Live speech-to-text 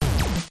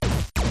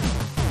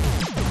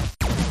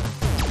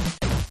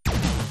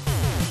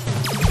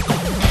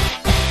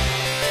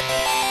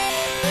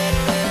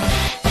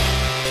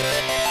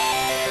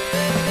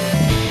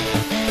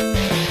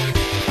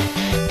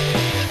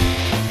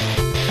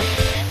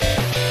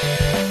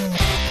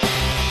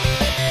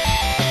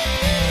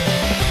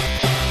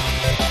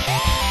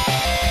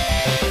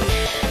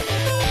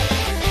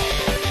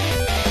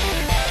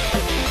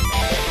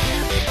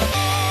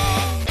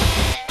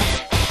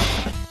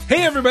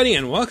everybody,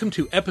 and welcome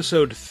to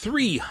episode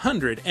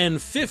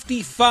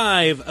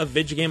 355 of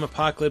Video Game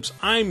Apocalypse.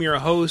 I'm your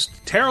host,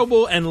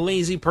 terrible and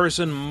lazy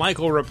person,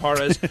 Michael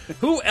Raparez.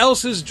 Who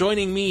else is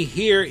joining me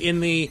here in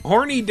the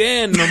Horny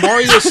Dan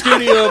Memorial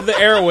Studio of the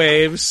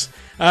Airwaves?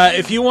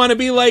 If you want to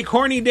be like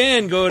Horny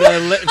Dan, go to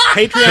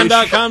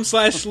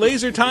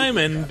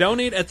patreon.com/lasertime and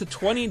donate at the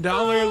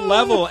 $20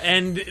 level.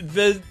 And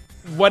the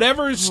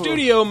whatever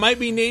studio might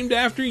be named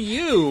after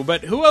you,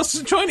 but who else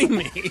is joining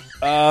me?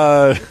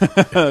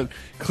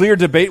 Clear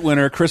debate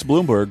winner, Chris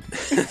Bloomberg.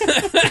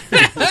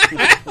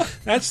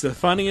 That's the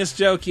funniest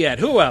joke yet.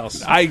 Who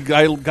else? I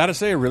gotta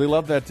say, I really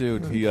love that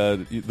dude. He,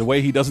 the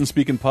way he doesn't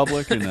speak in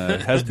public and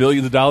has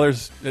billions of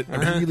dollars, I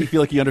really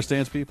feel like he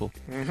understands people.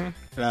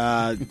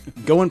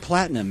 Going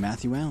platinum,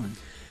 Matthew Allen.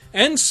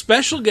 And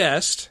special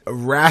guest, a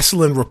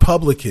wrestling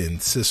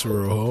Republican,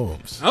 Cicero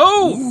Holmes.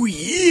 Oh,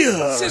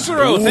 yeah.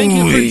 Cicero, thank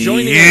you for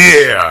joining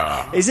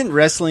us. Isn't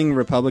wrestling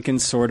Republican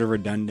sort of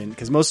redundant?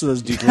 Because most of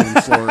those dudes live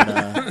in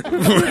Florida.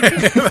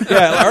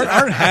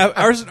 Yeah,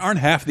 aren't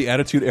half the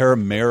Attitude Era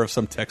mayor of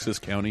some Texas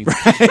county?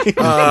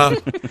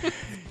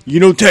 You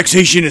know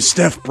taxation is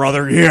Steph,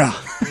 brother. Yeah.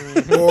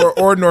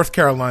 or North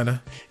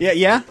Carolina.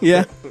 Yeah.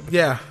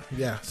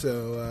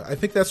 So I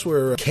think that's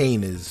where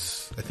Kane is.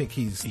 I think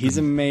he's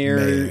a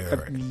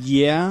mayor.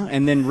 Yeah,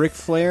 and then Ric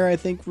Flair, I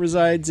think,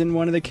 resides in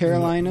one of the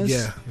Carolinas.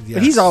 Yeah.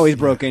 But he's always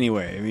broke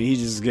anyway. I mean, he's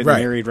just getting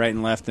married right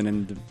and left and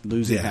then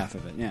losing half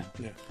of it. Yeah.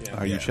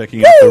 Are you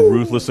checking out the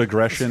Ruthless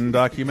Aggression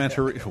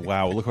documentary?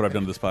 Wow, look what I've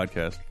done to this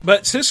podcast.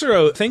 But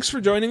Cicero, thanks for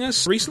joining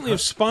us. Recently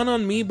of Spawn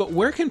on Me, but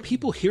where can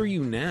people hear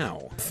you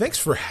now? Thanks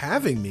for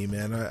having me,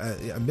 man.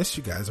 I missed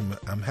you guys.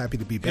 I'm happy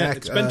to be back.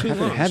 It's been too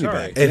long.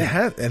 Sorry. It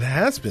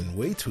has been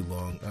way too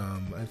long.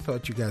 I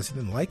thought you guys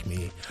didn't like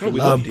me. Oh,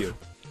 we loved you.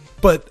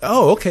 But,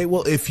 okay,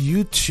 well, if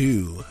you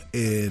too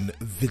in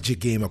Video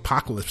Game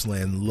Apocalypse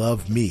Land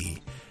love me,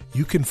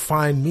 you can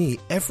find me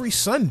every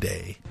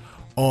Sunday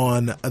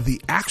on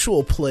the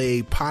Actual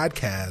Play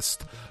podcast,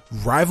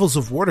 Rivals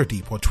of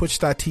Waterdeep, on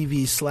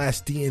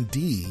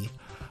twitch.tv/DND.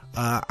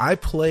 I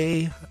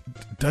play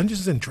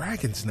Dungeons and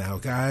Dragons now,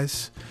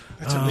 guys.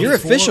 You're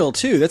official,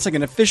 too. That's like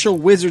an official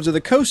Wizards of the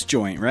Coast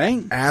joint,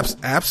 right?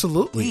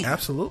 Absolutely.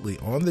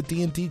 On the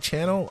D&D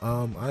channel,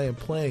 I am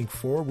playing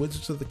for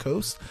Wizards of the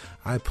Coast.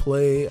 I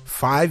play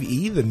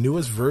 5e, the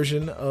newest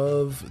version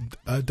of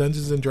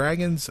Dungeons and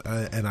Dragons,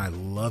 and I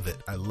love it.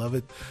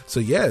 So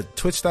yeah,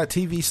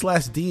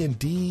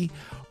 twitch.tv/DND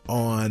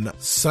on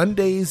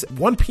Sundays,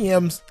 1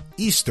 p.m.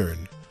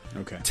 Eastern.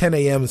 Okay. 10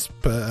 a.m.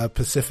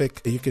 Pacific.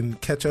 You can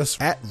catch us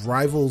at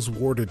Rivals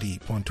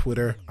Waterdeep on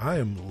Twitter. I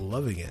am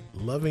loving it.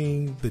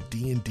 Loving the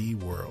D&D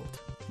world.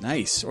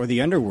 Nice. Or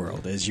the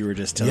underworld, as you were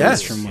just telling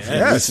us from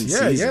recent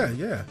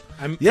season.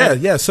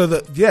 Yeah.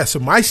 So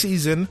my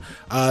season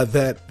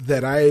that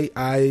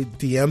I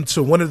DM'd.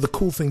 So one of the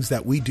cool things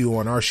that we do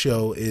on our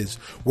show is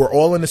we're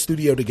all in the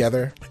studio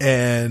together,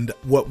 and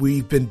what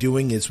we've been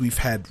doing is we've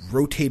had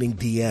rotating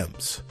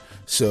DMs.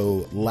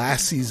 So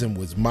last season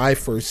was my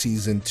first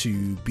season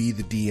to be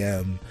the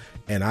DM,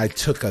 and I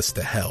took us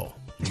to hell,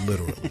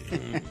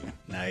 literally.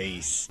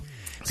 Nice.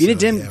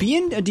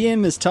 Being a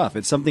DM is tough.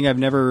 It's something I've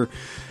never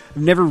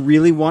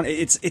really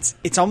wanted.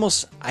 It's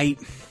almost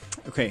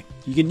okay.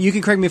 You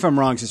can correct me if I'm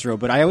wrong, Cicero,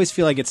 but I always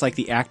feel like it's like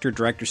the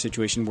actor-director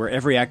situation where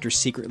every actor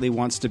secretly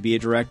wants to be a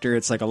director.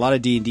 It's like a lot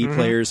of D&D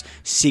players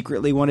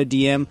secretly want to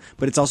DM,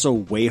 but it's also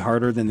way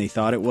harder than they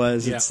thought it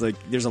was. Yeah. It's like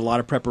there's a lot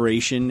of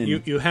preparation.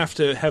 And you have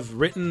to have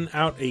written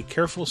out a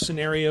careful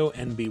scenario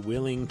and be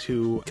willing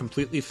to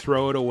completely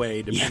throw it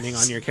away depending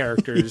on your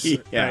character's,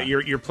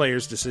 your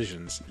player's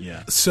decisions.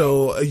 Yeah.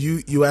 So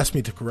you asked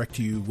me to correct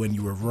you when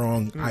you were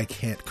wrong. I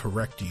can't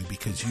correct you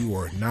because you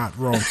are not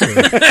wrong, sir.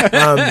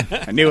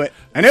 I knew it.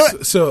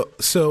 So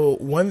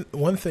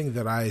one thing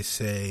that I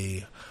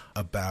say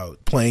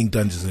about playing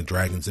Dungeons and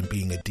Dragons and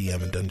being a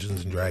DM in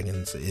Dungeons and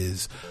Dragons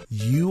is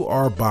you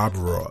are Bob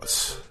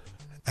Ross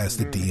as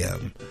the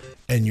DM,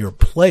 and your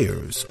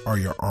players are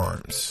your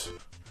arms,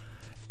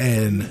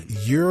 and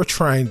you're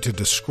trying to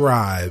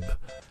describe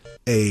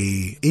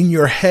in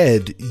your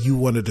head you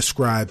want to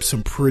describe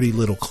some pretty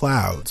little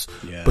clouds,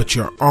 but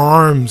your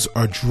arms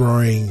are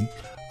drawing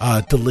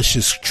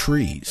delicious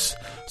trees.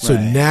 So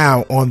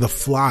now, on the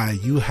fly,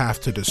 you have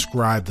to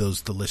describe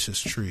those delicious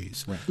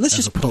trees. Right. Let's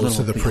just put a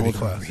little the pretty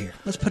clouds. Here.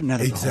 Let's put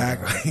another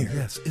exactly.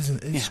 Yes,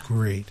 isn't it? It's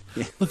great.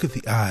 Yeah. Look at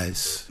the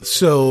eyes.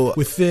 So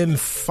within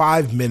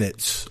 5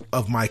 minutes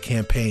of my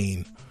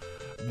campaign,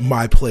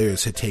 my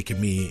players had taken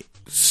me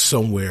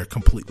somewhere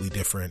completely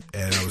different,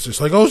 and I was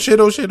just like, oh shit.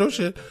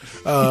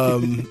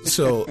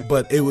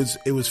 But it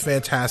was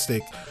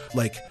fantastic.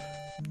 Like,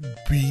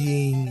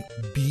 being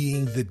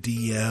the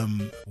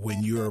DM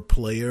when you're a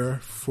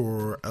player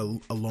for a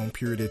long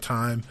period of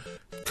time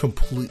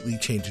completely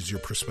changes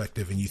your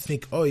perspective, and you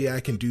think, oh yeah, I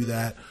can do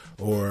that,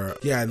 or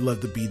yeah, I'd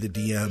love to be the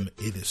DM.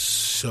 It is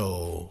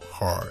so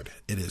hard.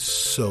 It is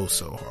so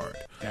hard.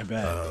 I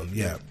bet.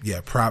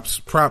 Yeah.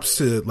 Props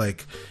to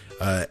like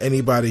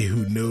Anybody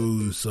who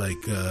knows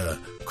like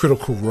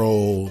Critical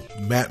Role,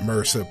 Matt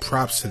Mercer,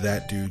 props to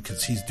that dude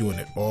because he's doing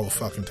it all the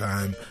fucking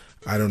time.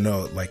 I don't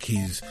know, like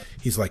he's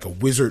like a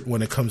wizard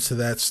when it comes to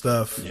that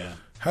stuff. Yeah.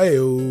 Hey,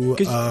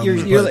 because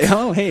you're like,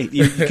 oh hey,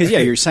 because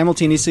you're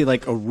simultaneously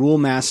like a rule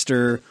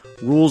master,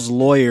 rules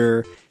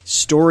lawyer,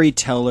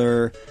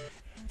 storyteller,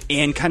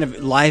 and kind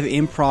of live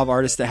improv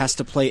artist that has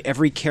to play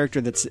every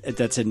character that's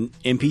an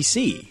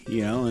NPC.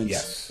 You know, and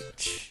yes,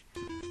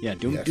 yeah.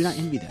 Do not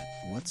envy that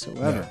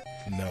whatsoever.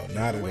 No,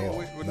 not at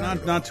all.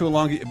 Not too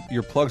long.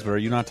 Your plugs, but are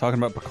you not talking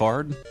about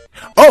Picard?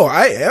 Oh,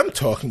 I am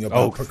talking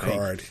about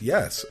Picard.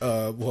 Yes.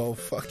 Well,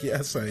 fuck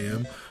yes, I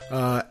am.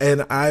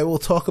 And I will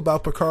talk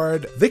about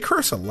Picard. They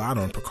curse a lot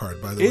on Picard,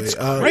 by the way. It's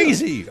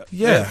crazy.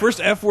 Yeah. First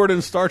F word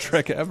in Star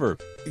Trek ever.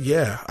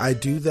 Yeah, I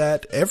do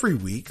that every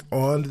week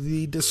on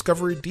the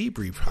Discovery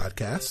Debrief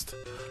podcast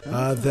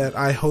that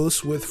I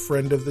host with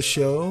friend of the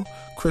show,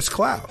 Chris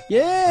Clow.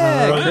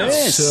 Yeah,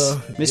 Chris.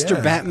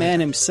 Mr. Batman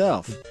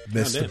himself.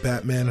 Mr.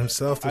 Batman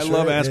himself. I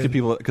love asking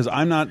people, because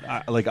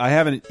I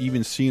haven't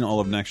even seen all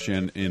of Next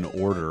Gen in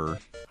order.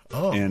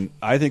 Oh. And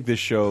I think this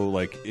show,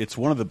 like, it's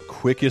one of the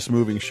quickest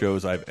moving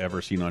shows I've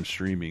ever seen on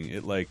streaming.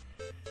 It, like,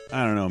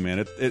 I don't know, man.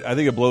 I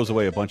think it blows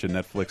away a bunch of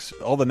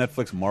all the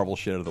Netflix Marvel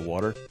shit out of the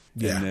water.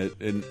 Yeah.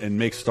 And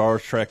makes Star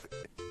Trek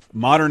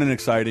modern and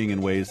exciting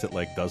in ways that,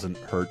 like, doesn't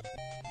hurt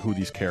who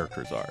these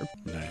characters are.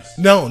 Nice.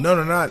 No,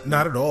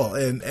 not at all.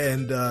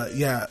 And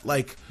yeah,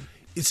 like,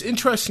 it's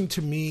interesting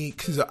to me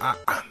because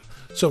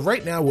so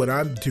right now what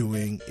I'm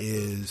doing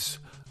is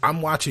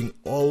I'm watching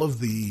all of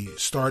the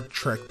Star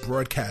Trek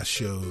broadcast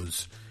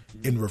shows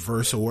in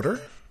reverse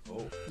order.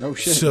 Oh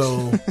shit.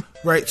 So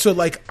right, so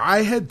like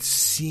I had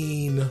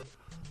seen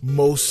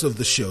most of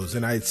the shows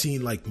and I had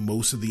seen like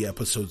most of the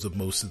episodes of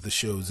most of the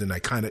shows, and I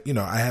kind of,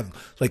 I have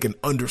like an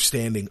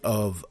understanding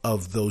of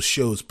those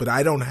shows, but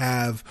I don't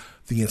have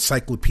the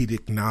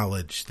encyclopedic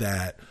knowledge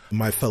that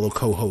my fellow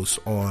co-hosts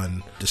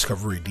on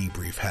Discovery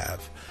Debrief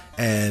have.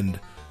 And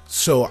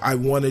so I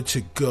wanted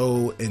to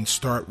go and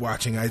start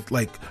watching. I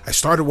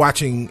started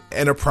watching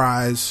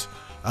Enterprise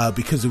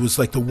because it was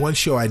like the one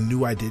show I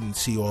knew I didn't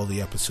see all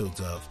the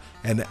episodes of.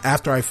 And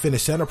after I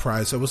finished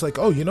Enterprise, I was like,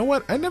 oh, you know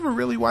what? I never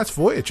really watched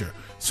Voyager.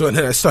 So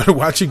then I started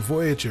watching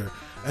Voyager.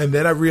 And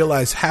then I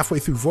realized halfway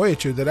through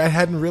Voyager that I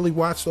hadn't really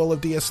watched all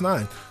of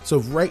DS9. So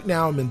right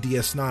now I'm in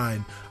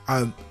DS9.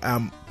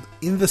 I'm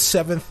in the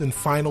 7th and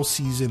final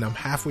season. I'm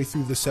halfway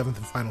through the 7th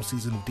and final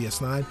season of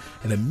DS9.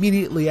 And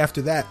immediately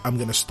after that, I'm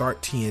going to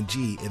start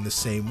TNG in the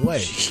same way.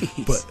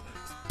 Jeez. But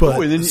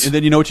and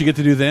then you know what you get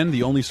to do then?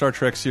 The only Star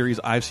Trek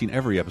series I've seen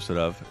every episode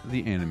of,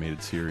 the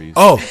animated series.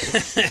 Oh,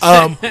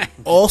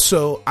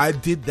 also, I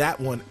did that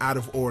one out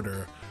of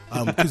order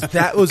because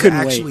that was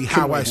actually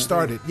how I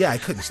started. Yeah, I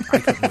couldn't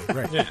wait.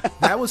 Right, yeah.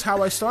 That was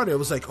how I started. I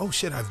was like, oh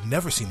shit, I've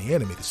never seen the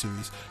animated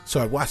series, so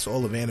I watched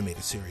all of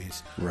animated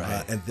series,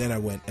 right? And then I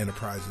went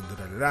Enterprise and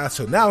da-da-da-da.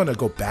 So now I'm gonna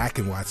go back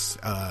and watch.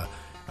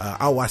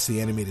 I'll watch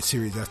the animated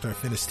series after I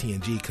finish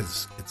TNG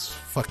because it's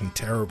fucking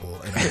terrible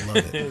and I love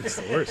it. It's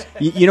the worst.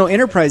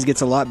 Enterprise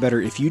gets a lot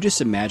better if you just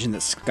imagine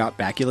that Scott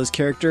Bakula's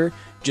character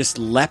just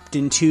leapt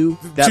into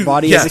that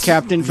body as a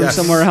captain from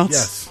somewhere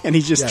else, and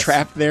he's just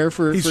trapped there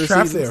for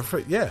trapped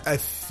seasons. there. I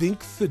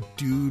think the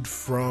dude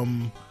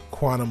from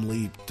Quantum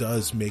Leap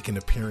does make an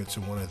appearance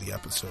in one of the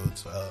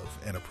episodes of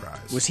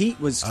Enterprise. Was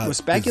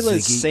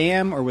Bakula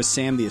Sam, or was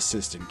Sam the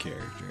assistant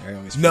character? I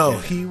always forget. No,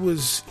 he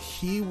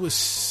was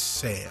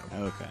Sam.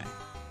 Okay.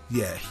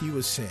 Yeah, he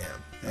was Sam.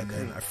 And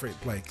then I forget,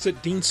 like, is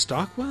it Dean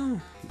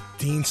Stockwell?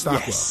 Dean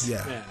Stockwell. Yes.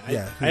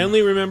 Yeah. I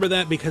only remember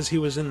that because he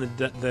was in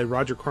the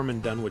Roger Corman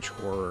Dunwich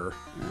Horror,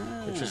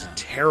 which is a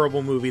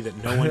terrible movie that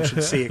no one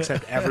should see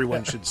except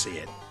everyone should see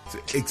it.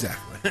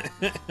 Exactly.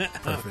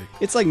 Perfect.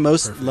 It's like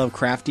most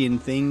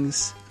Lovecraftian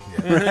things,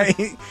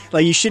 right?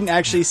 Like you shouldn't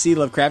actually see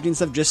Lovecraftian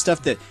stuff, just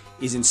stuff that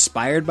is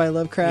inspired by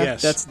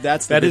Lovecraft. Yes.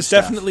 That is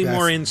definitely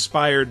more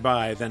inspired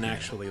by than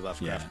actually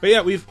Lovecraft. Yeah. But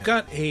yeah, we've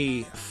got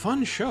a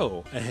fun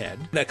show ahead.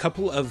 A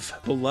couple of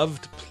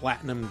beloved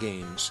Platinum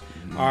games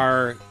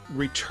are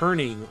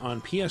returning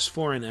on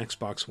PS4 and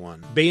Xbox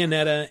One.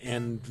 Bayonetta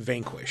and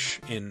Vanquish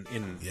in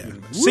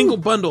a single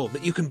bundle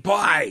that you can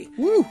buy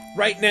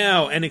right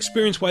now and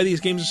experience why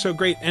these games are so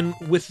great. And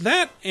with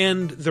that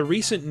and the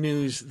recent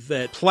news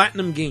that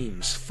Platinum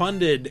Games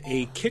funded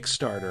a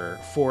Kickstarter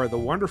for The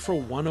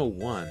Wonderful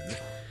 101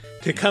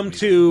 to come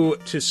to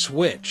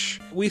Switch,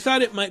 we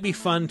thought it might be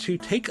fun to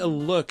take a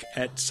look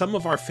at some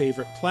of our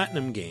favorite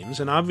Platinum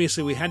games, and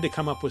obviously we had to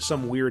come up with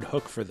some weird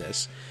hook for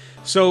this.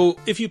 So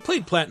if you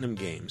played Platinum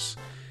games,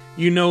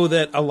 you know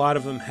that a lot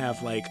of them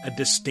have like a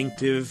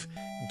distinctive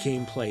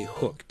gameplay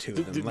hook to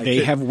them. Like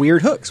they have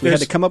weird hooks. We had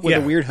to come up with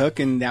a weird hook,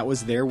 and that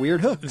was their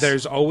weird hook.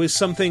 There's always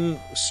something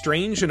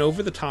strange and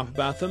over the top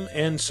about them,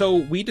 and so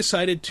we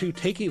decided to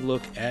take a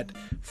look at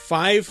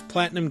 5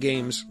 Platinum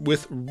games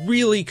with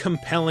really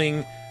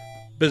compelling,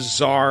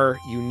 bizarre,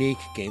 unique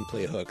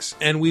gameplay hooks,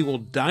 and we will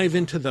dive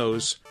into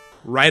those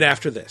right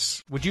after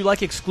this. Would you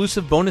like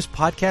exclusive bonus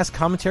podcast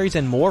commentaries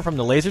and more from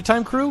the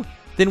LaserTime crew?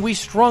 then we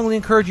strongly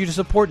encourage you to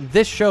support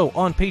this show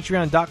on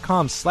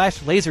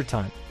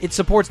patreon.com/lasertime. It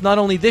supports not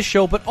only this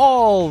show, but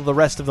all the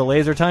rest of the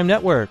LaserTime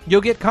network.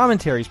 You'll get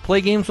commentaries, play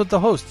games with the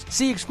hosts,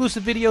 see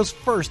exclusive videos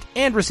first,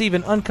 and receive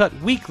an uncut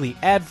weekly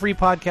ad-free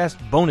podcast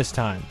bonus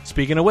time.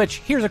 Speaking of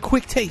which, here's a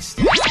quick taste.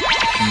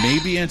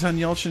 Maybe Anton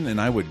Yelchin,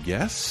 and I would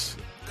guess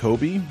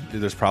Kobe.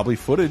 There's probably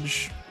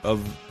footage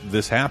of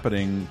this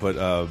happening, but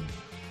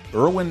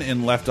Irwin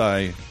and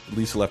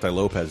Lisa Left Eye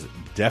Lopez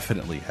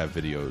definitely have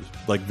videos,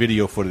 like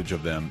video footage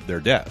of their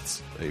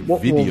deaths. Well,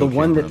 the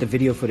one that the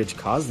video footage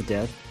caused the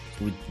death,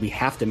 we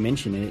have to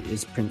mention it,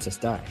 is Princess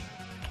Di.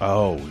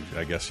 Oh,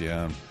 I guess,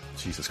 yeah.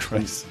 Jesus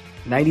Christ.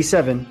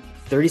 97,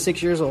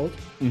 36 years old.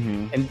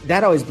 Mm-hmm. And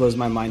that always blows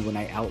my mind when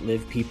I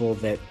outlive people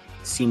that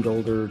seemed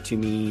older to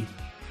me.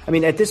 I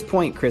mean, at this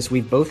point, Chris,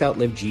 we've both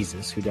outlived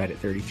Jesus, who died at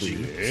 33.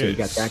 Jeez. So you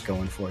got that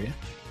going for you.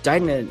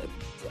 Died in an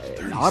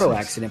auto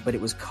accident, but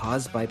it was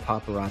caused by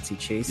paparazzi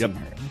chasing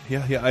her.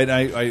 Yeah.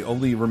 I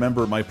only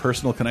remember my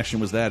personal connection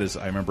was I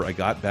remember I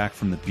got back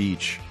from the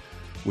beach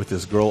with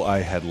this girl I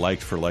had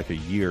liked for like a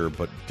year,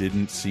 but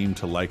didn't seem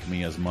to like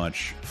me as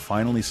much.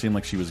 Finally seemed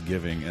like she was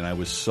giving, and I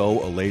was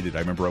so elated. I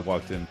remember I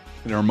walked in,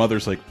 and her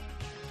mother's like,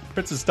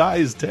 Princess Di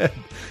is dead.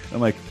 And I'm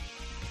like,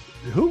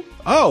 who?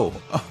 Oh.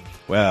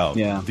 Well,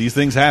 these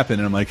things happen,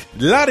 and I'm like,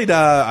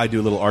 la-di-da. I do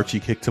a little Archie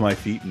kick to my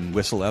feet and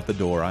whistle out the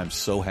door. I'm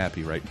so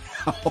happy right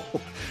now.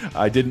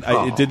 It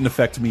didn't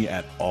affect me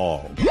at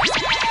all.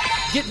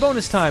 Get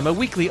Bonus Time, a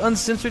weekly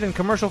uncensored and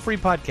commercial-free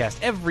podcast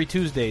every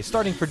Tuesday,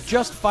 starting for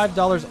just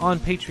 $5 on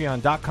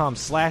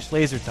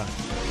patreon.com/lasertime.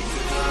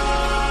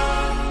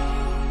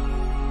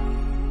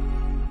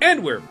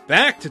 And we're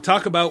back to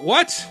talk about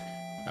what?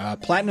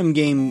 Platinum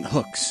game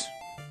hooks.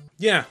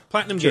 Yeah,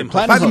 Platinum game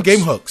hooks. Platinum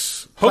game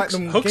hooks. Hooks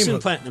Platinum and game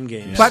Platinum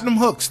games. Yeah. Platinum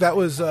hooks. That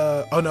was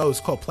it's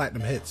called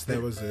Platinum Hits.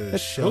 There was a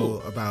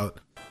show about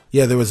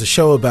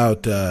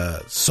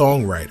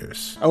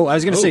songwriters. Oh, I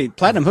was going to say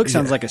Platinum Hook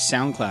sounds like a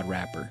SoundCloud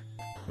rapper.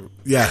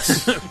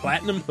 Yes.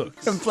 Platinum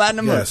Hooks.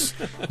 Platinum Hooks.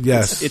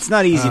 Yes. It's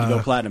not easy to go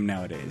platinum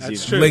nowadays.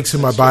 That's true. Links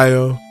in my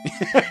bio.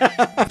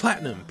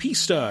 Platinum,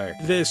 P-Star.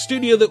 The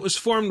studio that was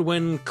formed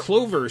when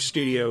Clover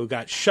Studio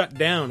got shut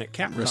down at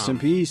Capcom. Rest in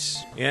peace.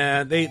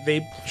 Yeah,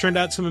 they churned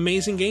out some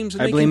amazing games,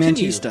 and I they blame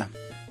continue Antista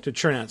to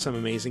churn out some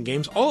amazing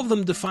games, all of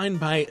them defined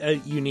by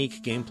a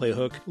unique gameplay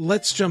hook.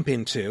 Let's jump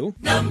into...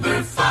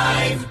 Number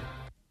 5.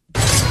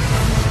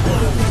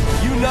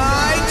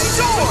 Unite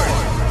Sword!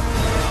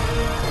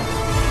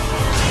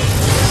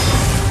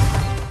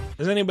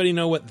 Does anybody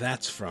know what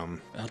that's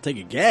from? I'll take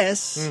a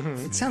guess.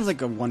 Mm-hmm. It sounds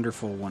like a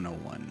Wonderful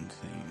 101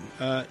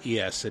 thing.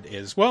 Yes, it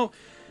is. Well,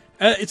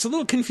 it's a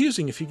little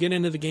confusing if you get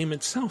into the game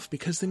itself,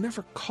 because they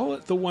never call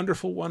it the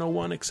Wonderful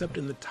 101 except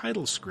in the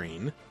title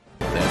screen.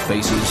 Their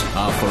faces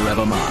are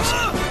forever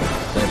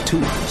masked. Their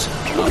tools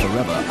are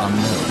forever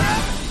unknown.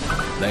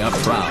 They are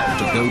proud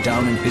to go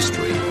down in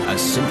history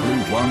as simply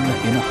 1 in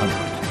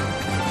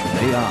 100.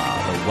 They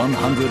are the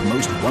 100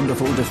 most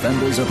wonderful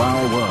defenders of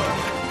our world.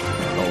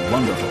 The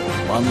wonderful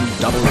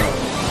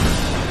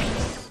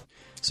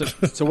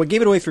 100. So what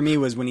gave it away for me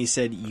was when he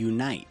said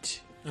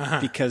unite.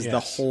 Because the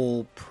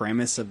whole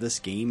premise of this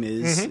game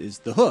is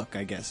the hook,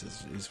 I guess,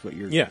 is what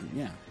you're... Yeah.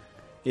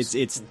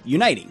 It's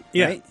uniting,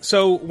 right?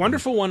 So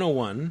Wonderful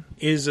 101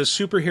 is a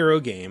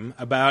superhero game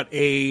about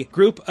a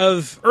group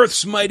of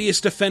Earth's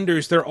mightiest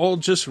defenders. They're all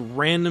just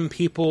random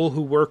people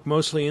who work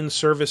mostly in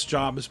service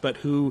jobs, but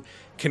who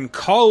can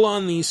call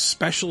on these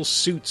special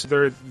suits.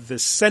 They're the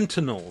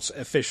Sentinels,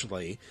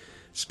 officially.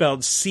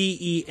 Spelled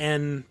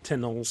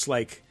C-E-N-Tinels,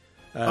 like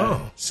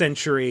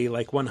century,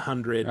 like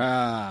 100.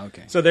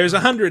 Okay. So there's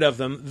 100 of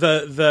them.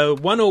 The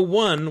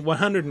 101,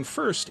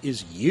 101st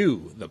is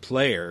you, the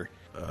player.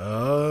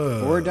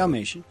 Or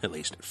Dalmatian. At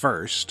least at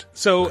first.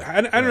 So, I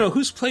don't know,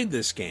 who's played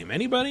this game?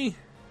 Anybody?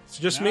 It's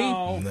just me?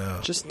 No.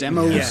 Just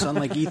demos on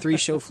like E3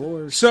 show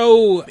floors.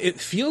 So, it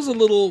feels a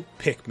little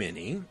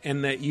Pikmin-y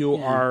in that you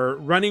are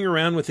running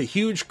around with a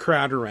huge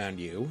crowd around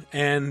you,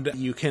 and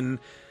you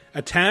can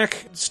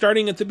attack.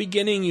 Starting at the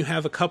beginning, you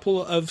have a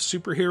couple of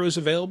superheroes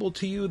available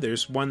to you.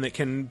 There's one that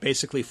can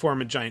basically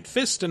form a giant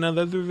fist,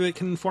 another that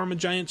can form a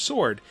giant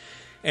sword.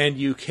 And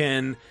you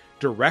can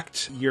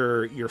direct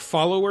your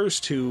followers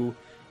to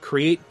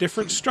create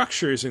different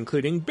structures,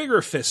 including bigger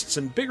fists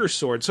and bigger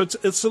swords. So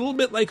it's a little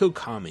bit like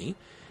Okami,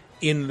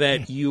 in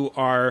that you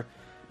are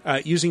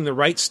using the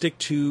right stick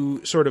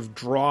to sort of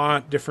draw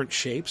different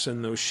shapes,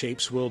 and those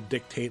shapes will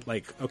dictate,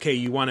 like, okay,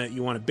 you want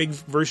a big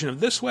version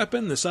of this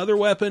weapon, this other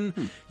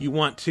weapon. You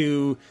want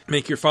to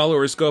make your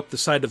followers go up the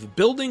side of a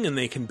building, and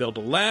they can build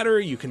a ladder.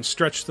 You can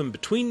stretch them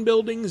between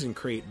buildings and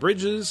create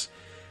bridges.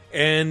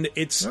 And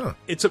it's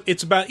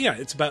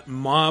about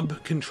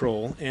mob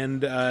control,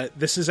 and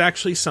this is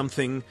actually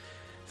something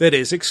that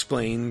is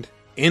explained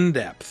in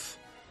depth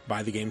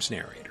by the game's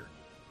narrator.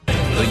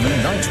 The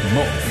Unite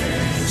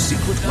Morph, the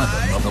secret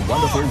weapon of the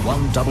wonderful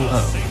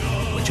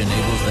 100, which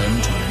enables them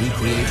to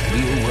recreate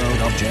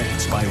real-world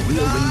objects by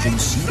rearranging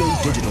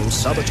pseudo-digital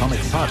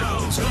subatomic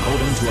particles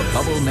according to a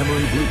bubble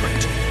memory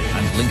blueprint,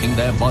 and linking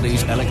their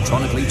bodies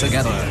electronically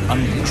together,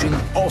 unleashing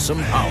awesome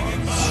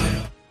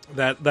power.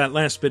 That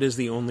last bit is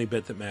the only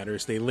bit that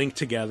matters. They link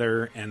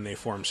together and they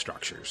form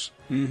structures.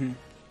 Mm-hmm.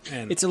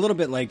 And It's a little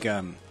bit like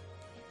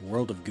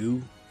World of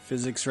Goo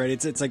physics, right?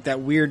 It's like that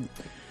weird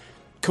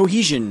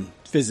cohesion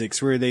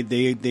physics where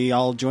they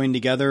all join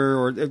together,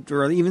 or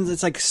even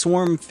it's like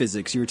swarm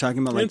physics. You were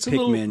talking about like it's a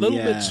Pikmin, little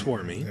yeah. bit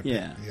swarmy.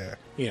 Yeah.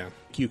 Yeah.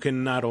 You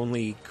can not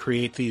only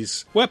create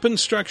these weapon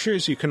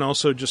structures, you can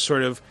also just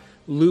sort of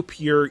loop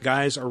your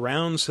guys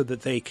around so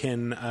that they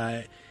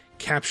can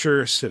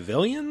capture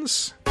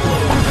civilians.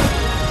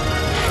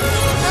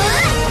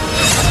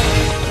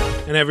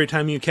 And every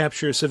time you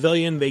capture a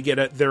civilian, they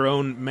get their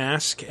own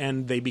mask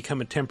and they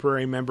become a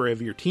temporary member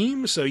of your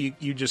team. So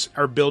you just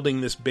are building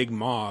this big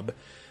mob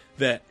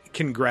that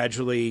can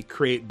gradually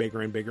create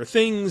bigger and bigger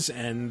things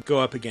and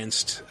go up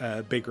against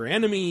bigger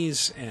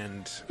enemies.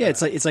 And Yeah,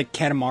 it's like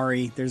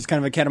Katamari. There's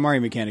kind of a Katamari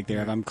mechanic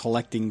there. I'm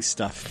collecting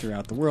stuff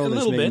throughout the world. A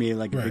It's little making bit. me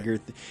like a bigger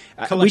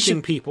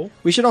collecting people.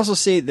 We should also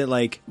say that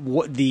like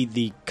what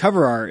the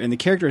cover art and the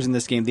characters in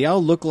this game, they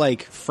all look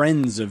like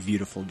friends of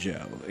Beautiful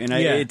Joe, and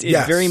it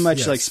Yes, very much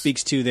yes. like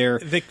speaks to their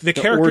The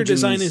character origins.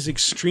 design is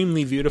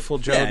extremely beautiful,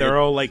 Joe. Yeah, They're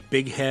all like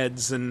big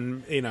heads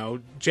and,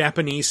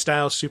 Japanese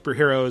style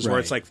superheroes where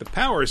Right. it's like the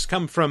powers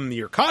come from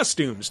your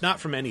costumes, not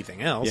from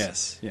anything else.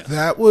 yes.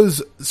 That was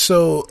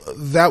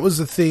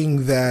the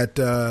thing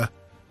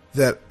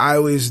that I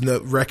always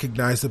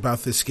recognized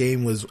about this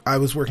game was I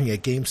was working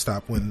at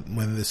GameStop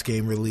when this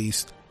game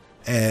released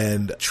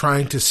and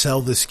trying to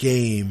sell this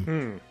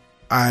game.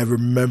 I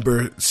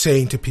remember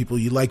saying to people,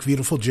 "You like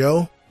Beautiful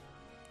Joe?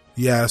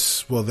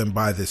 Yes. Well, then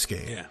buy this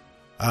game."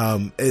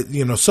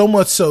 Yeah. So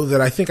much so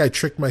that I think I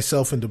tricked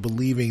myself into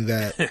believing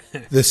that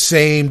the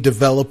same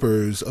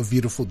developers of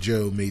Beautiful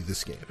Joe made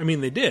this game. I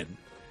mean, they did.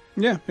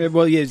 Yeah.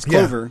 Well, yeah, it's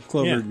Clover. Yeah.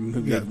 Clover.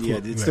 Yeah. Yeah,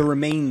 it's the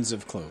remains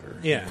of Clover.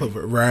 Yeah.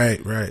 Clover. Right,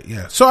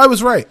 yeah. So I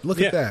was right. Look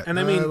Yeah, at that. and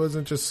I mean, I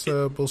wasn't just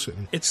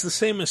bullshitting. It's the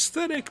same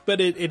aesthetic, but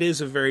it is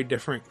a very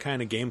different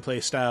kind of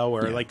gameplay style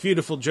where, like,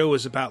 Beautiful Joe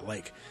is about,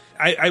 like...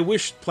 I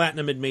wish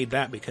Platinum had made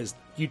that because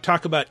you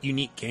talk about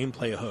unique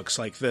gameplay hooks,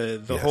 like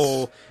the Yes.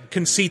 whole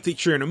conceit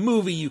that you're in a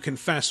movie, you can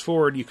fast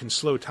forward, you can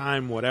slow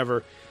time,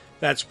 whatever.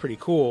 That's pretty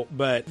cool.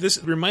 But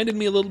this reminded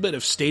me a little bit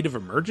of State of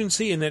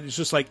Emergency, and that it's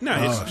just like,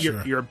 no,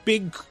 sure. you're a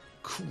big,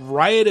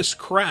 riotous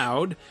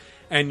crowd,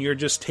 and you're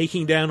just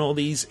taking down all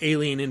these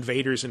alien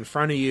invaders in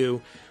front of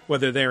you,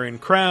 whether they're in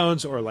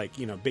crowds or like,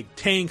 big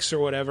tanks or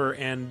whatever,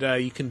 and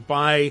you can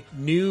buy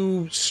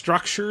new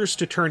structures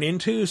to turn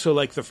into. So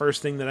like the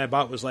first thing that I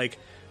bought was like,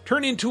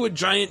 turn into a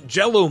giant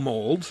Jell-O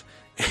mold,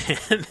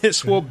 and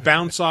this will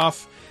bounce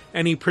off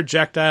any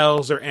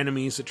projectiles or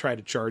enemies that try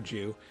to charge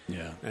you.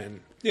 Yeah.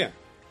 And yeah.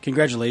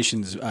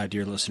 Congratulations,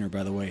 dear listener,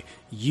 by the way.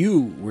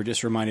 You were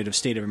just reminded of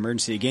State of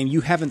Emergency, a game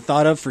you haven't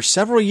thought of for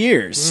several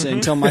years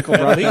until Michael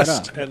brought that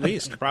up. At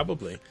least,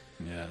 probably.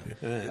 Yeah,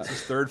 it's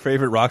his third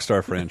favorite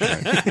Rockstar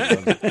franchise.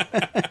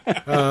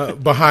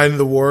 Behind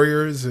the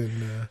Warriors and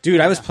Dude,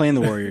 I was playing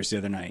the Warriors the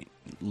other night.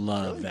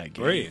 Love that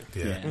game. Great.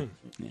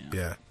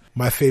 yeah.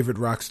 My favorite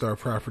Rockstar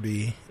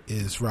property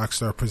is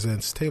Rockstar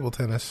Presents Table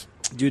Tennis.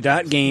 Dude,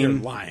 that game. You're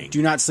lying.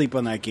 Do not sleep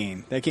on that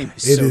game. That game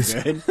is It so is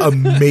good.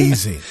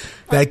 amazing.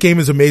 That game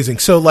is amazing.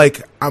 So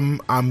like I'm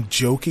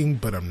joking,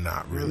 but I'm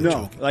not really No,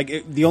 joking.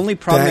 like the only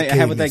problem That I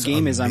have with game that is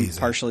game is I'm amazing.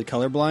 partially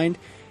colorblind,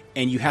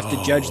 and you have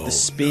to judge the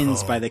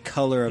spins by the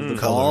color of the ball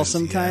Colors,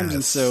 sometimes,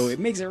 and yes. so it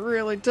makes it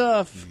really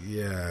tough.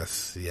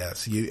 Yes.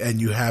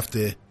 You have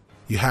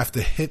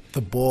to hit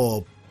the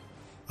ball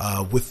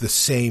with the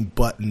same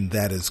button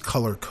that is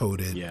color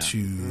coded Yeah.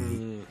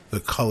 to the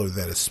color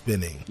that is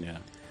spinning. Yeah.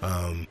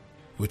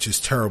 Which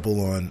is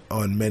terrible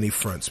on many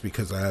fronts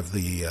because I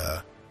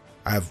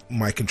have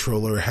my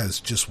controller has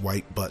just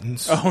white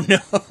buttons. Oh no!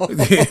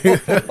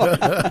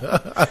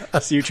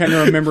 So you're trying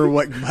to remember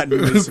what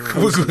button is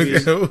supposed to be.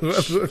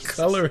 What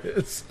color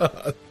is?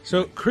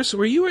 So, Chris,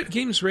 were you at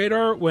Games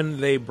Radar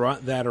when they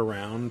brought that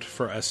around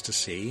for us to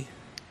see?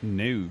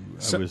 No,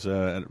 I was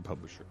at a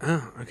publisher.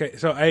 Oh, okay.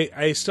 So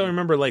I still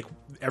remember, like,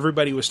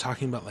 everybody was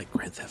talking about, like,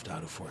 Grand Theft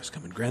Auto 4 is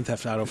coming, Grand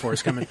Theft Auto 4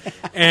 is coming.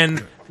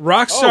 And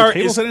Rockstar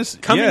Table is tennis?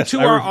 coming Yes,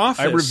 to I our re- office.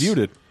 I reviewed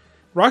it.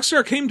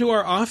 Rockstar came to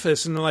our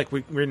office, and they're like,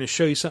 we're going to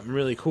show you something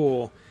really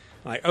cool.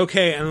 Like,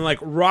 okay. And like,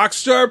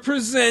 Rockstar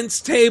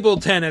presents table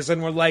tennis.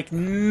 And we're like,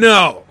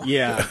 no.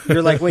 Yeah,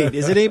 you're like, wait,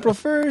 is it April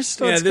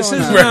 1st? Yeah, this is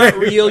not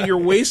real. You're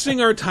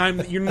wasting our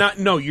time. You're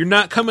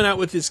not coming out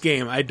with this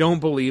game. I don't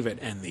believe it.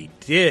 And they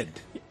did.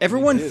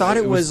 Everyone thought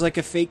it was like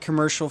a fake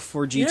commercial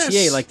for GTA,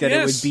 Yes, like that it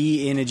yes. would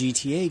be in a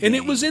GTA game. And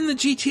it was in the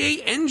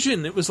GTA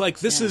engine. It was like,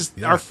 this is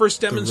our first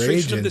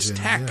demonstration Rage of this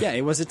engine, tech. Yeah,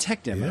 it was a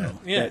tech demo.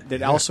 Yeah.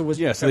 That also was.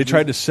 Yeah, so they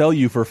tried to sell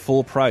you for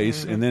full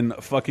price and then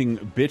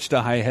fucking bitch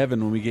to high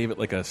heaven when we gave it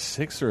like a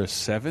 6 or a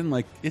 7.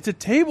 Like, it's a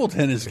table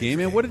tennis game,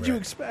 man. What did you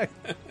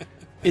expect?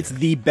 It's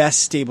the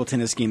best table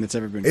tennis game that's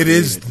ever been. It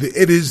is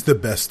created. it is the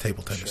best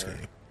table tennis game.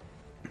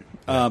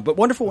 But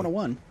Wonderful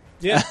 101.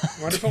 Yeah,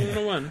 Wonderful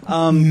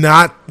 101.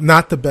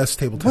 Not the best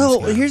table tennis.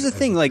 Well, game here's the ever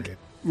thing: like created.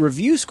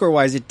 review score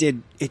wise, it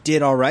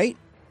did all right.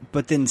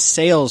 but then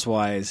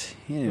sales-wise,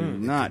 he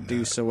did not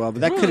do so well.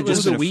 But that could have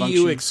just been a a Wii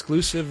function. U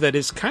exclusive that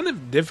is kind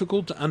of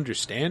difficult to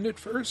understand at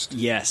first.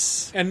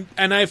 Yes. And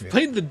I've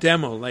played the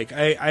demo. Like,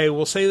 I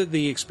will say that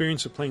the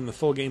experience of playing the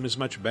full game is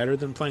much better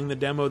than playing the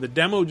demo. The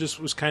demo just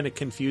was kind of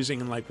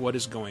confusing and like, what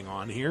is going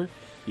on here?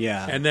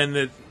 Yeah. And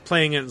then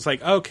playing it, it's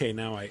like, okay,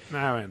 now I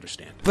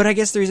understand. But I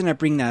guess the reason I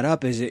bring that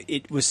up is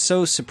it was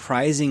so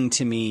surprising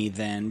to me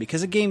then,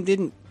 because the game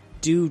didn't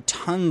do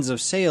tons of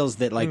sales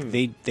that like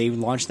they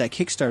launched that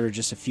Kickstarter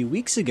just a few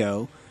weeks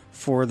ago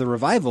for the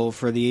revival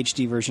for the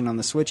HD version on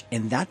the Switch,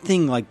 and that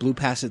thing like blew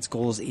past its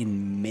goals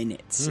in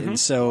minutes. And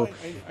so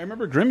I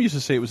remember Grim used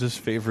to say it was his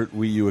favorite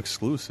Wii U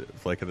exclusive,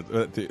 like at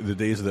the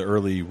days of the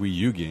early Wii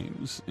U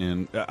games.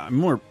 And I'm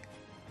more,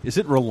 is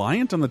it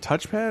reliant on the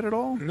touchpad at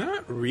all?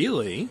 Not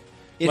really.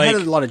 it had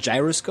a lot of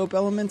gyroscope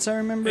elements, I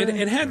remember.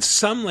 It had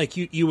some, like,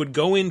 you would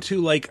go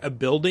into, like, a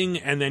building,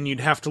 and then you'd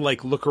have to,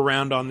 like, look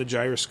around on the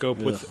gyroscope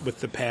with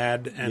the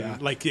pad,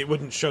 and, like, it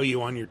wouldn't show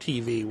you on your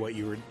TV what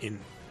you were in,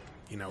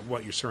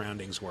 what your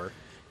surroundings were.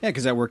 Yeah,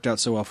 because that worked out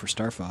so well for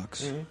Star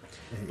Fox.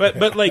 Mm-hmm.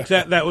 But like,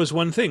 that was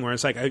one thing where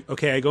it's like,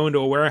 I go into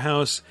a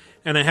warehouse,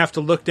 and I have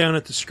to look down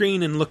at the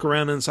screen and look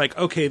around, and it's like,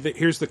 okay,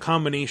 here's the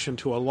combination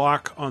to a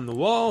lock on the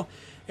wall.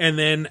 And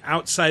then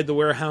outside the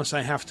warehouse,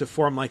 I have to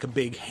form like a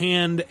big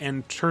hand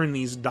and turn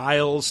these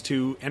dials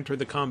to enter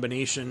the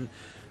combination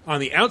on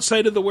the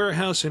outside of the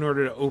warehouse in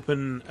order to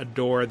open a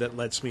door that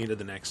lets me into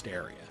the next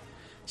area.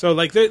 So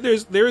like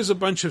there's a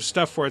bunch of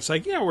stuff where it's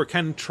like, yeah, we're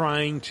kind of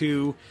trying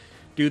to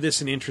do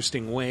this in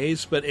interesting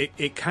ways, but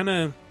it kind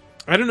of,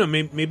 I don't know,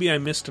 maybe I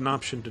missed an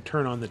option to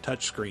turn on the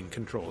touchscreen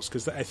controls,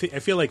 because I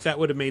feel like that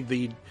would have made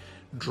the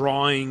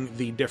drawing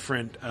the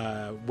different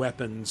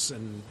weapons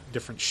and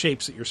different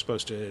shapes that you're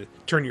supposed to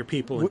turn your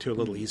people into a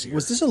little easier.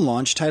 Was this a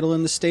launch title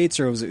in the States,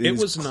 or was it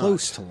was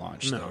close not. to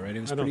launch? No, though, right?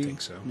 It was I don't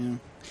think so. Yeah.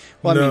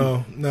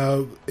 Well,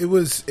 no, it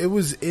was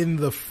in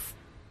the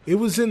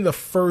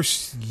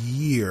first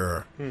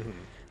year. Mm-hmm.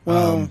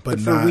 Well, but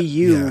for not, Wii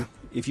U, yeah.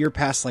 if you're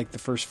past like the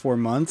first 4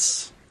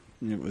 months,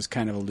 it was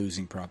kind of a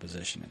losing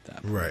proposition at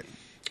that point. Right.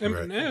 And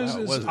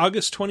it was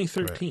August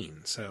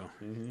 2013, so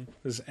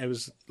it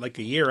was like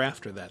a year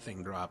after that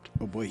thing dropped.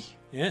 Oh boy.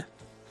 Yeah.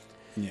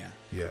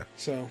 Yeah.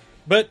 So,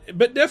 but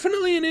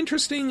definitely an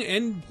interesting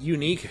and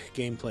unique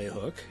gameplay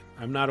hook.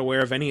 I'm not aware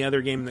of any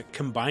other game that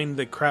combined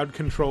the crowd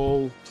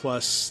control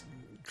plus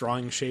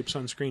drawing shapes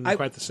on screen in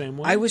quite the same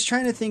way. I was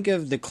trying to think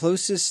of the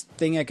closest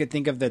thing I could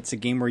think of that's a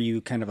game where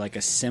you kind of like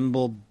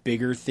assemble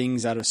bigger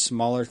things out of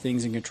smaller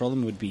things and control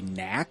them would be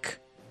Knack.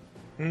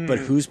 But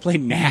who's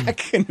played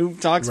Knack and who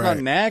talks about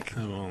Knack?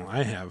 Oh, well,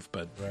 I have,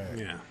 but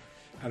yeah.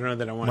 I don't know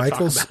that I want to talk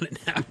about it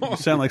now. You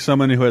sound like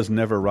someone who has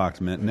never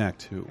rocked Knack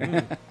too.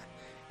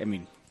 I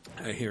mean,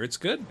 I hear it's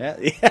good.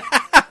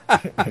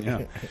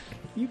 Yeah.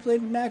 You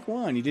played Knack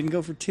 1. You didn't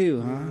go for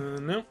 2, huh?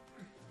 No.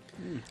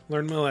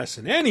 Learned my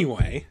lesson.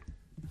 Anyway.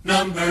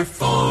 Number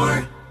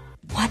 4.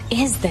 What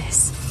is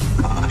this?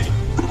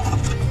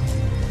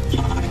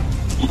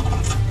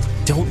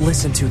 Don't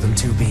listen to them,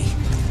 2B.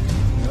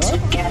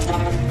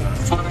 Together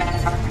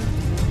forever.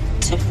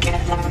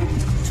 Together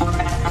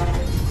forever.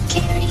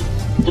 Carry.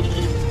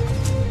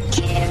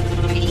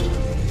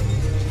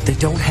 They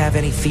don't have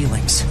any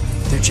feelings.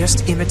 They're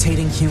just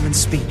imitating human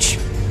speech.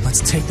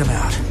 Let's take them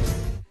out.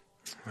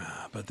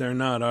 But they're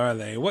not, are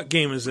they? What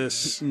game is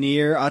this?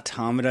 Nier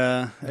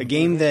Automata, a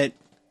game that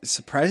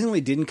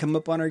surprisingly didn't come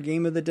up on our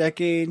Game of the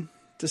Decade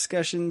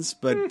discussions,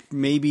 but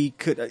maybe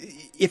could.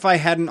 If I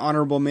had an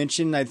honorable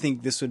mention, I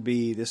think this would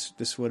be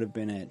this would have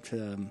been it.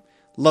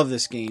 Love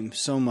this game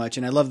so much,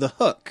 and I love the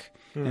hook.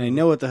 And I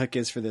know what the hook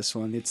is for this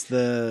one. It's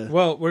the...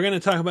 Well, we're going to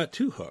talk about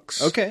 2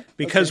 hooks. Okay.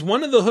 Because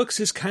one of the hooks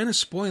is kind of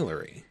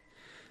spoilery.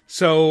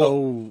 So...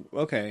 Oh,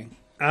 okay.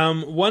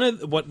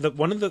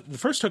 The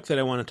first hook that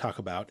I want to talk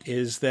about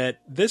is that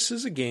this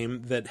is a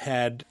game that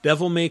had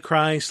Devil May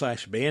Cry /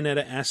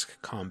 Bayonetta-esque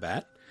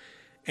combat,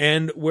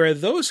 and where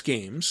those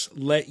games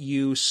let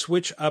you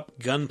switch up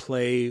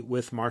gunplay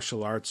with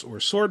martial arts or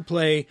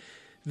swordplay,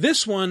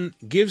 this one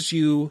gives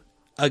you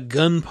a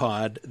gun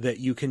pod that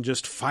you can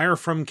just fire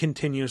from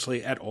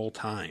continuously at all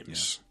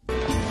times. Yeah.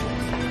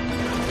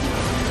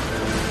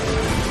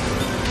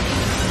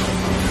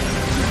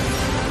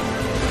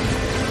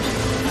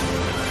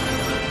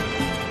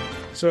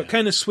 So it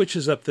kind of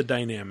switches up the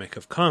dynamic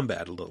of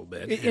combat a little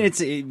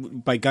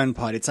bit. By gun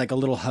pod, it's like a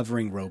little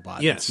hovering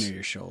robot that's near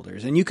your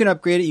shoulders. And you can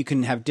upgrade it. You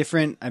can have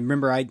different... I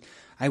remember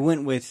I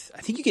went with...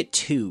 I think you get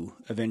 2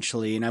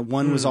 eventually. And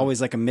one was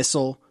always like a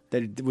missile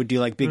that would do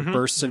like big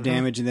bursts of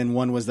damage, and then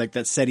one was like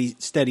that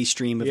steady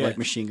stream of like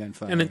machine gun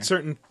fire. And at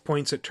certain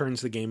points, it turns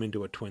the game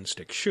into a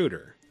twin-stick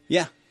shooter.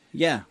 Yeah.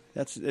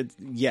 That's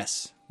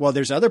yes. Well,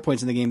 there's other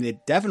points in the game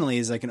that definitely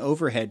is like an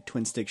overhead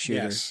twin-stick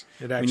shooter. Yes,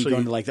 it actually. When you go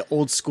into like the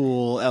old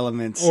school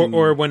elements,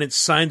 or when it's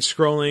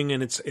side-scrolling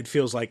and it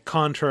feels like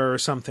Contra or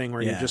something,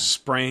 where you're just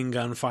spraying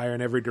gunfire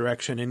in every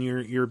direction, and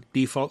your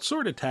default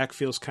sword attack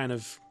feels kind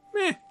of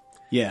meh.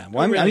 Yeah,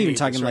 well, really I'm even need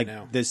talking this right like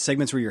now. the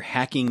segments where you're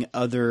hacking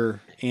other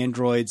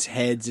androids'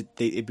 heads.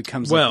 It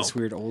becomes Well, like this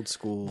weird old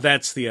school.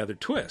 That's the other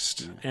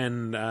twist,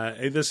 and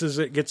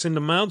it gets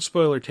into mild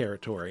spoiler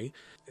territory.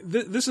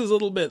 This is a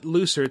little bit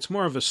looser. It's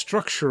more of a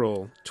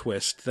structural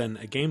twist than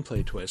a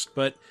gameplay twist.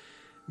 But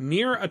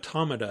Nier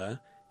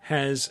Automata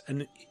has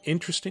an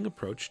interesting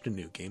approach to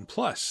New Game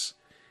Plus,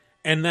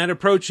 and that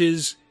approach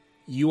is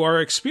you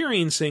are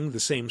experiencing the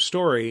same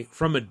story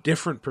from a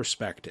different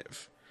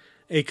perspective.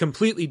 A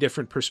completely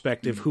different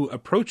perspective who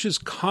approaches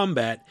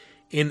combat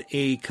in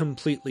a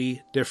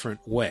completely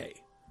different way.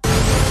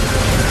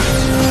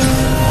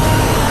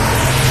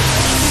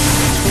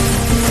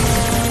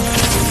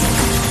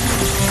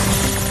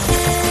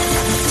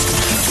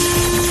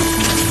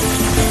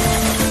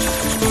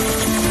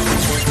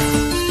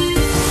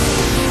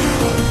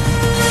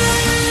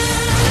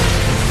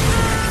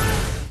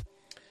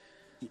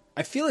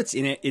 I feel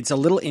it's a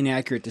little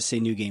inaccurate to say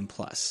New Game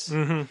Plus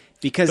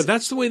because But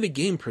that's the way the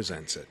game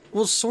presents it.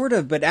 well, sort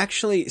of, but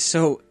actually,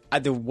 so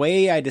the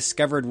way I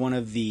discovered one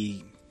of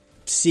the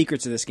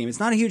secrets of this game, it's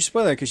not a huge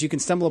spoiler because you can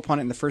stumble upon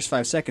it in the first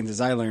 5 seconds,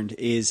 as I learned,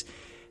 is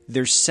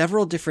there's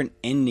several different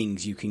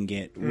endings you can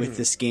get with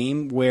this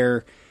game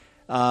where,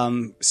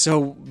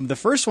 so the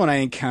first one I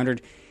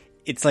encountered,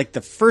 it's like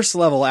the first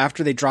level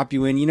after they drop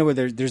you in, you know, where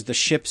there's the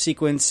ship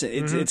sequence.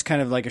 It's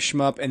kind of like a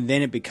shmup, and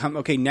then it becomes,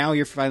 okay, now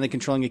you're finally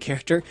controlling a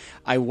character.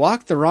 I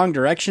walked the wrong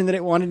direction that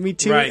it wanted me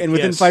to, Right, and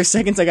within yes. 5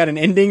 seconds I got an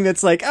ending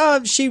that's like,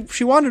 oh, she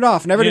wandered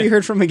off, never to be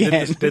heard from again.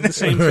 Did the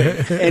same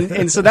thing.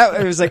 and so that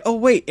it was like, oh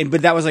wait,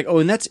 but that was like, oh,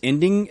 and that's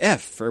ending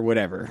F or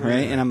whatever,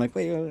 right? And I'm like,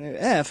 wait,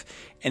 F.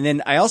 And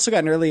then I also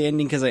got an early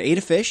ending because I ate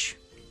a fish.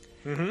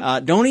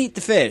 Don't eat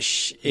the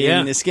fish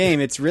in this game;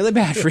 it's really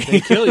bad for you.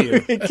 They kill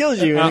you. It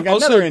kills you. And I got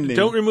Also, another ending.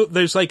 don't remove.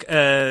 There's like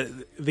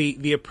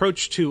the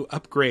approach to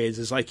upgrades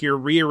is like you're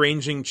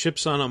rearranging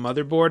chips on a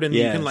motherboard, and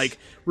you Yes. can like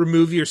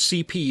remove your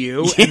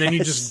CPU, and then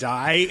you just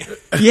die.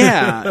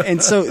 Yeah,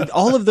 and so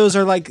all of those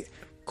are like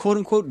quote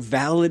unquote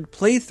valid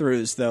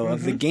playthroughs though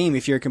of the game.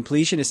 If you're a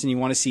completionist and you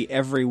want to see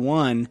every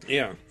one,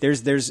 Yeah.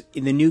 there's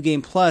in the New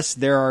Game Plus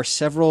there are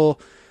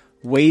several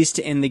ways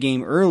to end the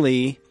game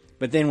early.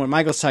 But then what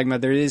Michael's talking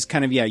about, there is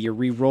kind of, you're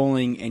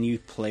re-rolling and you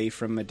play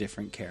from a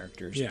different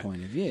character's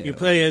point of view. You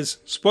play as,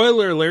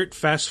 spoiler alert,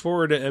 fast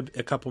forward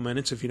a couple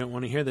minutes if you don't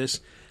want to hear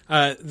this.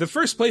 The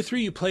first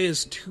playthrough you play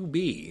as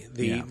 2B,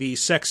 the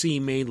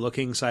sexy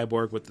maid-looking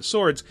cyborg with the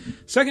swords.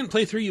 Second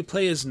playthrough you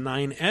play as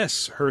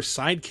 9S, her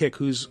sidekick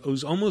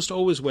who's almost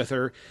always with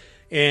her,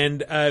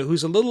 and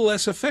who's a little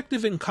less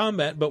effective in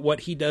combat, but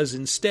what he does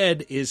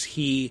instead is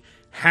he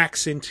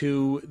hacks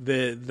into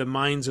the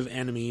minds of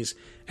enemies,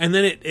 and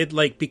then it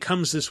like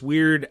becomes this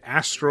weird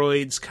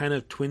asteroids kind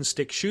of twin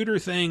stick shooter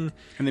thing.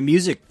 And the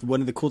music, one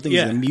of the cool things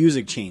is the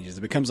music changes.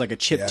 It becomes like a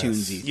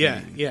chiptunesy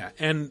thing. Yeah.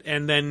 And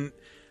then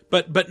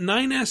but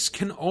 9S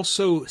can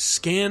also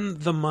scan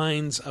the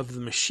minds of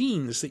the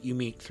machines that you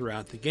meet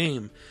throughout the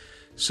game.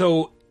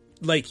 So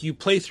like you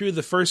play through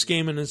the first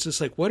game and it's just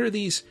like, what are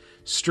these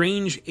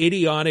strange,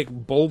 idiotic,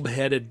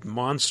 bulb-headed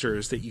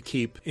monsters that you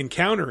keep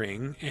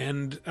encountering?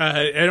 And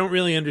I don't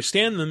really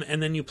understand them.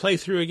 And then you play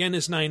through again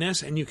as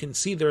 9S and you can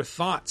see their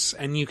thoughts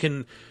and you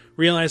can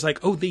realize like,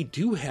 oh, they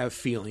do have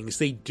feelings.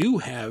 They do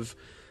have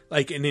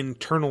like an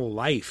internal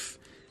life.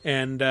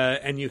 And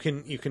you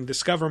can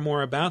discover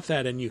more about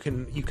that and you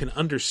can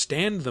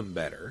understand them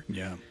better.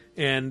 Yeah.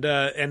 And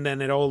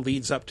then it all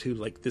leads up to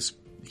like this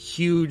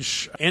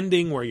huge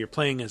ending where you're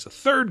playing as a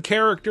third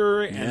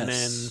character, and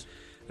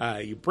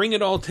then you bring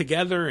it all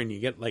together and you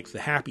get like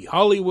the happy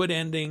Hollywood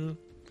ending.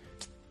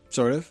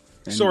 Sort of.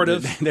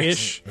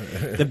 Ish.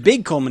 The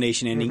big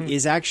culmination ending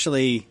is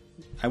actually,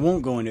 I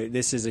won't go into it,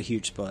 this is a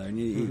huge spoiler,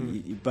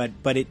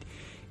 but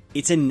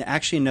it's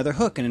actually another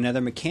hook and another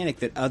mechanic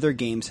that other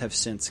games have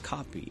since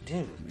copied.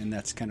 And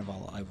that's kind of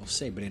all I will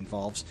say, but it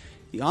involves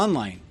the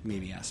online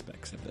maybe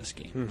aspects of this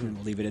game. And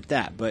we'll leave it at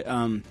that. But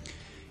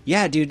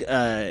yeah, dude,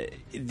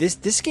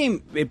 this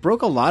game, it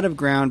broke a lot of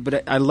ground,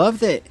 but I love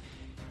that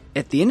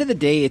at the end of the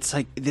day, it's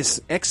like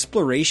this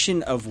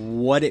exploration of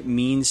what it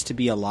means to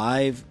be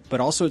alive, but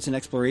also it's an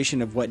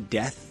exploration of what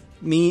death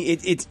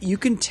means. It's you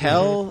can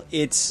tell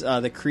it's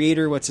the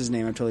creator, what's his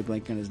name? I'm totally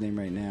blanking on his name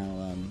right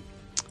now.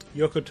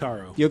 Yoko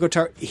Taro.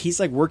 He's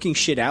like working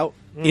shit out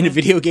in a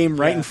video game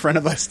right in front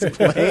of us to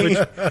play.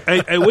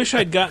 I wish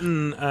I'd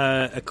gotten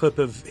a clip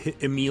of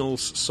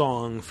Emil's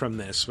song from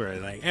this, where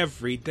like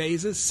every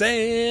day's a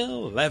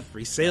sale,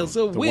 every sale's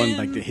a win.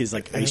 One like his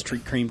like ice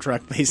cream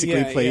truck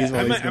basically plays.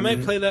 Yeah. I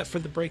might play that for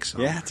the break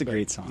song. Yeah, it's a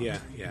great song. Yeah,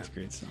 it's a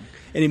great song.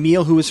 And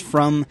Emil, who was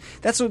from,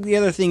 that's what the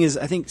other thing is.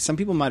 I think some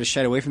people might have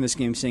shied away from this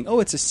game, saying, "Oh,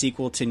 it's a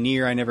sequel to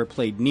Nier." I never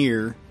played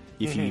Nier.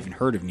 If you even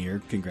heard of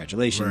Nier,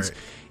 congratulations.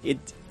 Right.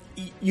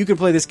 You could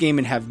play this game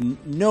and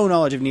have no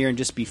knowledge of Nier and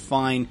just be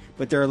fine,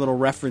 but there are little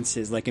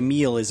references. Like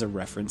Emil is a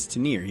reference to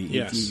Nier.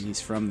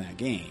 He's from that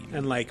game.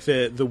 And like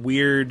the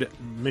weird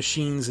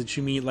machines that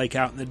you meet like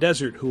out in the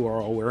desert who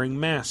are all wearing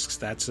masks,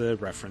 that's a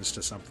reference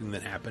to something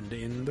that happened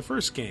in the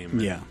first game.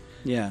 Yeah.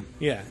 Yeah.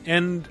 Yeah,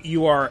 and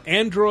you are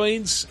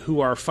androids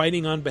who are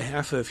fighting on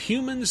behalf of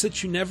humans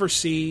that you never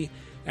see,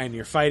 and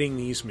you're fighting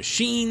these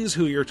machines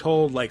who you're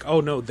told, like,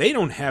 oh no, they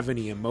don't have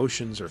any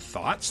emotions or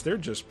thoughts, they're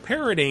just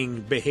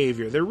parroting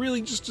behavior, they're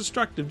really just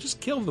destructive, just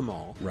kill them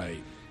all.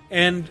 Right.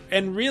 And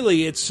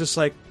really, it's just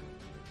like,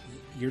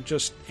 you're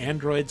just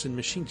androids and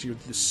machines, you're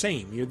the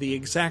same, you're the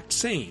exact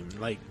same,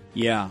 like...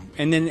 Yeah,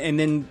 and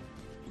then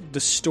the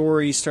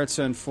story starts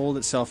to unfold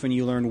itself, and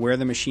you learn where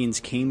the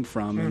machines came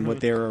from and what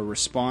they're a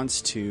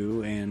response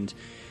to. And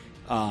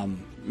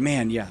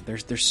man, yeah,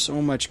 there's so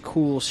much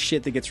cool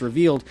shit that gets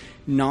revealed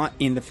not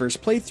in the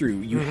first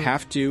playthrough. You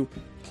have to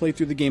play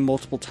through the game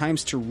multiple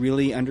times to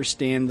really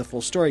understand the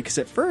full story. Because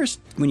at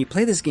first, when you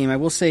play this game, I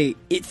will say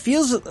it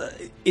feels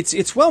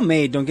it's well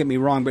made. Don't get me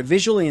wrong, but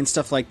visually and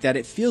stuff like that,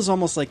 it feels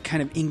almost like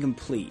kind of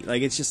incomplete.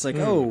 Like it's just like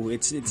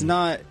it's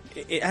not.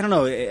 I don't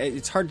know.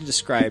 It's hard to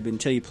describe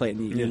until you play it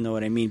and you'll know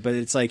what I mean. But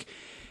it's like,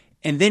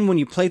 and then when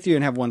you play through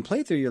and have one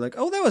playthrough, you're like,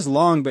 oh, that was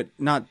long, but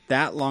not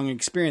that long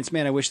experience.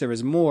 Man, I wish there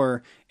was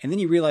more. And then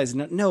you realize,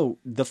 no,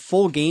 the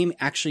full game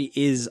actually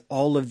is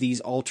all of these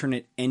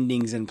alternate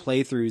endings and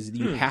playthroughs.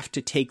 You have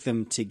to take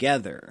them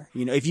together.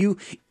 You know,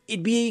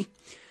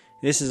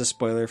 this is a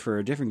spoiler for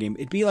a different game.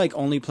 It'd be like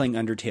only playing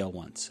Undertale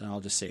once. And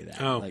I'll just say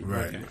that. Oh, like,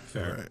 right. Okay.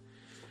 Fair.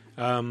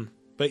 Right.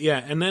 But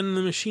yeah, and then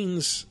the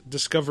machines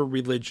discover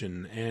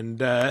religion, and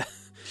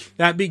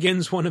that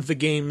begins one of the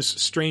game's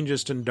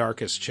strangest and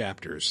darkest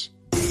chapters.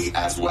 We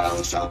as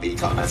well shall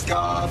become as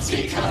gods.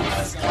 Become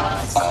as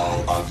gods.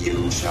 All of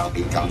you shall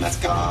become as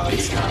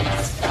gods. Become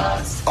as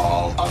gods.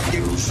 All of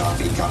you shall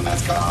become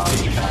as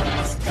gods. Become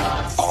as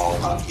gods.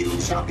 All of you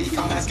shall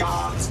become as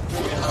gods.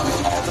 We'll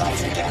all die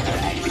together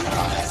and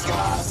become as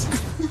gods.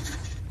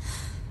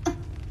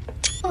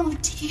 Oh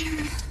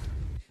dear.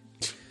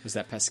 Was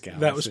that Pascal?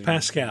 That was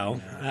Pascal.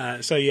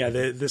 So yeah,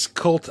 this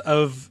cult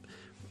of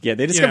they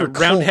discovered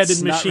round-headed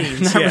cults,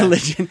 machines, not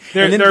religion.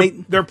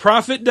 Their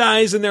prophet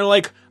dies, and they're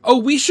like, "Oh,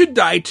 we should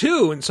die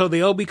too," and so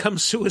they all become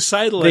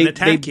suicidal and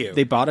attack you.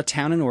 They bought a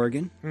town in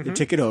Oregon. They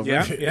took it over.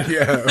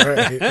 Yeah,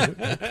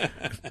 right.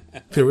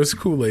 There was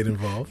Kool-Aid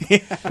involved.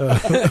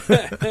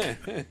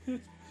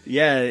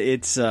 Yeah,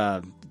 it's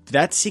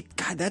that's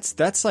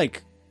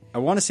like, I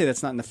want to say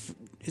that's not in the.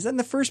 Is that in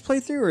the first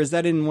playthrough, or is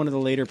that in one of the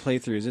later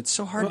playthroughs? It's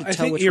so hard to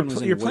tell which one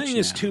was in you're which playing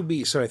as now.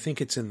 2B, so I think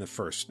it's in the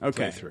first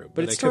playthrough.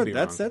 But it's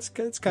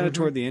that's kind of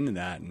toward the end of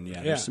that, and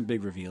Yeah. there's some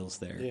big reveals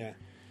there. Yeah.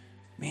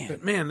 Man.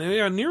 But man,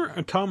 Nier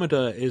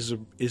Automata is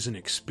an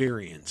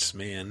experience,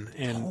 man,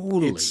 and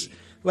Totally. it's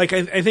like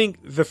I think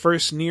the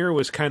first Nier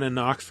was kind of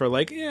knocked for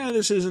like,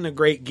 this isn't a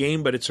great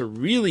game, but it's a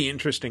really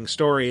interesting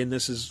story, and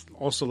this is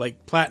also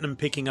like Platinum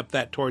picking up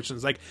that torch, and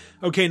it's like,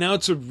 okay, now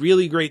it's a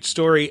really great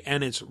story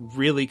and it's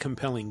really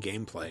compelling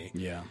gameplay.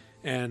 Yeah.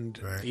 And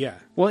Right. yeah,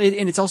 Well,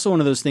 and it's also one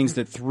of those things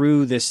that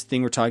through this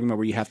thing we're talking about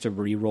where you have to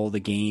re-roll the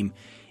game,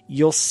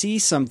 you'll see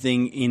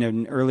something in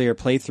an earlier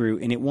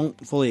playthrough and it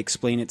won't fully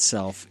explain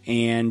itself,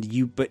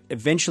 but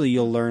eventually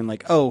you'll learn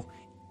like, oh,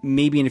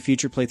 maybe in a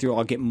future playthrough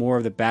I'll get more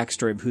of the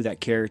backstory of who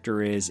that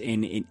character is,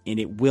 and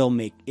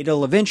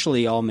it'll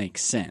eventually all make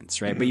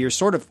sense, right? But you're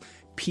sort of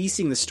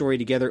piecing the story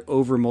together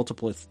over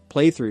multiple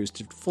playthroughs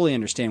to fully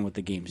understand what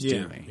the game's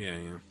doing. Yeah.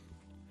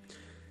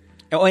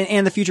 Oh,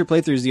 and the future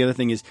playthroughs, the other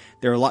thing is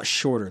they're a lot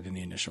shorter than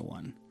the initial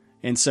one.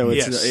 And so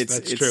it's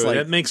that's true. like,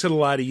 That makes it a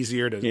lot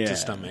easier to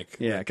stomach.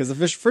 Yeah, because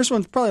the first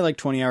one's probably like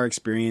 20-hour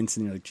experience,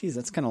 and you're like, geez,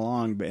 that's kind of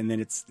long. But and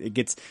then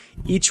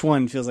each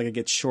one feels like it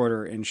gets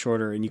shorter and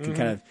shorter, and you can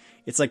kind of,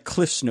 it's like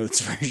Cliff's Notes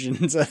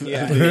versions of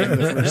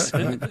the first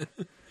one.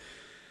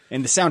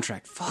 And the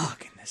soundtrack, the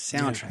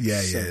soundtrack.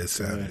 The It's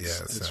sound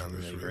is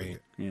really really great.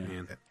 Yeah.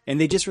 Man. And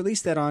they just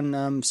released that on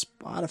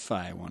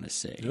Spotify, I want to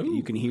say. Ooh.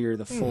 You can hear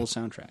the full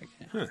soundtrack.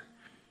 Yeah.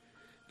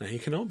 Now you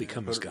can all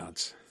become as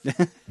gods.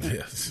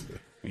 Yes.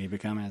 When you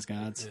become as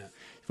gods.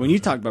 When you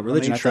talked about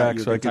religion, I thought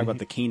you were talking about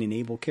the Cain and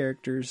Abel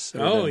characters.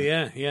 Oh, the,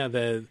 yeah. You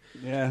The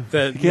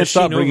can't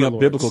stop machine bringing up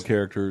overlords. biblical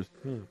characters.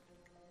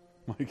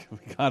 We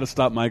got to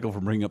stop Michael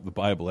from bringing up the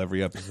Bible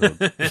every episode.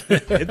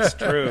 It's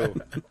true.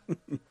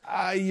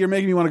 You're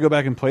making me want to go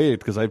back and play it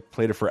because I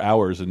played it for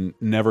hours and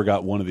never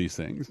got one of these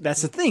things.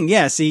 That's the thing.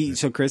 Yeah, see,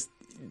 so Chris,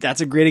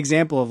 that's a great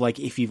example of like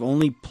if you've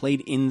only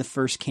played in the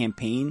first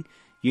campaign,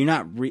 you're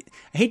not I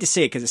hate to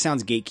say it because it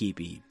sounds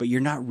gatekeepy, but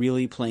you're not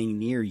really playing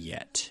Nier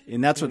yet.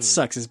 And that's what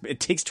sucks is it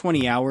takes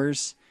 20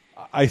 hours.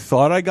 I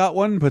thought I got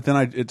one, but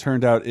then it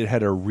turned out it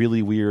had a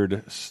really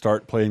weird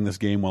start playing this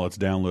game while it's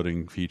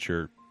downloading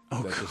feature.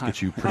 That just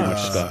gets you pretty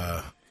much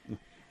stuck.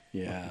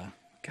 Yeah.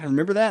 God,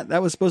 remember that?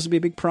 That was supposed to be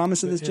a big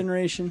promise of this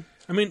generation.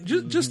 I mean,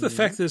 just the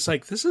fact that it's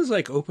like, this is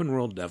like open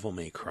world Devil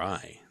May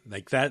Cry.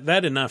 Like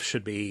that enough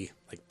should be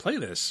like, play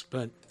this,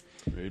 but...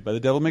 Made by the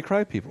Devil May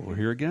Cry people. We're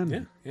here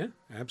again. Yeah,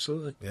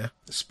 absolutely. Yeah.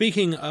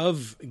 Speaking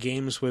of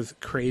games with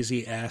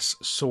crazy-ass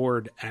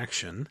sword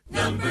action...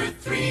 Number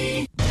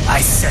 3.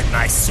 I said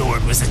my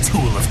sword was a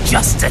tool of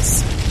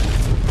justice.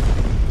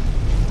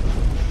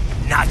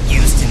 Not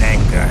used in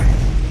anger.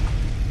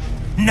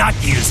 Not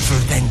used for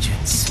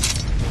vengeance.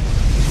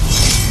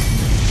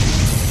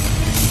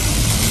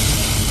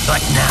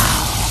 But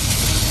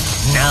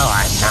now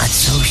I'm not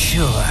so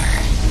sure.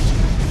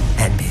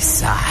 And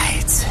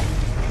besides,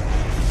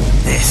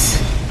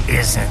 this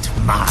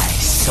isn't my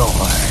sword.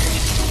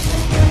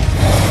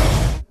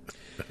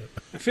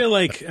 I feel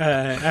like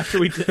after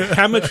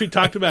how much we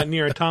talked about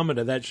Nier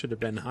Automata, that should have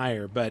been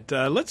higher. But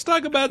let's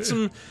talk about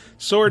some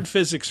sword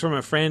physics from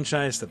a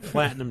franchise that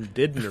Platinum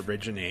didn't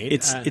originate.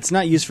 It's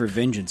not used for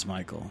vengeance,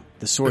 Michael.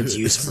 The sword's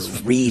used for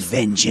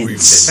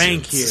revengeance.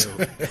 Thank you.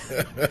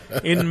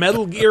 In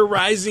Metal Gear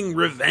Rising: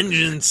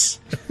 Revengeance.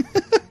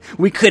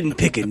 We couldn't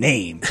pick a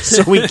name,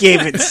 so we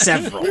gave it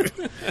several.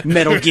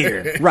 Metal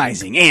Gear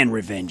Rising and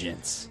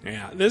Revengeance.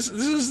 Yeah, this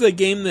is the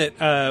game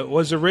that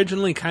was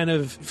originally kind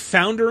of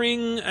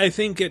foundering, I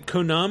think, at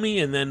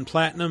Konami, and then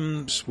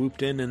Platinum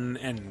swooped in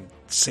and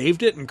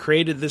saved it and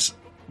created this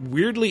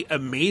weirdly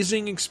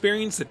amazing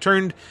experience that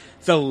turned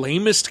the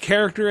lamest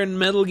character in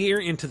Metal Gear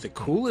into the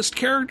coolest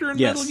character in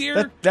Metal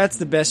Gear. That's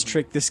the best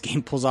trick this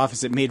game pulls off,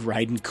 is it made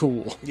Raiden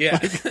cool. Yeah.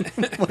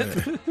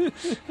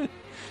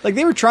 Like,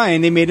 they were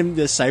trying. They made him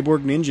the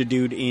cyborg ninja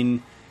dude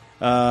in,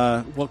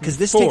 because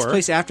this 4. takes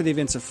place after the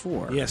events of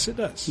 4. Yes, it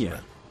does.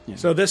 Yeah.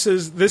 So this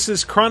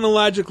is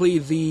chronologically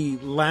the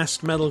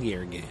last Metal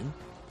Gear game.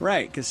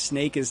 Right, because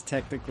Snake is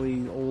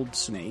technically old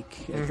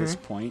Snake at this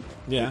point.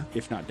 Yeah.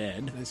 If not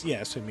dead.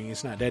 Yeah, assuming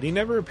he's not dead. He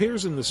never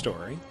appears in the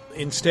story.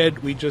 Instead,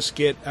 we just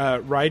get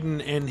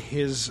Raiden and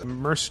his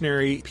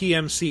mercenary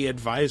PMC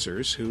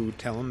advisors who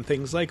tell him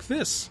things like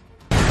this.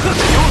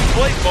 Use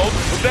blade mode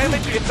to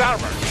damage its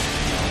armor.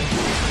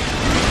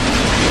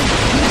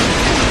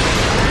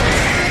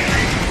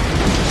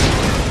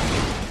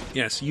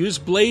 Yes, use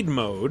blade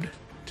mode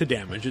to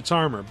damage its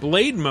armor.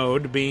 Blade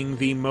mode being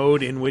the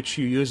mode in which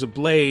you use a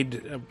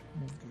blade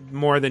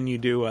more than you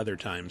do other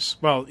times.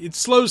 Well, it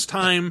slows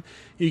time.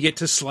 You get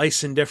to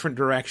slice in different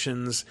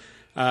directions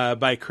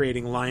by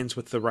creating lines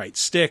with the right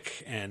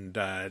stick, and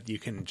you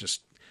can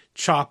just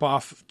chop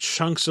off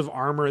chunks of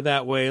armor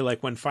that way,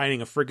 like when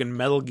fighting a friggin'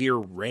 Metal Gear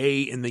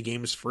Ray in the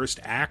game's first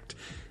act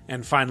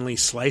and finally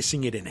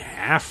slicing it in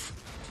half.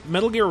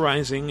 Metal Gear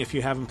Rising, if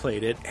you haven't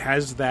played it,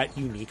 has that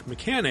unique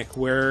mechanic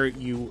where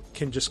you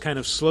can just kind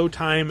of slow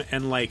time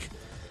and, like,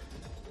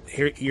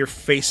 you're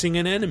facing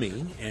an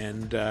enemy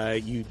and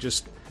you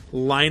just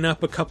line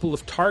up a couple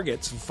of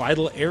targets,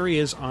 vital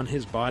areas on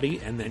his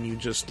body, and then you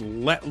just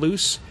let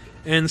loose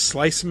and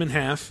slice him in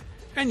half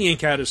and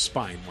yank out his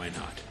spine. Why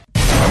not?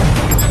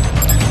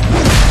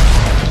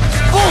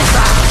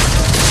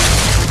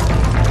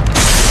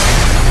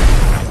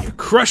 You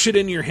crush it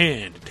in your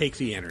hand. Take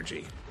the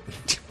energy.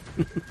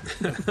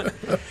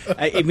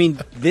 I mean,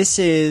 this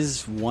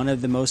is one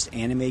of the most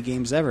anime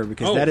games ever,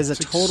 because that is a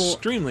total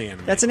extremely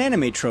anime. That's an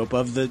anime trope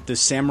of the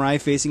samurai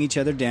facing each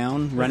other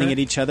down, running at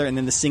each other, and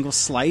then the single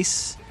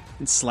slice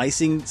and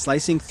slicing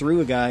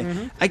through a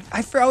guy. I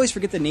always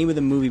forget the name of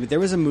the movie, but there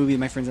was a movie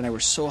my friends and I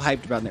were so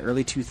hyped about in the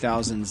early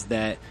 2000s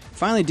that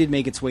finally did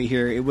make its way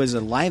here. It was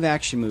a live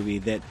action movie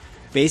that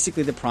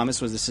basically the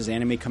promise was this is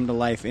anime come to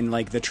life, and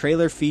like the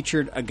trailer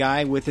featured a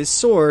guy with his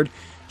sword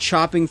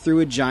chopping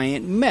through a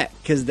giant mech,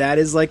 because that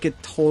is like a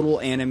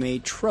total anime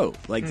trope.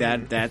 Like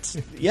that's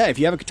yeah, if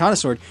you have a katana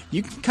sword,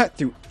 you can cut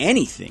through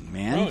anything,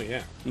 man. Oh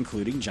yeah,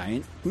 including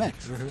giant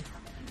mechs.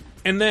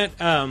 And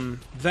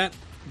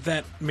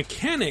that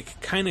mechanic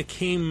kind of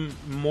came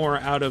more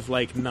out of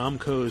like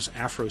Namco's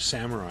Afro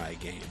Samurai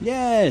game.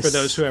 Yes, for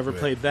those who ever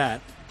played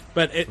that.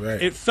 But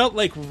it felt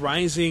like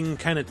Rising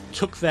kind of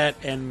took that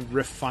and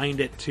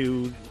refined it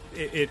to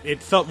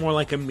it felt more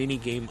like a mini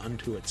game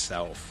unto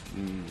itself.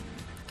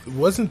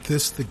 Wasn't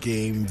this the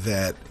game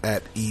that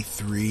at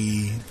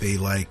E3 they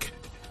like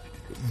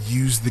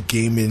used the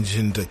game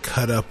engine to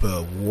cut up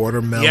a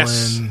watermelon?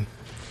 Yes.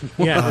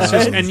 Yeah,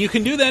 and you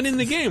can do that in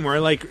the game where,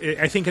 like,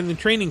 I think in the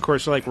training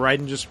course, like,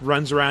 Raiden just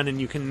runs around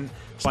and you can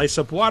slice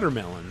up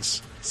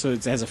watermelons. So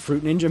it has a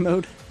Fruit Ninja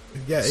mode?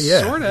 Yeah,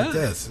 sort of. It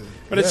does.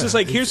 But it's just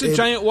like, here's a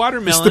giant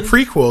watermelon. It's the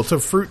prequel to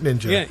Fruit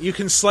Ninja. Yeah, you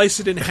can slice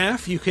it in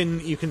half. You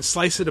can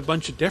slice it a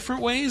bunch of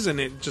different ways, and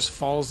it just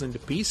falls into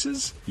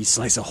pieces. You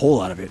slice a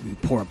hole out of it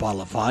and pour a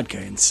bottle of vodka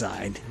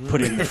inside.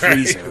 Put it in the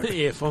freezer.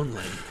 If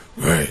only.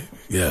 Right.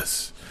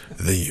 Yes. And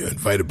then you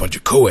invite a bunch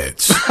of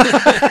co-eds.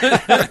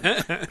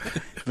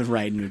 But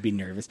Raiden would be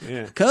nervous.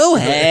 Yeah.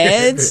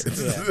 Co-eds!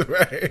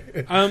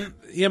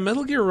 Yeah.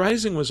 Metal Gear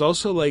Rising was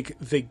also like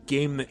the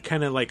game that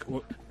kind of like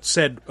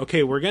said,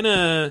 okay, we're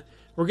gonna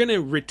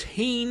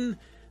retain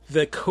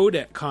the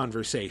codec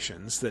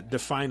conversations that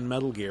define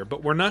Metal Gear,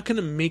 but we're not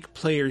gonna make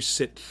players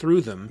sit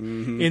through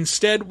them.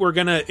 Instead,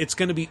 it's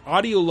gonna be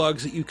audio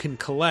logs that you can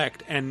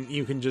collect and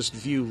you can just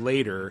view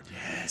later.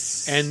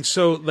 Yes. And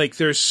so, like,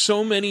 there's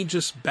so many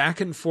just back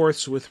and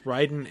forths with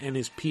Raiden and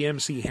his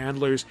PMC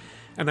handlers.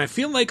 And I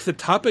feel like the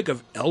topic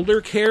of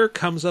elder care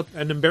comes up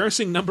an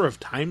embarrassing number of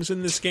times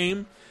in this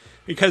game,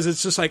 because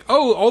it's just like,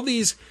 oh, all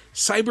these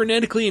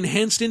cybernetically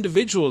enhanced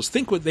individuals,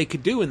 think what they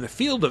could do in the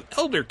field of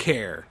elder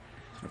care.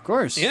 Of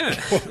course.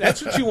 Yeah,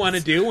 that's what you want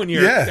to do when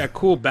you're a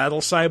cool battle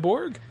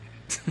cyborg.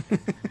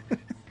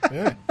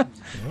 Yeah.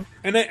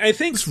 And I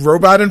think It's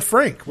Robot and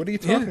Frank. What are you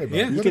talking about?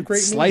 yeah. What You a could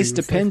great slice movie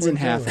with Depends in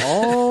Frank half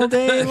Langella. all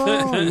day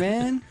long,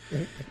 man.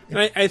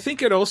 And I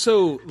think it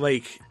also,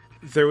 like,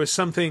 there was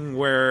something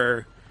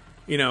where,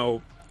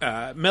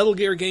 Metal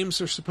Gear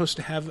games are supposed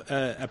to have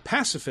a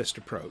pacifist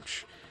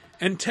approach.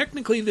 And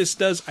technically this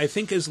does, I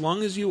think, as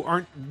long as you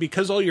aren't,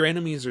 because all your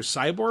enemies are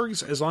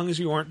cyborgs, as long as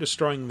you aren't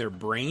destroying their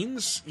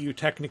brains, you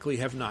technically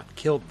have not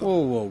killed them.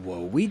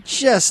 Whoa. We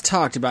just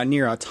talked about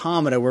Nier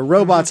Automata, where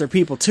robots are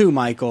people too,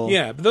 Michael.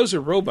 Yeah, but those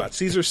are robots.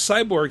 These are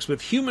cyborgs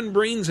with human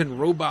brains and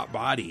robot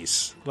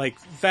bodies. Like,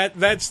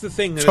 that's the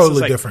thing. This Totally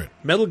is like, different.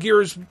 Metal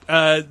Gear's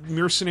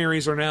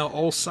mercenaries are now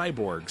all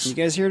cyborgs. You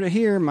guys hear to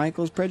hear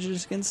Michael's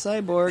prejudice against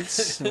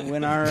cyborgs.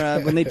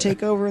 when they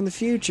take over in the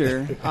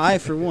future, I,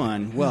 for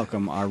one,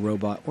 welcome our robot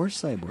or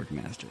cyborg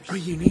masters. Oh,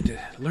 you need to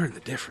learn the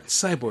difference.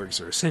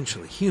 Cyborgs are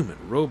essentially human.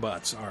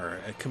 Robots are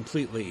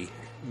completely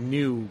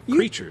new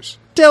creatures.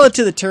 Tell it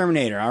to the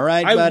Terminator, all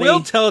right, I buddy? will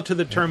tell it to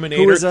the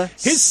Terminator. Who is a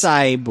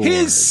cyborg.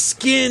 His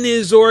skin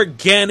is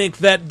organic.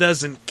 That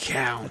doesn't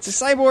count.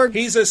 It's a cyborg.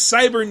 He's a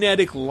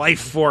cybernetic life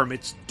form.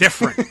 It's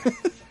different.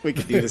 We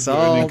could do this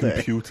all day.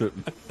 Computer.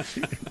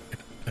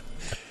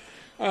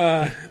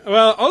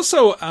 Well,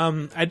 also,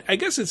 I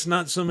guess it's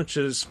not so much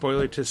a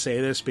spoiler to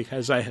say this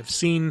because I have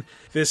seen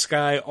this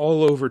guy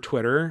all over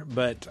Twitter,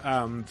 but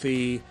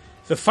the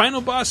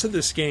final boss of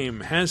this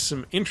game has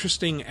some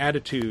interesting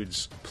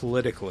attitudes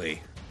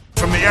politically.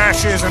 From the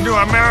ashes, a new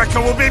America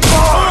will be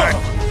born!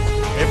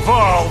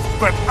 Evolved,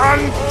 but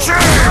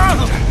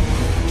unchained!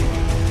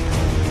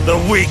 The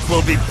weak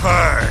will be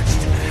purged,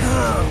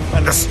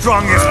 and the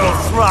strongest will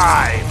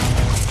thrive,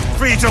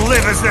 free to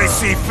live as they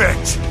see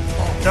fit.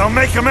 They'll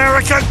make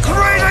America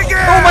great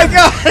again! Oh my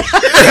god!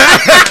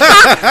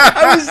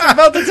 I was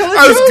about to tell a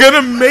I was joke.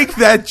 gonna make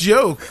that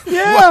joke.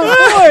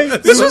 Yeah, boy.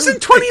 This was in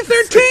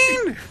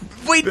 2013!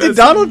 Wait, did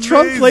Donald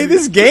Trump play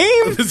this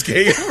game? This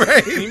game,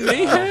 right? He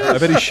may have. I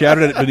bet he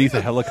shouted it beneath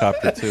a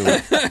helicopter too.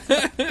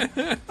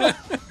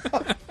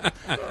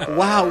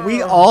 Wow,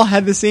 we all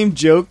had the same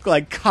joke,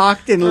 like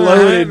cocked and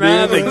loaded.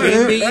 Nah, the dude.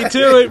 game beat you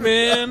to it,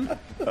 man.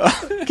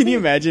 Can you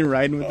imagine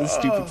riding with this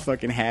stupid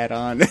fucking hat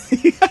on?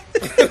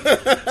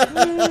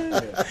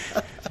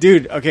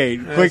 Dude, okay,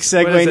 quick What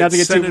segue, is not that, to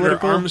get Senator too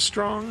political.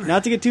 Armstrong?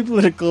 Not to get too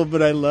political,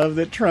 but I love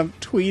that Trump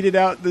tweeted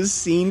out the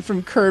scene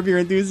from Curb Your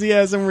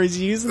Enthusiasm where he's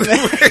using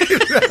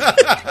that.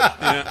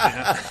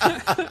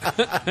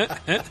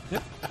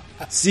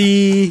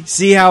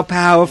 See how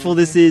powerful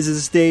this is as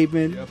a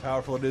statement. How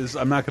powerful it is.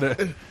 I'm not going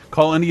to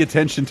call any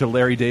attention to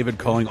Larry David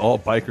calling all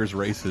bikers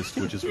racist,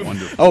 which is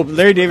wonderful. Oh,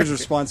 Larry David's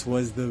response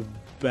was the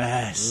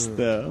best,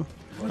 though.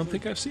 I don't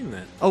think I've seen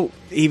that. Oh,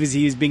 he was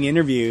being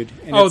interviewed.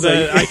 And Oh, it's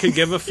like- I could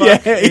give a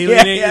fuck?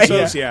 Alienate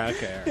yourselves? yeah. Yeah,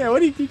 okay. all right. Yeah, what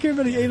do you care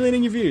about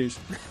alienating your viewers?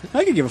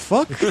 I could give a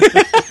fuck.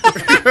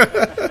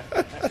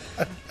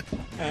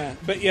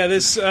 But yeah,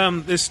 this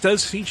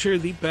does feature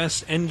the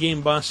best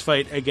endgame boss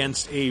fight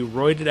against a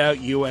roided out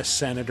U.S.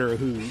 senator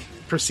who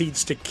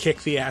proceeds to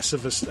kick the ass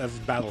of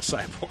Battle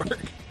Cyborg.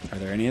 Are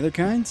there any other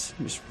kinds?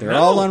 They're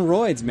No. all on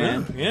roids,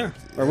 man. Yeah.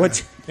 Or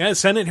what's... Yeah, the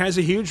Senate has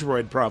a huge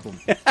roid problem.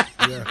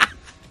 Yeah.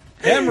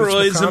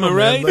 Hemorrhoids, am I McConnell,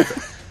 right? man,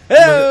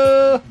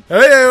 Hey-o!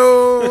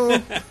 Hey-o!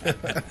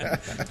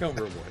 Don't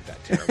reward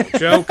that terrible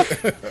joke.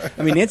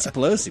 I mean, Nancy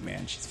Pelosi,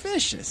 man. She's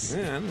vicious.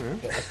 Yeah, I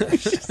don't know.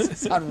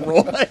 She's on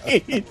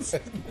roids.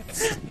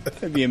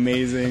 That'd be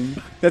amazing.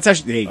 That's how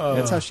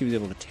she was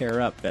able to tear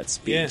up that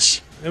Yeah.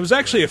 speech. It was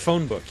actually a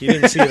phone book. You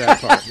didn't see that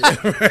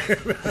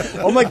part.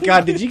 Oh my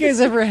god, did you guys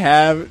ever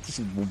have...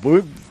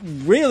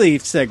 Really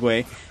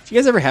segue. Did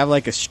you guys ever have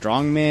like a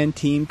strongman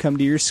team come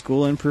to your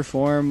school and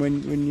perform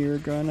when you were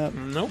growing up?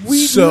 Nope.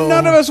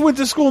 None of us went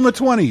to school in the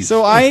 20s.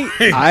 So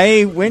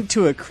I went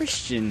to a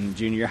Christian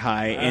junior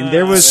high, and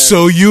there was...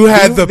 So you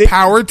had the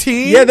power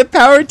team? Yeah, the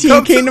power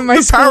team came to my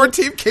the school. power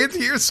team came to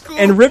your school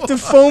and ripped the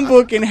phone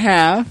book in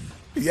half.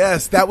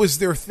 Yes, that was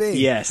their thing.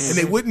 Yes. and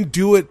they wouldn't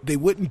do it. They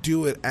wouldn't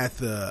do it at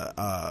the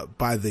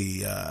by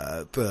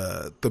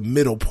the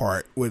middle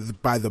part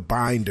by the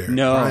binder.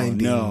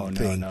 binding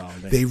thing. No.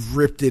 They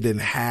ripped it in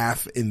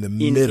half in the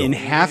middle. In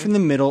half in the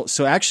middle.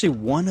 So actually,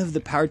 one of the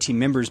power team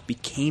members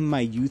became my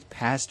youth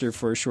pastor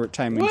for a short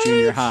time in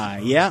junior high.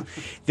 Yeah,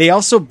 they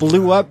also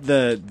blew up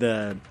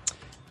the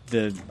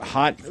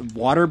hot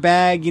water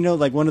bag,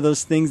 like one of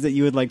those things that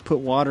you would like put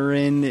water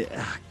in.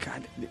 Oh,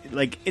 God,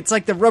 like it's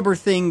like the rubber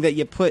thing that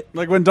you put.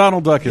 Like when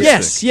Donald Duck is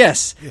sick.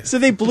 Yes. So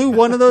they blew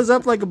one of those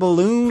up like a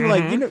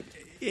balloon,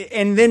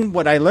 And then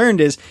what I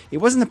learned is it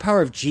wasn't the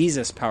power of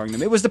Jesus powering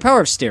them; it was the power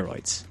of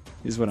steroids.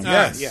 Is what I'm.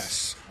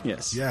 Yes.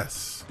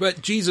 Yes.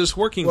 But Jesus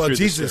working through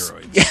the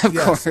steroids. Yeah, of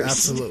course.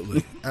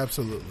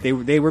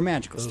 Absolutely. They were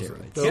magical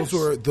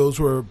steroids. Those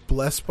were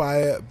blessed by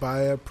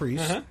a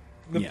priest.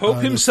 The Pope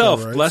himself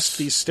steroids. blessed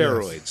these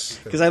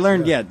steroids. Because I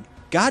learned,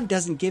 God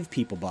doesn't give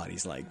people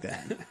bodies like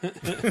that.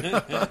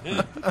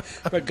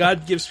 But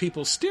God gives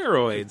people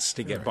steroids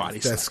to get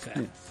bodies like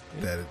that.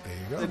 There you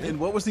go. And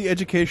what was the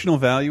educational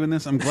value in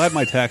this? I'm glad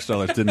my tax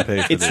dollars didn't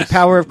pay for It's this. the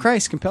power of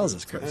Christ compels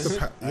us, Chris.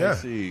 Yeah.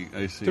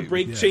 I see. To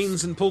break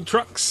chains and pull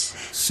trucks.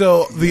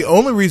 So the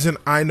only reason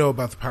I know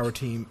about the Power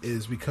Team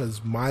is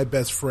because my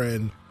best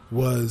friend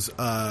was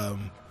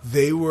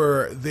they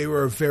were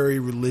a very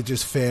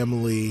religious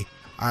family.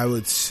 I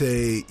would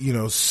say,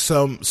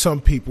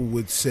 some people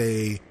would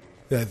say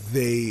that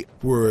they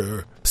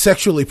were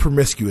sexually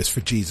promiscuous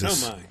for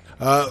Jesus. Oh my.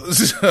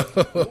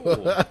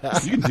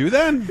 You can do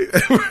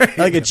that? Right.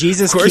 Like a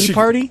Jesus Of course key you-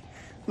 party?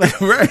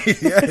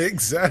 Right, yeah,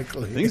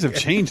 exactly. Things have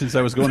changed since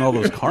I was going to all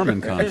those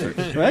Carmen concerts.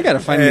 Well, I got to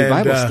find me a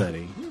Bible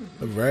study.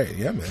 Right,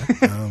 yeah,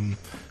 man.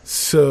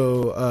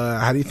 So,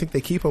 how do you think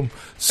they keep them?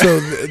 So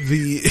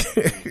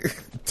the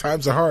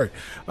times are hard.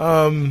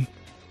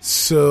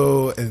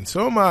 So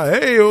am I.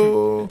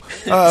 Hey-o.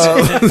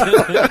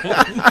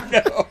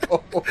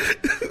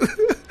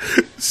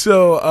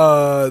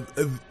 So,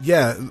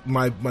 yeah,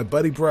 my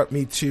buddy brought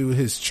me to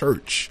his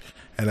church,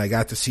 and I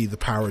got to see the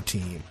Power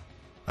Team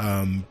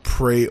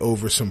pray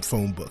over some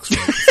phone books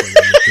right before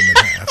they ripped them in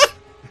half.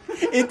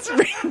 It's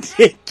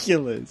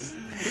ridiculous.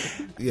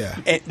 Yeah.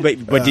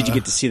 But did you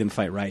get to see them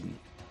fight Raiden?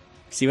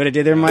 See what I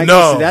did there, Mike?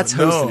 No, See, that's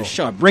hosting no. a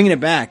show. I'm bringing it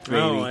back, baby.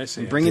 Oh, I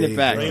see. I'm bringing it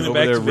back. Bringing it Over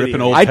back there to ripping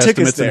video. old I took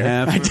us Testaments in there.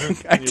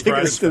 half. I took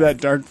us to that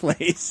dark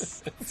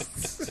place.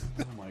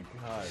 Oh my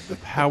god, the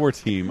Power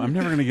Team! I'm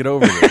never going to get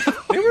over this.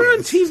 They were on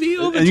TV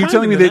all the And time. you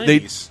telling me in the that they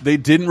 90s. they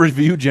didn't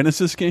review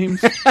Genesis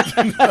games?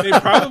 They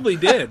probably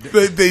did.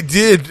 They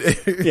did.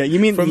 Yeah, you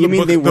mean From you the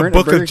mean book- they the weren't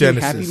book a of Burger King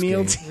Genesis Happy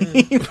Meal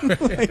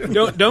game.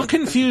 team? Don't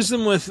confuse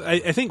them with.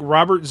 I think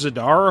Robert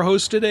Zadar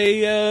hosted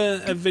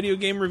a video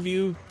game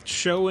review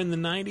show in the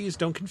 90s.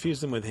 Don't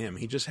confuse them with him.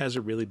 He just has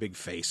a really big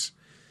face.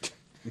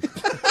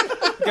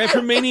 Guy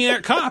from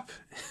Maniac Cop.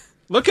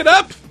 Look it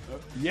up.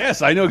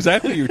 Yes, I know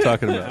exactly what you're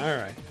talking about. All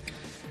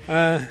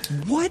right.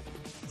 What?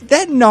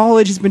 That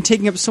knowledge has been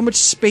taking up so much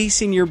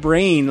space in your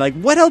brain. Like,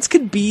 what else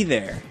could be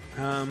there?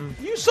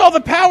 You saw the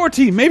Power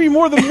Team maybe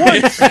more than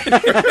once.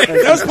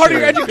 That was part of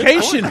your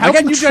education. How I got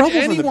can in you trouble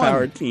judge for the anyone?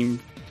 Power Team.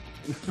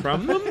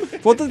 From them?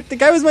 Well, the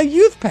guy was my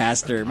youth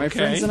pastor. My Okay.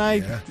 friends and I.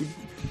 Yeah.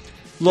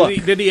 Look,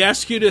 Did he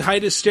ask you to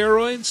hide his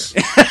steroids?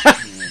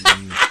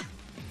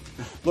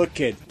 look,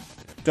 kid.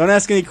 Don't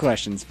ask any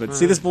questions. But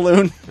see this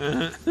balloon?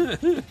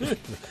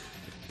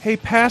 Hey,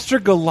 Pastor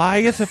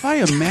Goliath, if I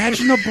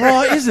imagine a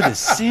bra, is it a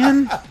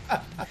sin?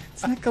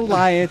 It's not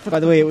Goliath. By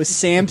the way, it was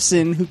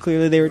Samson, who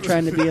clearly they were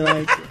trying to be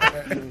like.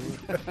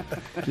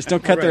 Just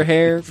don't cut their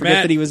hair. Forget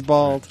Matt. that he was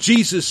bald.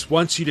 Jesus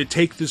wants you to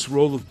take this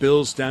roll of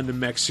bills down to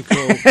Mexico.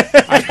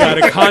 I've got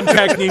a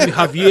contact named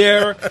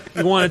Javier.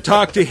 You want to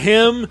talk to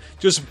him?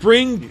 Just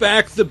bring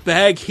back the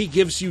bag he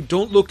gives you.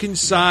 Don't look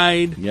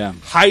inside. Yeah.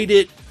 Hide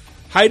it.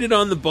 Hide it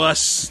on the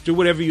bus. Do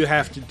whatever you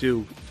have to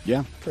do.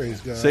 Yeah.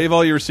 Praise God. Save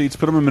all your receipts,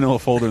 put them in a manila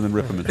folder, and then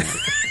rip them in half.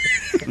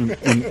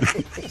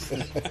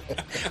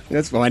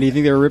 That's why do you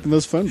think they were ripping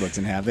those phone books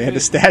in half? They had to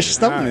stash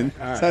something.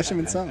 Stash them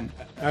in something.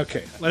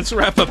 Okay, let's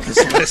wrap up this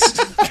list.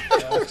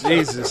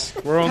 Jesus,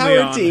 we're only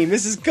Power on. Team.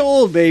 This is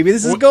gold, baby.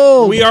 This is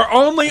gold. We are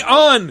only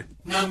on.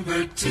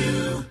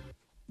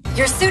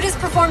 Your suit is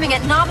performing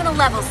at nominal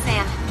levels,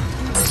 Sam.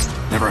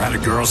 Never had a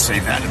girl say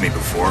that to me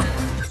before.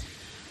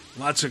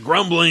 Lots of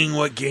grumbling.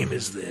 What game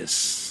is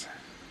this?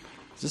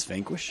 Is this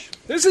Vanquish?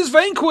 This is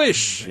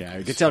Vanquish. Yeah,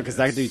 you can tell because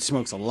that dude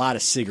smokes a lot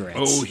of cigarettes.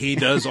 Oh, he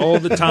does all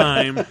the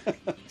time.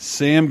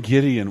 Sam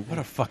Gideon, what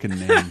a fucking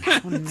name.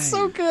 What a name.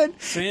 so good.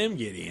 Sam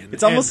Gideon.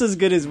 It's almost as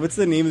good as what's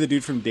the name of the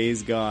dude from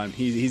Days Gone?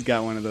 He's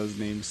got one of those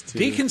names too.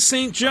 Deacon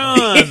St. John.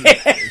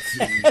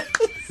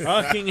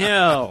 Fucking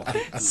hell.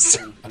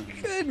 So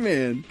good,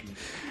 man.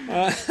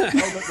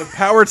 The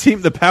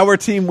Power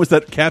Team was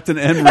that Captain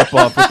N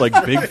ripoff with like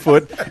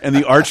Bigfoot and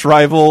the arch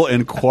rival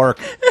and Quark.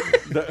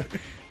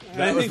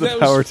 I think the that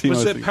Power was, Team I was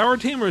was that thinking. Power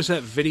Team or is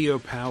that Video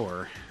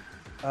Power?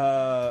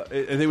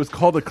 And it was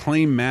called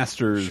Acclaim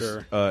Masters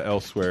Sure.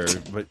 elsewhere,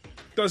 but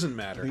Doesn't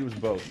matter. it was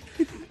both.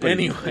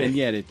 Anyway, And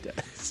yet it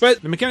does.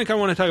 but the mechanic I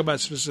want to talk about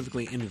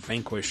specifically in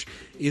Vanquish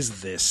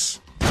is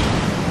this.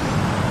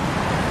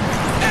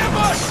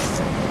 Ambush!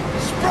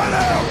 Spread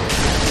out!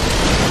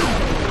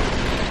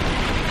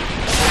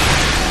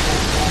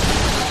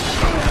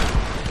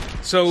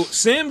 So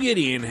Sam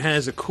Gideon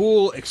has a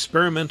cool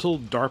experimental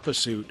DARPA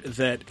suit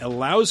that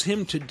allows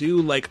him to do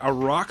like a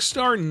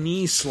rockstar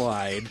knee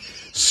slide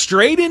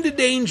straight into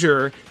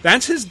danger.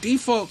 That's his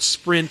default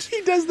sprint.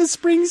 He does the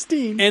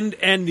Springsteen.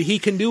 And he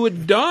can do a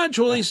dodge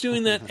while he's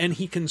doing that, and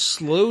he can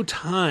slow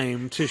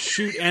time to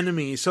shoot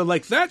enemies. So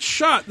like that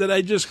shot that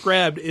I just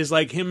grabbed is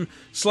like him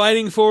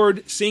sliding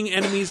forward, seeing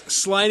enemies,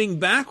 sliding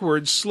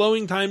backwards,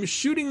 slowing time,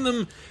 shooting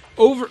them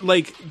over,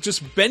 like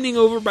just bending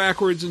over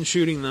backwards and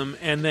shooting them,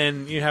 and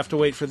then you have to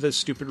wait for the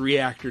stupid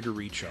reactor to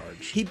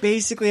recharge. He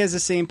basically has the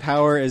same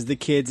power as the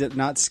kids at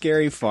Not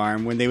Scary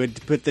Farm when they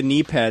would put the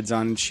knee pads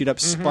on and shoot up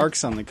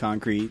sparks on the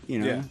concrete,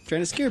 Yeah.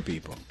 trying to scare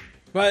people.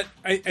 But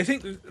I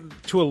think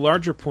to a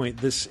larger point,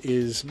 this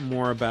is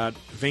more about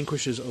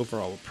Vanquish's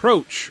overall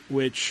approach,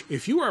 which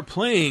if you are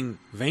playing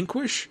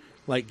Vanquish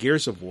like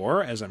Gears of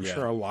War, as I'm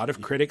sure a lot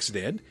of critics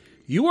did,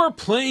 you are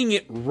playing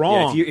it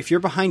wrong. Yeah, if you're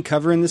behind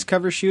cover in this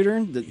cover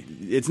shooter,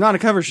 it's not a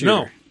cover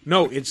shooter.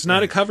 No, it's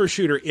not a cover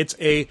shooter. It's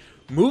a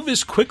move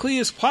as quickly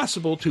as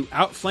possible to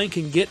outflank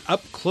and get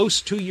up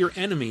close to your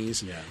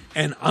enemies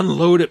and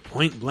unload at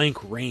point-blank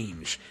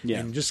range.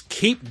 And just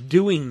keep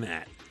doing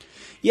that.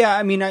 Yeah,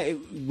 I mean,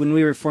 when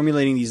we were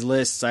formulating these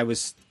lists, I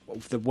was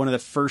one of the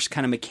first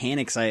kind of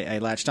mechanics I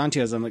latched onto.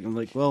 As I'm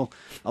like, well,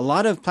 a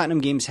lot of Platinum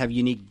games have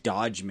unique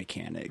dodge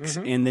mechanics,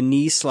 and the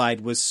knee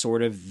slide was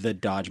sort of the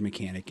dodge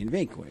mechanic in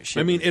Vanquish.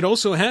 I mean, it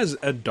also has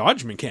a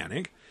dodge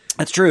mechanic.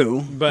 That's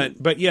true,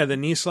 but yeah, the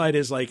knee slide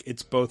is like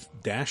it's both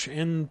dash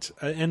and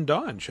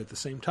dodge at the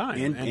same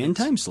time, and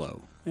time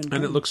slow,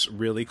 and it looks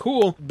really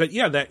cool. But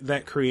yeah,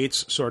 that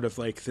creates sort of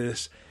like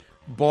this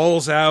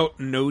balls out,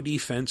 no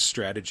defense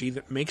strategy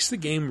that makes the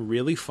game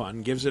really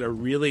fun, gives it a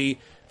really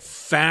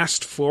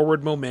fast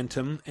forward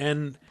momentum,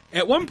 and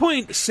at one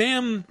point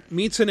Sam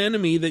meets an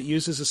enemy that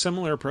uses a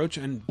similar approach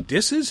and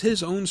disses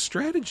his own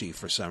strategy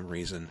for some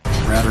reason.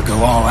 Rather go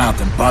all out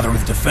than bother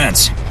with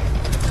defense.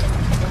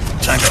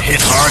 Time to hit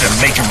hard and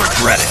make him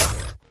regret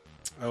it.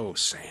 Oh,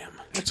 Sam.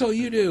 That's all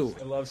you do.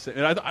 I love Sam.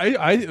 And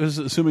I was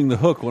assuming the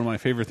hook, one of my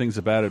favorite things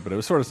about it, but it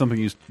was sort of something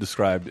you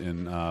described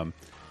in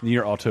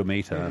Nier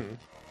Automata,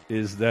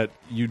 is that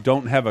you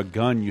don't have a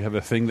gun, you have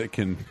a thing that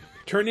can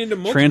turn into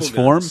multiple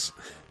transform guns.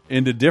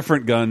 Into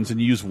different guns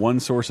and use one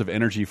source of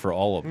energy for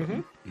all of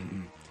them.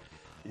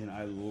 And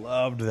I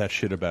loved that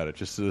shit about it.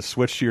 Just to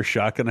switch to your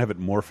shotgun, have it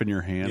morph in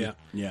your hand.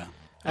 Yeah.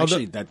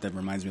 Actually, that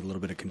reminds me a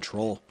little bit of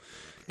Control.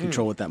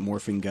 Control with that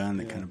morphing gun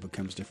that kind of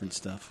becomes different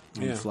stuff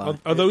on the fly.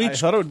 Although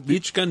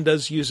each gun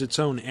does use its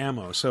own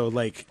ammo, so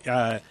like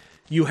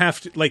you have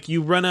to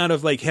you run out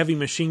of like heavy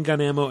machine gun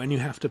ammo, and you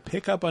have to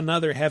pick up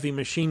another heavy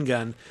machine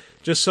gun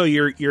just so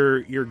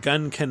your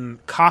gun can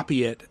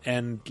copy it,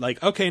 and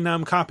like, okay, now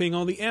I'm copying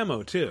all the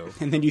ammo too.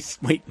 And then do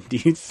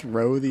you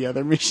throw the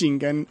other machine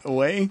gun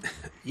away?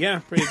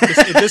 Yeah,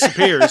 it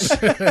disappears.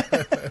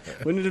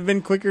 Wouldn't it have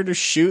been quicker to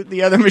shoot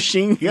the other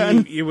machine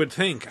gun? You would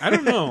think. I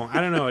don't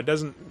know. It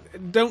doesn't.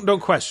 Don't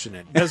question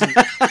it. You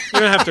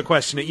don't have to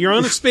question it. You're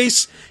on a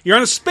space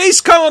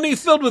colony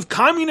filled with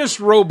communist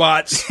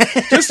robots.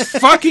 Just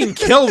fucking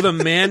kill them,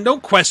 man.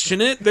 Don't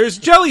question it. There's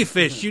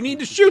jellyfish. You need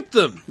to shoot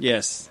them.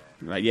 Yes.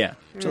 Right, yeah.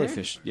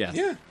 Jellyfish. Yeah.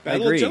 Yeah. I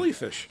agree.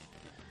 Jellyfish.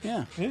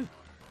 Yeah.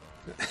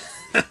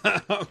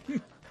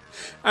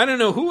 I don't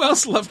know who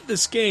else loved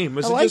this game.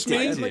 Was it just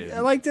me? I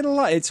liked it a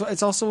lot.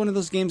 It's also one of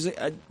those games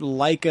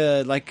like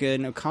an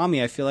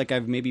Okami. I feel like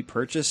I've maybe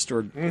purchased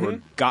or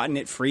gotten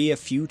it free a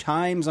few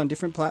times on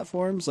different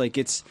platforms.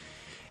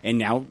 And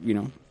now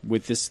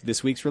with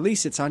this week's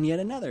release, it's on yet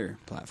another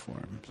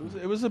platform.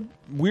 It was a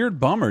weird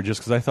bummer,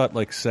 just because I thought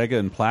like Sega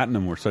and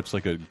Platinum were such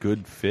like a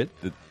good fit,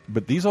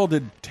 but these all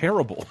did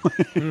terrible.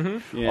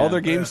 All their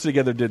games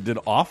together did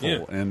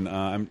awful, and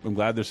I'm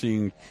glad they're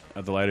seeing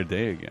the light of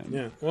day again.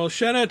 Yeah. Well,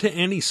 shout out to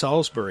Andy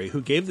Salisbury,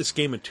 who gave this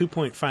game a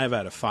 2.5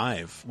 out of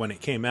 5 when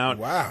it came out.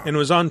 Wow. And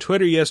was on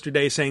Twitter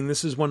yesterday saying,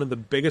 "This is one of the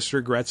biggest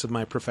regrets of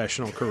my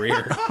professional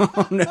career."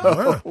 Oh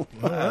no!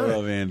 I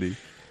love Andy.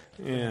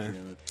 Yeah.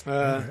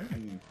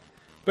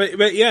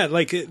 But yeah,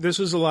 this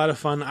was a lot of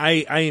fun.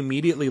 I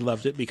immediately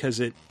loved it because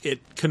it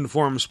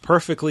conforms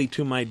perfectly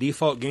to my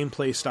default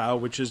gameplay style,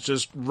 which is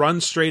just run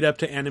straight up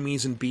to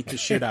enemies and beat the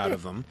shit out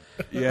of them.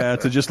 Yeah,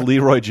 to just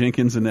Leroy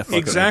Jenkins and that.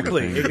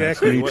 Exactly.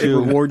 It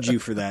rewards you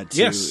for that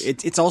too. Yes.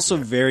 It's also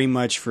very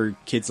much for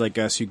kids like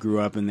us who grew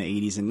up in the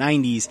 80s and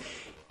 90s.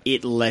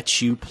 It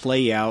lets you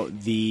play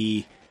out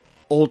the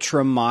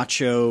ultra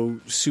macho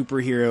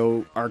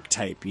superhero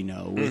archetype,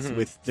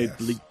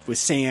 with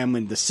Sam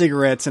and the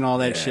cigarettes and all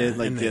that shit.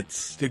 Like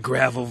it's the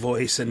gravel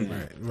voice and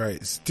right.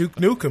 It's Duke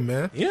Nukem,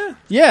 man. Yeah.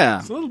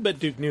 It's a little bit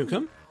Duke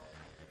Nukem.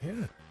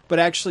 Yeah. But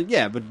actually,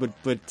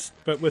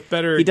 but with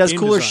better. He does game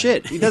cooler design.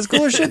 shit. He does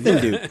cooler shit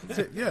than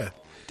Duke. Yeah.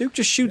 Duke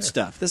just shoots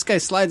stuff. This guy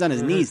slides on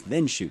his knees,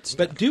 then shoots.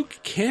 But Duke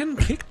can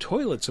kick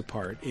toilets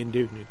apart in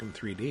Duke Nukem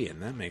 3D,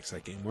 and that makes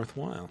that game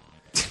worthwhile.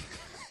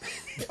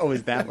 Oh,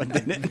 is that what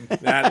did it?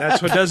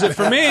 That's what does it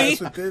for me.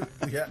 That's what did,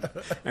 yeah.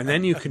 And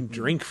then you can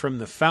drink from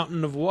the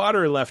fountain of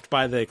water left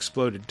by the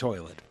exploded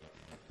toilet.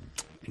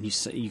 And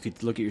you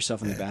could look at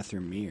yourself in the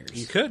bathroom mirrors.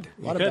 You could.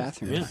 A lot of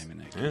bathroom time in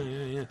that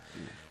game. Yeah.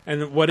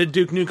 And what did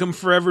Duke Nukem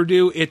Forever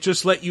do? It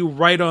just let you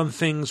write on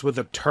things with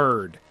a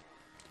turd.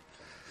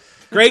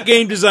 Great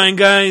game design,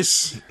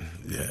 guys.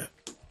 Yeah.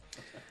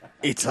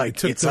 It's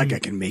like I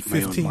can make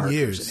my own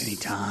markers at any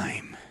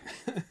time.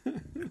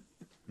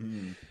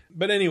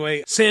 But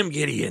anyway, Sam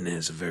Gideon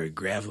has a very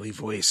gravelly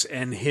voice,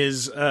 and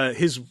his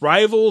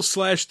rival /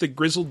 the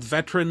grizzled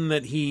veteran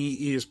that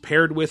he is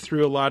paired with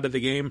through a lot of the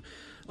game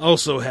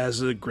also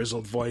has a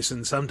grizzled voice,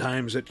 and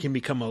sometimes it can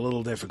become a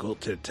little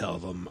difficult to tell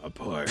them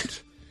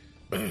apart.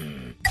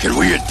 Can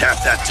we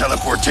adapt that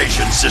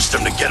teleportation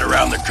system to get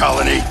around the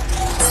colony?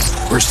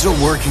 We're still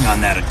working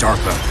on that at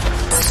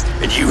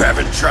DARPA. And you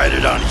haven't tried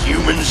it on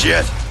humans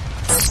yet?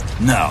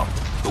 No,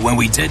 but when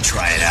we did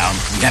try it out,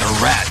 we had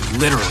a rat who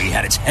literally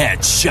had its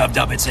head shoved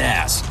up its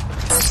ass.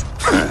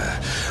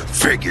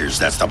 Figures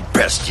that's the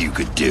best you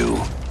could do.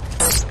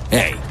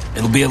 Hey,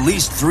 it'll be at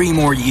least 3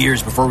 more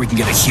years before we can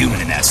get a human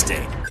in that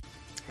state.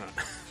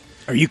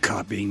 Are you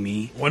copying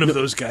me? One of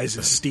those guys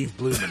is Steve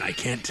Blum, and I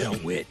can't tell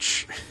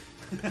which.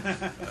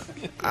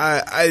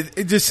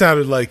 It just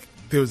sounded like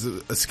there was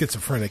a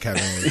schizophrenic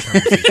having a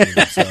conversation with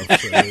himself.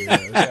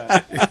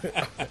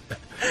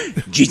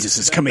 So, Jesus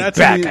is coming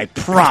back, I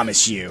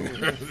promise you.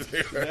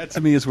 That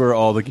to me is where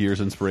all the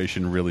Gears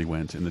inspiration really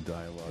went in the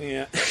dialogue.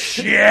 Yeah.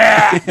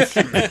 Shit!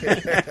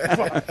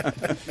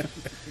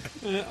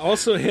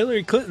 Also,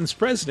 Hillary Clinton's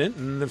president,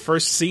 and the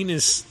first scene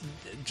is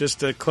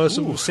just a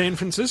close-up of San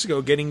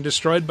Francisco getting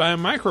destroyed by a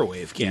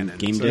microwave cannon.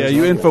 Yeah,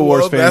 you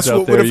InfoWars fans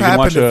out there, you can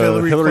watch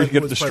Hillary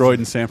get destroyed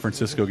in San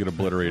Francisco, get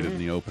obliterated in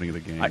the opening of the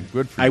game.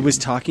 Good for you. I was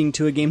talking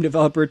to a game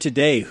developer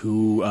today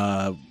who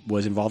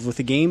was involved with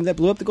a game that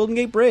blew up the Golden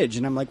Gate Bridge,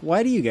 and I'm like,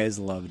 why do you guys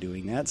love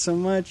doing that so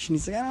much? And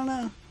he's like, I don't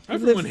know.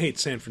 Everyone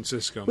hates San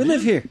Francisco. We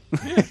live here.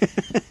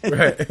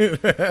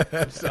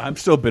 Right. I'm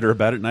still bitter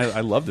about it, and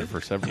I loved it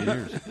for several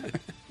years.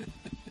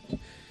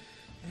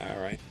 All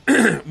right.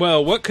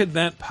 Well, what could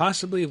that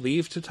possibly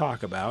leave to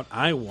talk about?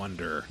 I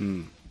wonder.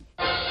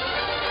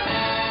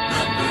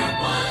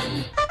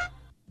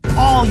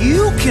 All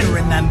you can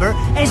remember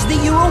is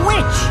that you're a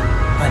witch.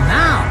 But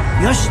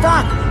now, you're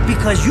stuck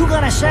because you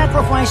gotta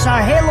sacrifice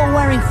our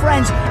Halo-wearing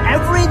friends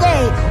every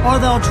day or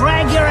they'll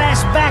drag your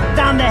ass back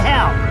down to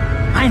hell.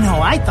 I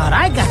know, I thought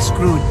I got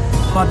screwed,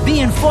 but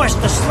being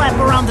forced to slap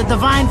around the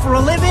Divine for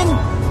a living,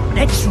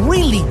 that's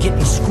really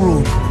getting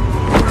screwed.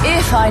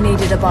 If I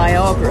needed a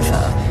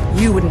biographer,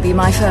 you wouldn't be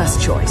my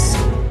first choice.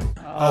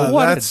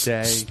 What that's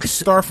a day.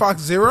 Star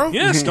Fox Zero?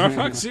 Yeah, Star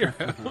Fox Zero.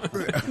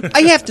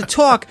 I have to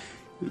talk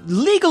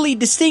legally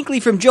distinctly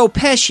from Joe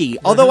Pesci,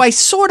 although I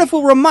sort of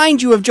will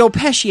remind you of Joe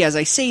Pesci as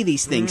I say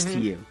these things to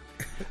you.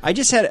 I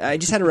just had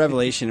a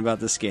revelation about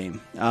this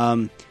game.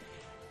 Bayonetta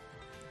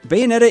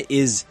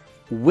is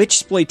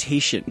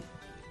witchsploitation.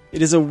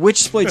 It is a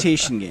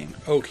witchsploitation game.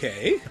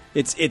 Okay.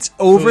 It's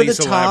over Please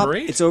the top.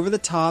 elaborate. It's over the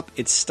top.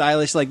 It's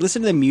stylish. Like,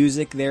 listen to the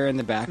music there in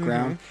the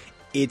background.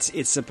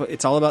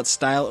 It's all about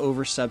style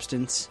over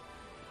substance,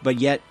 but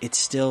yet it's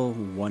still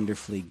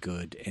wonderfully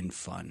good and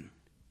fun.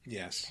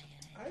 Yes.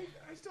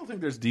 I still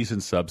think there's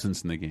decent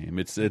substance in the game.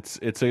 It's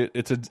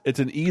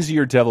an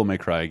easier Devil May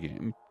Cry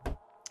game,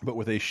 but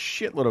with a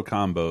shitload of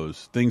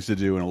combos, things to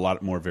do, and a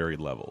lot more varied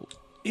levels.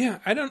 Yeah,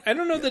 I don't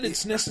know that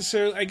it's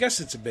necessarily. I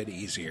guess it's a bit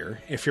easier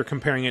if you're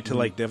comparing it to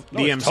like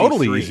DMC3. It's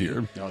totally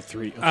easier. No,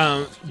 3.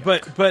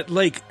 But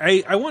like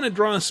I want to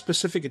draw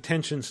specific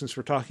attention, since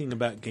we're talking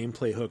about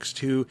gameplay hooks,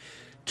 to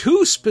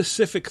 2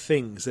 specific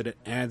things that it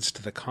adds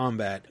to the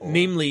combat,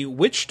 namely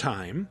witch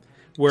time,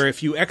 where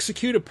if you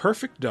execute a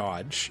perfect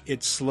dodge,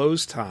 it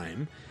slows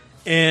time,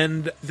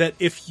 and that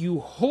if you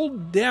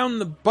hold down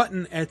the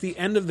button at the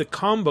end of a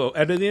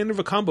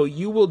combo,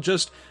 you will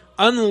just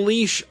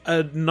unleash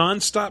a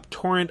nonstop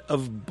torrent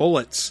of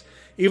bullets.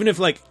 Even if,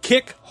 like,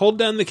 hold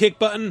down the kick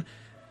button,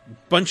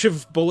 bunch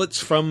of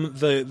bullets from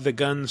the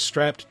gun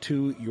strapped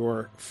to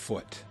your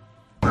foot.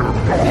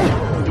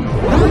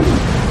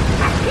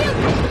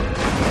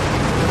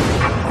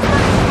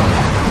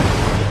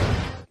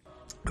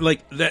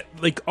 Like that,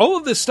 like all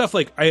of this stuff.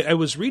 Like I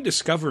was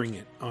rediscovering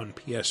it on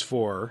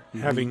PS4,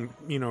 having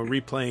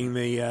replaying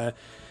the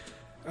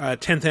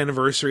 10th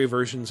anniversary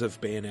versions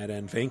of Bayonetta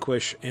and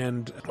Vanquish,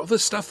 and all the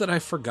stuff that I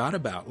forgot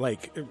about.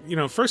 Like,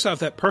 first off,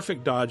 that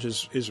perfect dodge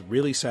is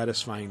really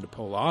satisfying to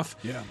pull off.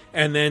 Yeah.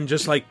 And then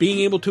just like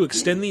being able to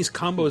extend these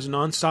combos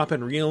nonstop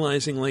and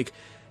realizing like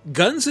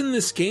guns in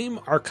this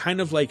game are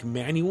kind of like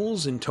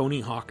manuals in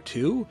Tony Hawk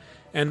 2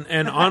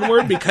 and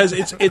onward, because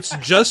it's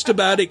just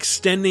about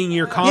extending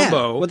your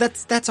combo. Yeah, well,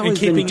 that's always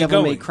keeping been it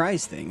Devil May going.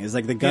 Cry's thing. Is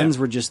like the guns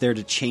were just there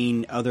to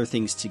chain other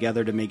things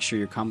together to make sure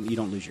you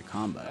don't lose your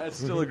combo. That's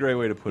still a great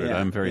way to put it.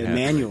 I'm very happy.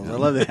 Manuals. I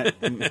love that.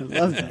 I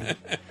love that.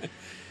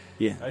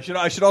 Yeah.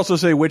 I should also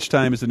say Witch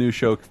Time is a new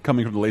show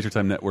coming from the Laser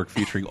Time Network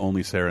featuring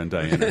only Sarah and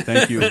Diana.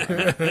 Thank you.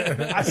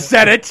 I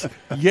said it.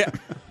 Yeah.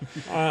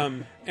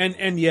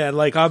 And yeah,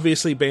 like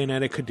obviously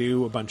Bayonetta could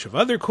do a bunch of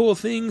other cool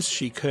things.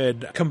 She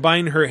could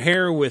combine her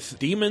hair with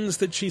demons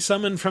that she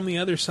summoned from the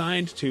other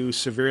side to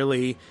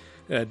severely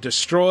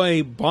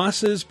destroy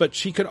bosses, but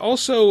she could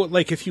also,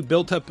 like, if you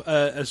built up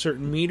a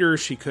certain meter,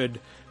 she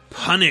could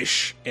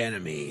punish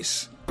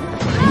enemies.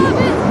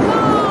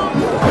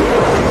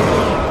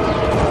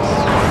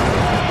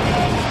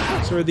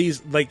 So are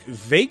these like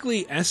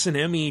vaguely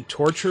S&M-y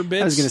torture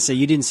bits? I was going to say,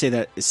 you didn't say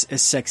that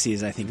as sexy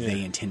as I think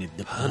they intended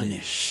the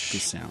punish to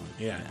sound.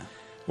 Yeah.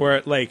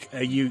 Where like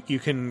you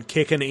can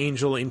kick an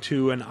angel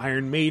into an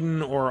Iron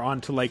Maiden or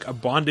onto like a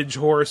bondage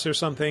horse or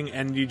something,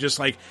 and you just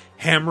like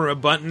hammer a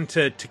button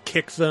to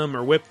kick them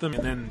or whip them,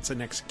 and then it's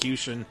an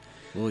execution.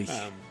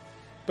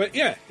 But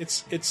yeah,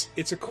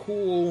 it's a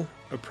cool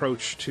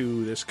approach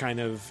to this kind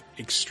of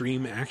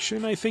extreme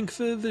action, I think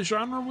the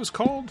genre was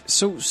called.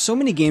 So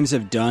many games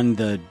have done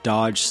the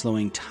dodge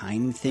slowing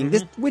time thing,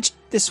 which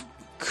this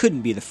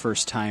couldn't be the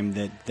first time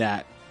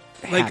that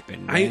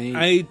happened.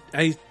 Right?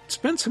 I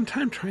spent some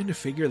time trying to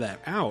figure that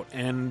out,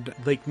 and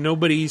like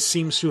nobody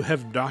seems to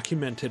have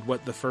documented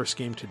what the first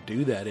game to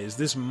do that is.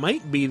 This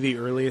might be the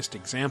earliest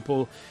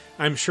example.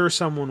 I'm sure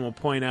someone will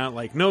point out,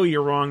 like, no,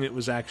 you're wrong, it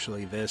was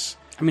actually this.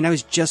 I mean, I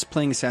was just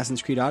playing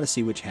Assassin's Creed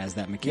Odyssey, which has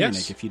that mechanic.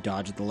 Yes. If you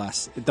dodge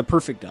the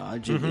perfect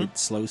dodge, it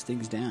slows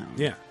things down.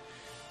 Yeah.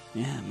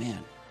 Yeah,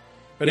 man.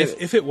 But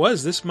if it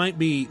was, this might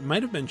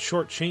have been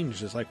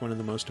shortchanged as like one of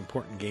the most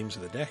important games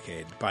of the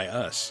decade by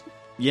us.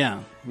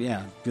 Yeah,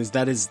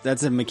 because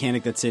that's a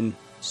mechanic that's in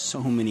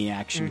so many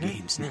action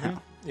games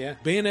now. Yeah,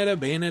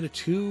 Bayonetta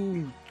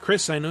 2.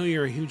 Chris, I know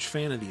you're a huge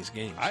fan of these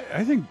games.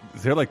 I think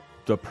they're like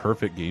the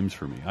perfect games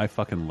for me. I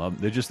fucking love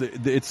them. They're just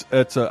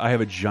I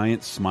have a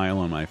giant smile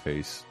on my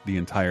face the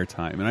entire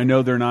time, and I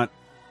know they're not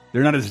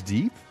as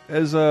deep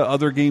as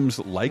other games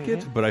like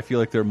it, but I feel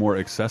like they're more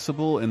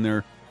accessible and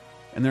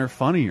they're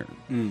funnier.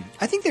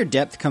 I think their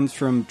depth comes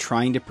from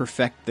trying to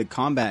perfect the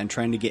combat and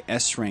trying to get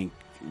S rank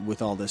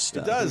with all this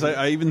stuff. It does.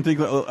 I even think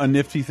a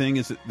nifty thing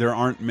is that there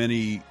aren't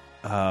many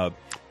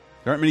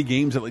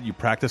games that let you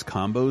practice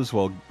combos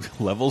while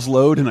levels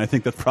load, and I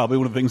think that's probably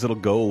one of the things that'll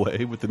go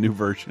away with the new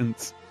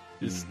versions.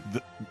 Is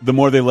the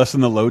more they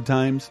lessen the load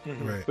times.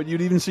 Right. But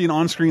you'd even see an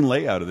on-screen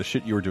layout of the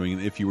shit you were doing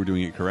if you were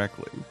doing it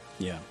correctly.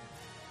 Yeah.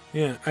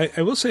 Yeah,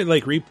 I will say,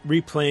 like,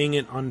 replaying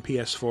it on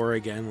PS4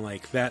 again,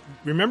 like that.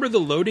 Remember the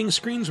loading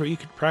screens where you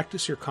could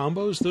practice your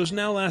combos? Those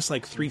now last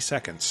like 3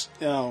 seconds.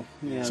 Oh,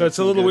 yeah. So it's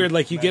a little weird.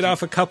 Like, you get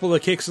off a couple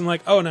of kicks and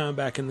like, oh, now I'm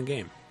back in the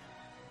game.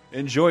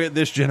 Enjoy it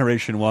this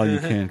generation while you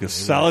can, because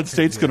Solid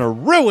State's going to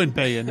ruin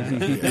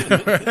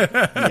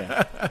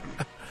Bayonetta.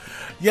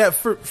 Yeah,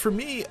 for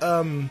me,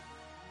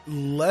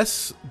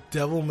 less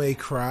Devil May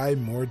Cry,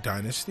 more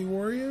Dynasty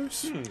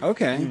Warriors.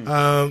 Okay.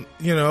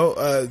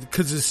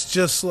 Because it's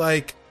just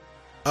like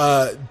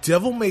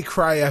Devil May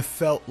Cry, I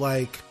felt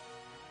like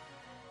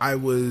I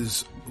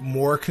was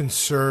more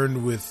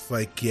concerned with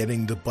like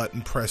getting the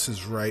button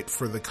presses right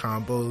for the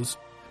combos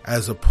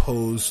as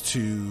opposed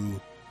to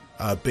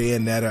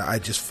Bayonetta. I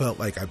just felt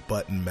like I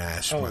button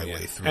mashed my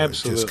way through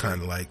absolutely. it, just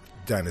kind of like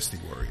Dynasty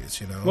Warriors,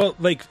 you know? Well,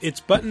 like,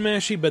 it's button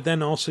mashy, but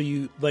then also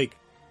you, like,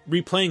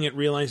 replaying it,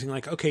 realizing,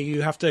 like, okay,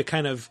 you have to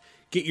kind of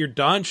get your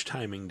dodge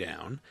timing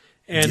down.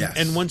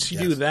 And once you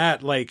do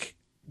that, like,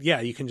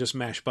 yeah, you can just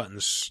mash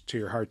buttons to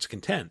your heart's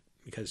content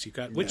because you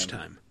got witch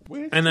time.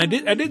 And I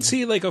did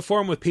see, like, a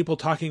forum with people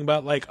talking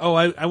about, like, oh,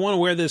 I want to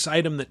wear this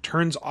item that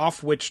turns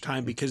off witch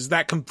time because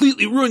that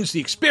completely ruins the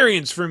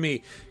experience for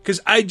me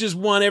because I just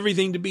want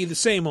everything to be the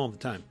same all the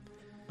time.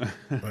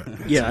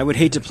 Yeah, I would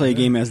hate to play a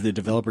game as the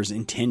developers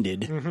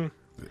intended.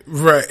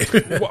 Right.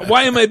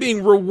 Why am I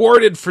being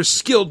rewarded for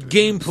skilled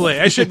gameplay?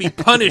 I should be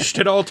punished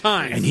at all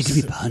times. I need to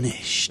be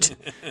punished.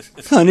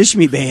 Punish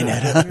me,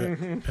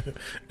 Bayonetta.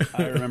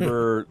 I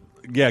remember,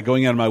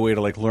 going out of my way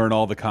to like learn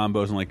all the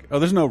combos and like, oh,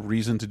 there's no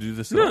reason to do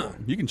this at all.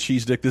 You can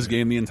cheese dick this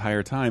game the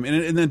entire time,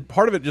 and then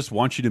part of it just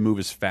wants you to move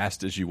as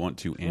fast as you want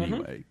to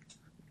anyway.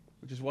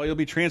 Which is why you'll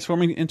be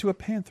transforming into a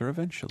panther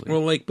eventually.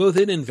 Well, like both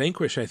it and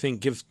Vanquish, I think,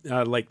 give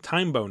like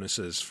time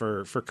bonuses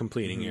for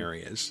completing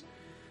areas.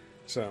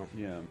 So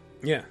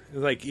yeah,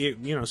 like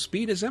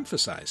speed is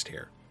emphasized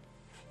here.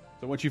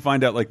 So once you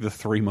find out like the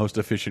 3 most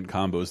efficient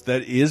combos,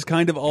 that is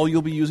kind of all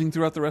you'll be using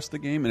throughout the rest of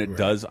the game, and it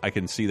does. I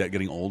can see that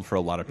getting old for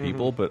a lot of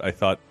people, but I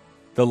thought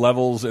the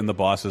levels and the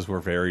bosses were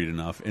varied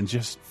enough and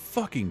just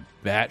fucking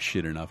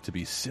batshit enough to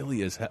be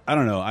silly as hell. I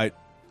don't know.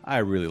 I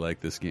really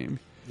like this game.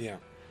 Yeah.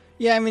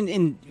 Yeah, I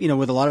mean,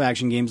 with a lot of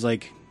action games,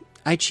 like,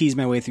 I cheese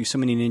my way through so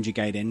many Ninja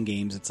Gaiden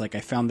games. It's like I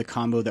found the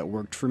combo that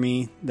worked for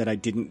me that I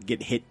didn't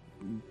get hit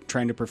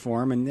trying to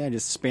perform, and I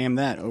just spam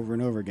that over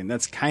and over again.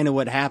 That's kind of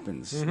what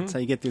happens. That's how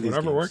you get through these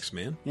games. Whatever works,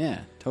 man. Yeah,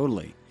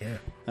 totally. Yeah.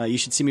 You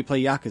should see me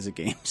play Yakuza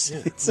games.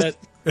 Yeah.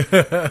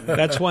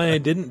 That's why I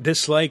didn't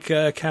dislike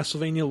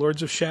Castlevania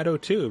Lords of Shadow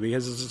 2,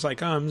 because it's just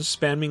like, I'm just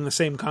spamming the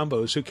same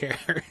combos. Who cares?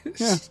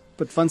 Yeah,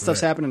 but fun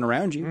stuff's happening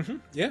around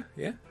you. Yeah,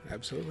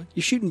 absolutely.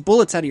 You're shooting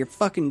bullets out of your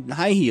fucking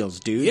high heels,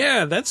 dude.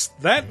 Yeah,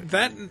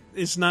 that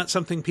is not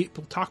something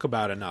people talk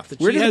about enough.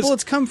 Where do the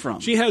bullets come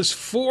from? She has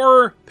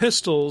 4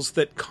 pistols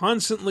that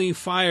constantly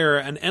fire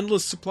an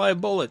endless supply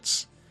of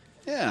bullets.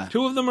 Yeah.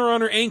 2 of them are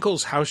on her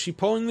ankles. How's she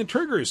pulling the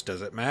triggers?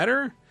 Does it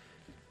matter?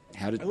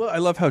 I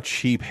love how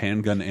cheap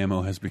handgun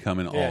ammo has become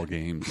in all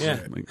games. Yeah.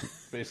 Like,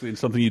 basically, it's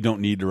something you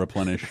don't need to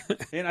replenish.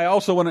 And I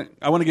also want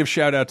to give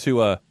shout out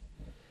to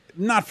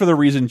not for the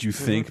reasons you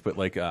think, but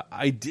like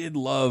I did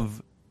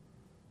love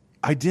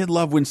when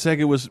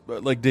Sega was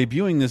like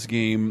debuting this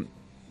game.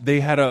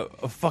 They had a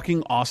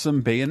fucking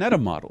awesome Bayonetta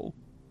model,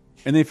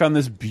 and they found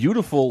this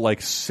beautiful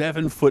like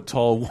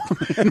 7-foot-tall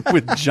woman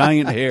with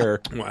giant hair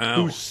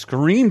who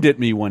screamed at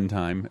me one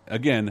time.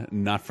 Again,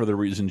 not for the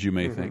reasons you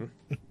may think.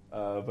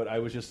 But I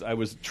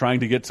was trying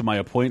to get to my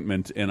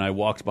appointment, and I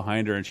walked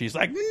behind her, and she's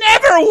like,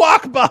 "Never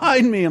walk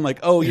behind me." I'm like,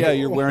 "Oh yeah,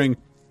 you're wearing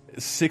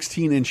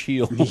 16-inch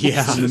heels in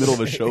the middle of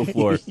a show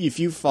floor." If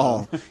you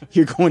fall,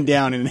 you're going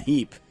down in a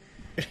heap.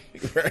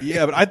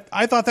 Yeah, but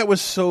I thought that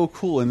was so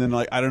cool. And then,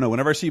 like, I don't know,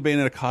 whenever I see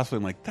Bayonetta cosplay,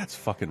 I'm like, that's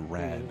fucking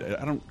rad.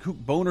 I don't,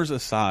 boners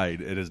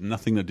aside, it has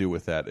nothing to do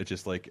with that. It's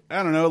just like,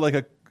 I don't know,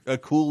 like a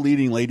cool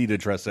leading lady to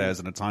dress as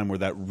in a time where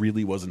that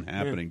really wasn't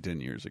happening 10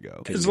 years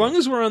ago. As long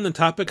as we're on the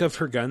topic of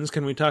her guns,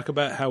 can we talk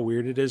about how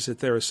weird it is that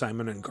they're a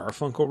Simon and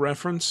Garfunkel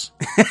reference?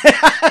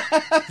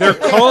 They're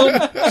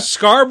called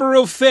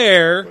Scarborough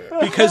Fair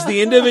because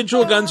the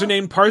individual guns are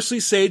named Parsley,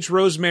 Sage,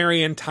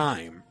 Rosemary, and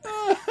Thyme.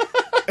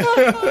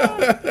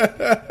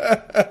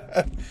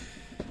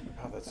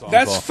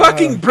 That's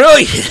fucking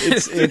brilliant.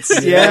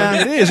 It's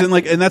yeah, it is,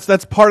 and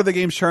that's part of the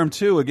game's charm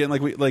too. Again,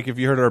 like if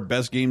you heard our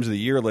best games of the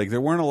year, like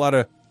there weren't a lot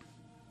of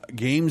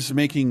games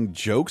making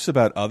jokes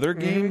about other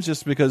games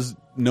just because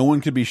no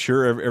one could be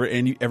sure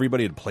and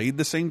everybody had played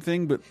the same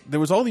thing. But there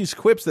was all these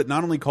quips that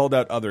not only called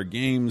out other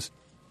games.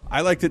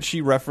 I like that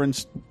she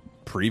referenced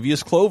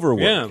previous Clover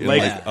work, and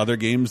like other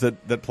games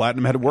that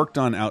Platinum had worked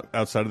on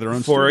outside of their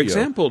own. For studio.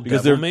 example,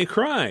 because Devil May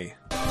Cry.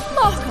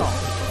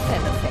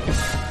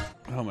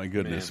 Oh my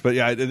goodness! But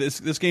yeah,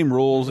 this game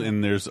rules,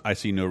 and I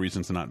see no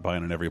reason to not buy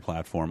it on every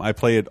platform. I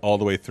play it all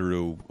the way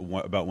through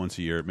about once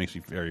a year. It makes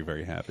me very,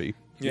 very happy.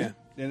 Yeah,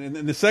 and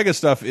the Sega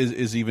stuff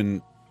is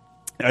even.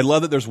 I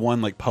love that there's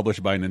one like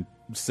published by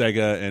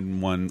Sega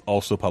and one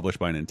also published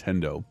by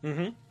Nintendo,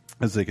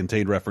 as they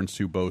contain reference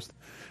to both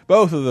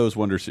of those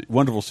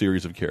wonderful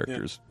series of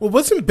characters. Well,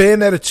 wasn't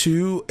Bayonetta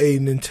 2 a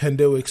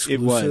Nintendo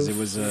exclusive? It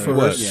was.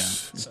 First? Yeah,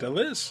 it still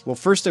is. Well,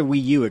 first a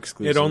Wii U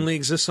exclusive. It only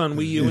exists on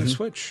Wii U and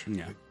Switch.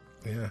 Yeah.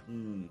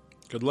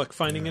 Good luck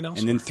finding it elsewhere.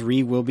 And then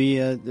 3 will be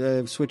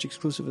a Switch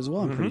exclusive as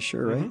well. I'm pretty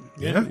sure, right?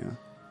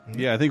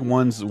 Yeah. I think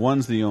one's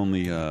the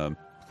only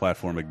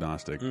platform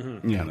agnostic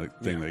kind of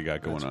thing they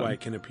got going on. That's why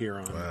it can appear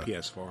on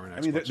PS4 and Xbox. I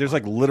mean, there's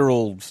like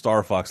literal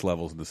Star Fox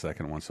levels in the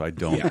second one, so I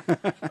don't.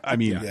 I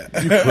mean,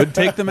 you could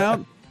take them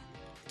out.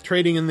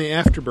 Trading in the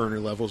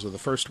afterburner levels of the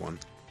first one.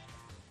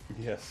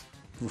 Yes.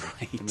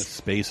 Right. And the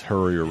Space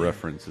Harrier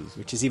references.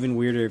 Which is even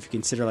weirder if you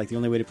consider like the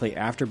only way to play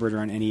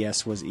Afterburner on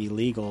NES was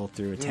illegal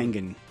through a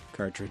Tengen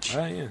cartridge.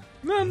 Yeah.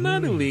 No,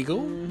 not illegal.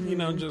 You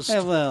know, just...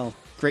 well,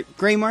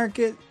 gray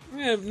market?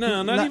 Yeah,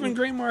 no, not even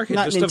gray market.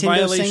 Not Just Nintendo a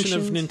violation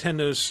sanctions? of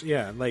Nintendo's...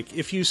 Yeah, like,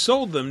 if you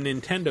sold them,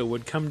 Nintendo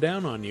would come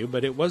down on you,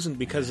 but it wasn't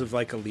because of,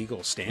 like, a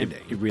legal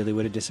standing. You really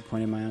would have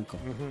disappointed my uncle,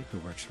 who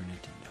works for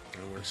Nintendo.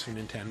 Who works for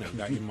Nintendo.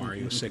 Got you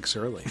Mario 6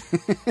 early.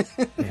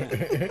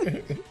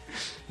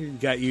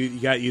 Got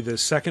you the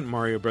second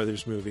Mario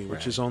Brothers movie,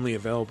 which is only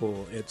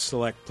available at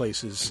select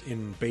places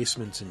in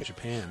basements in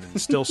Japan,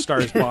 and still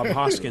stars Bob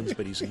Hoskins,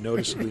 but he's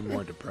noticeably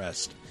more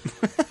depressed.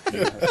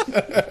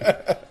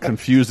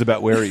 Confused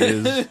about where he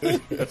is.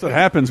 That's what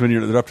happens when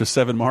they're up to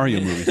 7 Mario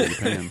movies in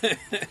Japan.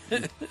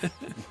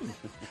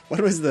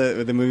 What was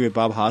the movie with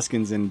Bob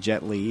Hoskins and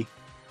Jet Li?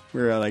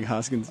 Where like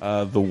Hoskins,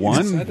 the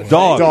one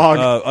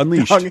Dog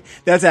Unleashed. Dog.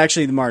 That's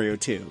actually the Mario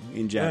 2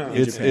 in Japan.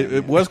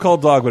 It was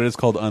called Dog, but it's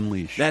called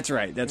Unleashed. That's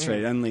right.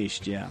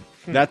 Unleashed. Yeah,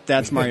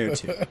 that's Mario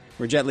 2,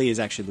 where Jet Li is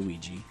actually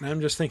Luigi.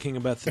 I'm just thinking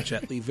about the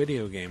Jet Li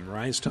video game,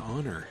 Rise to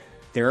Honor.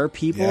 There are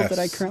people that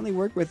I currently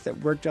work with that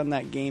worked on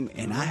that game,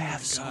 and I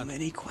have so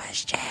many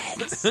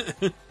questions.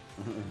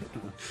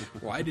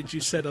 Why did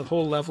you set a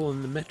whole level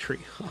in the Metreon?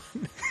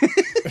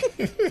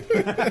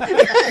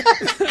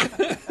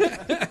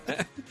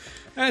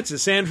 That's a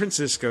San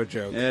Francisco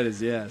joke. That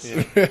is, yes.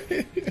 Yeah.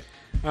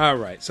 All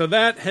right, so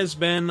that has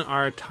been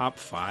our top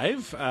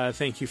 5.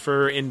 Thank you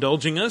for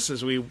indulging us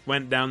as we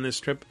went down this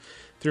trip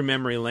through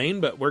memory lane,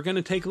 but we're going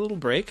to take a little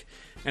break,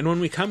 and when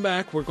we come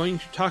back, we're going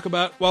to talk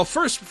about... Well,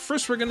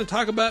 first we're going to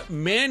talk about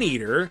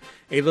Maneater,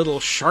 a little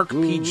shark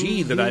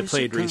PG that I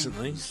played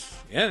recently.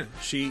 Yeah,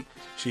 she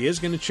is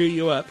going to chew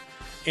you up.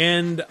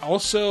 And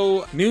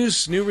also, new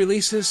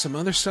releases, some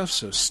other stuff,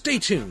 so stay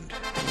tuned.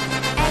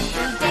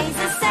 Every day's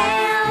a sale.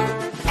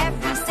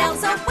 Every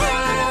sale's a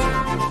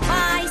win.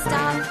 Buy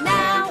stuff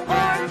now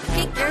or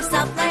kick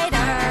yourself later.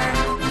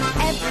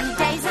 Every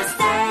day's a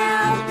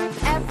sale.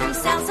 Every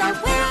sale's a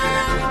win.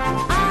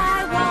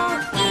 I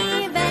won't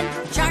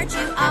even charge you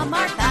a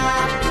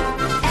markup.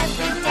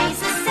 Every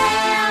day's a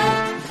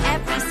sale.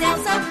 Every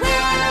sale's a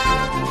win.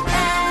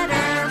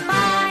 Better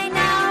buy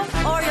now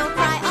or you'll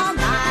cry all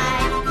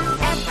night.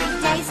 Every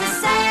day's a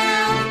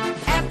sale.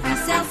 Every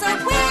sale's a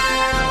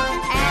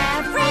win.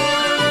 Every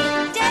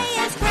day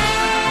is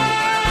great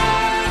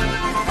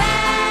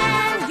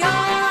when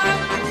you're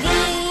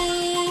me.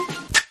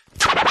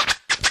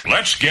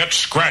 Let's get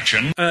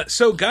scratching.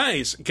 So,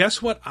 guys,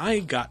 guess what I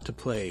got to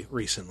play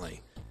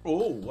recently?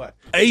 Oh, what?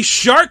 A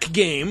shark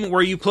game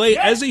where you play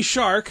as a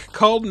shark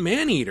called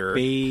Maneater.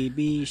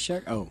 Baby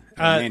shark?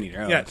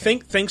 Maneater. Yeah, okay.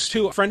 Thanks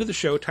to a friend of the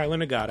show, Tyler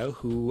Nagato,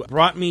 who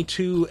brought me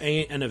to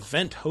an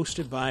event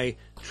hosted by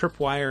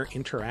Tripwire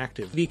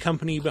Interactive, the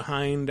company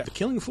behind the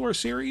Killing Floor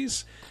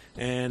series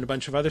and a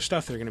bunch of other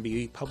stuff. They're going to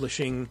be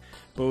publishing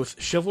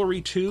both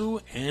Chivalry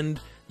 2 and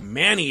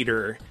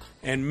Maneater.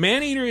 And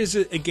Maneater is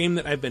a game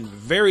that I've been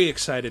very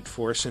excited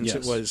for since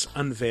it was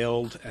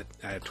unveiled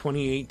at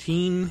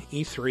 2018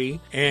 E3,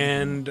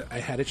 and I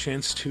had a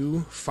chance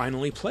to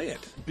finally play it.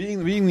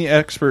 Being the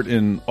expert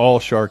in all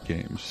shark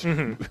games.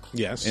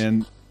 Yes.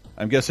 And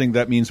I'm guessing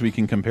that means we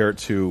can compare it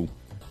to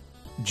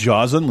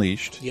Jaws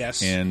Unleashed.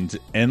 Yes. And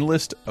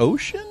Endless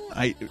Ocean?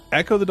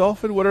 Echo the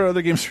Dolphin? What are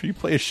other games where you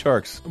play as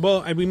sharks?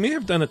 Well, we may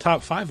have done a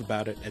top 5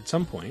 about it at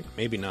some point.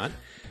 Maybe not.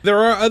 There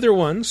are other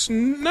ones,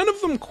 none of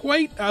them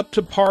quite up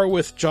to par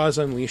with Jaws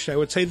Unleashed. I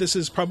would say this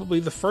is probably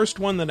the first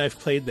one that I've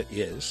played that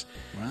is.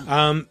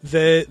 Wow.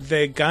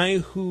 The guy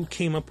who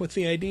came up with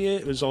the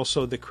idea was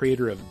also the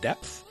creator of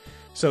Depth.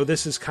 So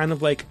this is kind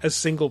of like a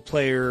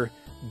single-player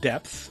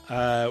Depth,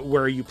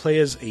 where you play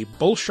as a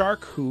bull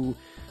shark who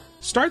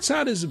starts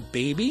out as a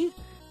baby,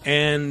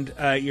 and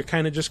you're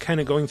kind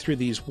of going through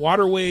these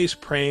waterways,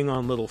 preying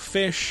on little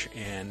fish,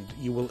 and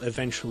you will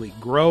eventually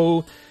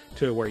grow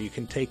to where you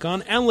can take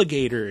on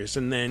alligators,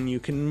 and then you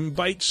can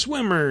bite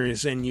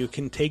swimmers, and you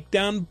can take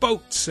down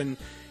boats, and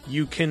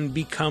you can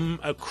become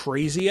a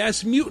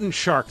crazy-ass mutant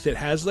shark that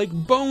has, like,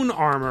 bone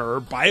armor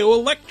or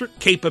bioelectric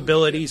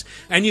capabilities,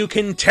 and you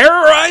can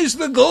terrorize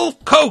the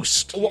Gulf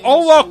Coast,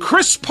 all while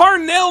Chris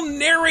Parnell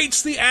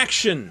narrates the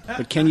action.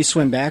 But can you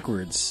swim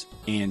backwards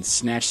and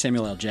snatch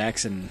Samuel L.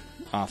 Jackson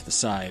off the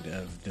side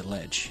of the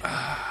ledge?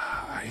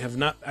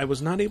 I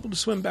was not able to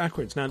swim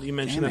backwards, now that you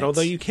mention that,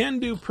 although you can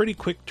do pretty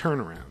quick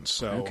turnarounds,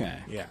 so... Okay.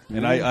 Yeah.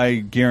 And I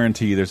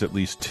guarantee there's at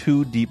least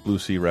 2 Deep Blue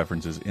Sea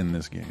references in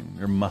this game.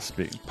 There must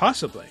be.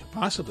 Possibly.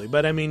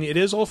 But, I mean, it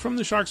is all from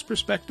the shark's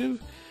perspective.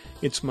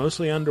 It's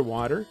mostly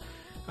underwater.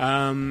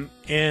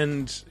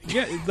 And,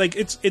 yeah, like,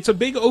 it's a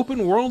big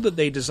open world that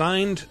they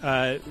designed.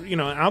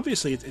 And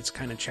obviously it's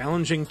kind of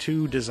challenging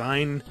to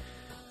design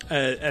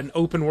an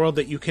open world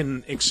that you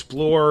can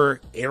explore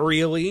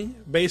aerially,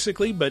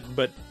 basically, but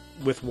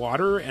with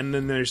water, and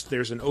then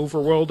there's an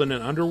overworld and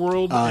an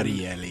underworld.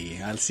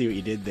 Ariely. I'll see what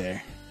you did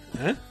there.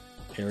 Huh?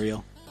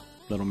 Ariel,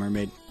 Little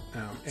Mermaid.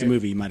 Oh, it's a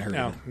movie. You might have heard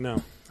of it.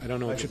 No. I don't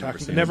know what you're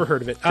talking about. Never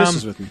heard of it. Chris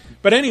is with me.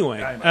 But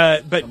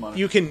anyway, but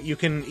you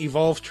can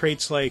evolve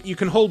traits like you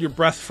can hold your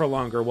breath for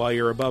longer while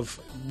you're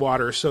above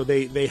water. So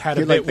they had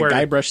a You're bit like the where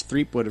Guybrush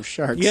Threepwood of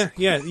sharks. Yeah.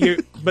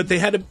 But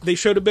they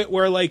showed a bit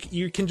where like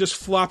you can just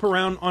flop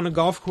around on a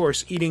golf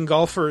course eating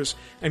golfers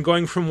and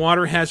going from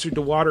water hazard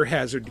to water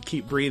hazard to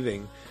keep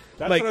breathing.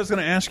 That's what I was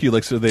going to ask you.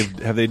 Like, so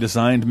have they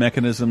designed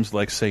mechanisms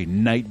like, say,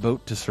 Night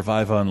Boat to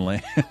survive on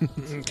land?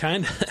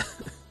 Kind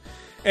of.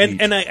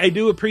 And I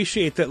do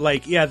appreciate that,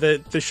 like, yeah,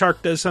 the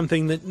shark does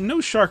something that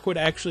no shark would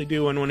actually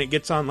do, and when it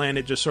gets on land,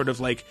 it just sort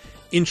of, like,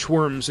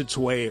 inchworms its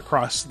way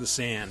across the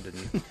sand.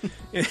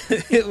 And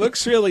it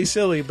looks really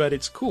silly, but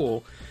it's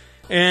cool.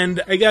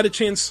 And I got a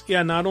chance,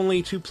 not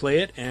only to play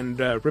it and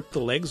rip the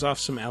legs off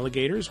some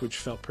alligators, which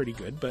felt pretty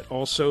good, but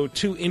also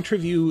to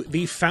interview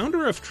the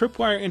founder of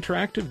Tripwire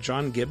Interactive,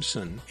 John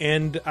Gibson.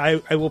 And I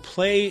will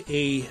play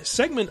a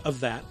segment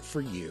of that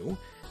for you.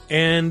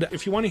 And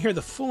if you want to hear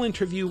the full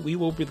interview, we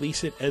will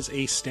release it as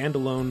a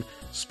standalone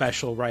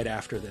special right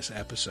after this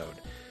episode.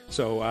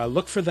 So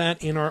look for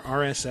that in our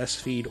RSS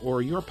feed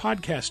or your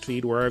podcast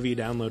feed, wherever you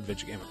download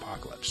Video Game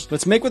Apocalypse.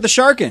 Let's make with the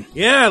sharkin'.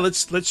 Yeah,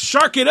 let's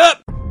shark it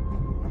up!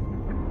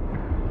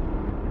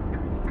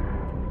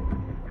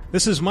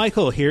 This is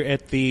Michael here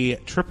at the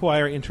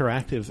Tripwire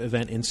Interactive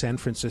event in San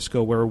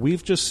Francisco, where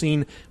we've just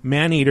seen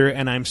Maneater,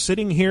 and I'm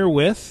sitting here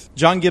with...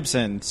 John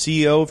Gibson,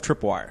 CEO of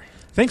Tripwire.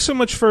 Thanks so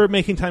much for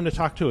making time to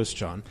talk to us,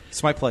 John.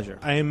 It's my pleasure.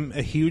 I'm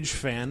a huge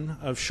fan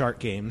of shark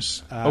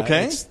games.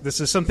 Okay. This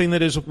is something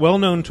that is well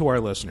known to our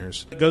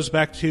listeners. It goes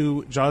back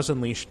to Jaws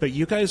Unleashed, but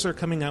you guys are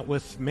coming out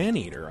with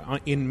Maneater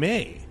in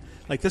May.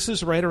 Like, this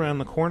is right around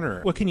the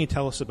corner. What can you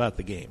tell us about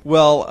the game?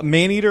 Well,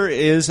 Maneater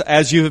is,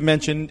 as you have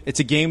mentioned, it's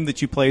a game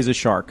that you play as a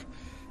shark.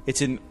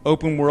 It's an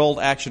open-world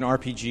action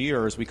RPG,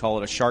 or as we call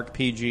it, a shark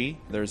PG.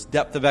 There's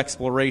depth of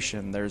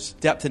exploration. There's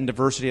depth and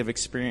diversity of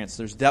experience.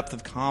 There's depth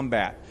of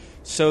combat.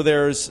 So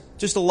there's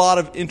just a lot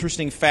of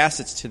interesting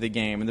facets to the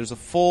game, and there's a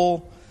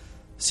full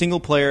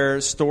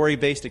single-player,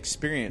 story-based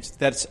experience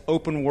that's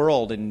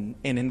open-world and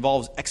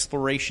involves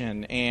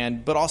exploration,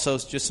 but also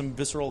just some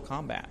visceral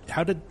combat.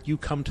 How did you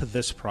come to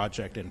this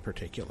project in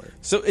particular?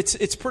 So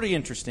it's pretty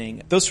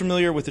interesting. Those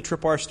familiar with the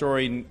Tripwire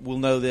story will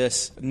know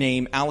this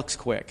name, Alex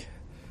Quick.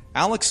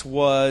 Alex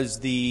was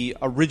the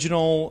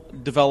original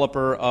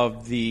developer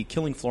of the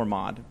Killing Floor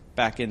mod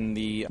back in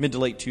the mid to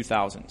late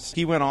 2000s.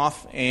 He went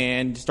off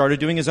and started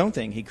doing his own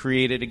thing. He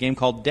created a game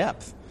called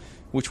Depth,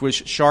 which was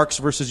Sharks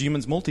versus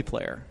Humans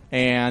multiplayer.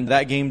 And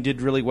that game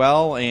did really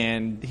well,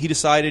 and he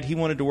decided he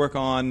wanted to work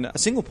on a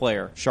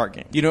single-player shark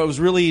game. You know, it was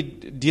really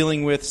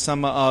dealing with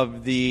some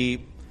of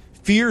the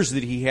fears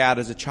that he had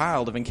as a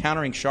child of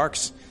encountering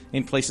sharks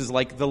in places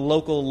like the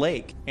local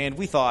lake. And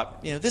we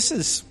thought,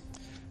 this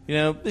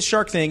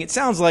shark thing, it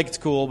sounds like it's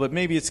cool, but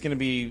maybe it's going to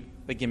be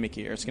a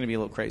gimmicky or it's going to be a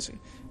little crazy.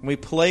 And we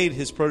played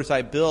his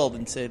prototype build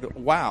and said,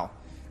 wow,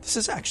 this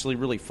is actually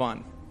really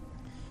fun.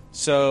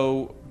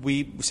 So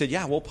we said,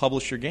 yeah, we'll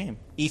publish your game.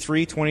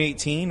 E3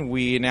 2018,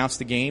 we announced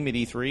the game at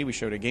E3. We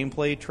showed a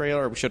gameplay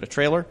trailer. We showed a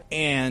trailer.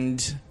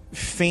 And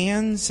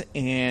fans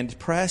and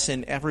press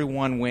and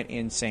everyone went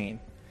insane.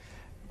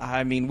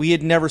 I mean, we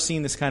had never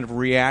seen this kind of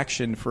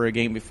reaction for a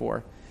game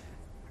before.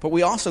 But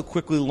we also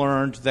quickly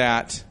learned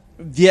that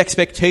the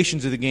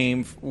expectations of the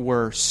game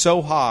were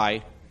so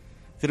high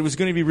that it was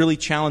going to be really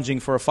challenging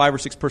for a 5 or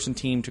 6 person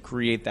team to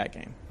create that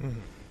game. Mm-hmm.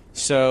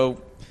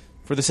 So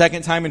for the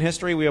second time in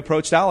history, we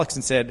approached Alex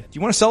and said, do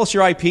you want to sell us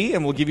your IP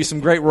and we'll give you some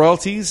great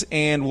royalties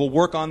and we'll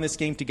work on this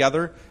game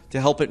together to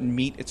help it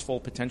meet its full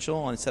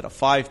potential? And instead of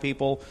 5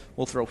 people,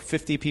 we'll throw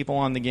 50 people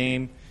on the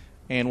game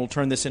and we'll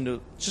turn this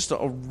into just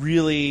a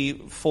really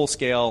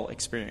full-scale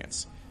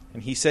experience.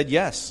 And he said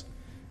yes.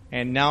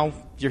 And now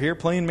you're here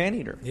playing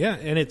Maneater. Yeah,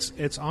 and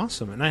it's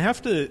awesome. And I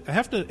have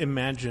to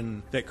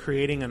imagine that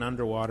creating an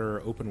underwater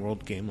open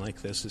world game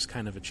like this is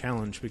kind of a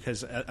challenge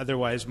because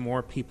otherwise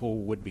more people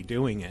would be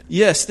doing it.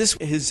 Yes, this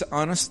is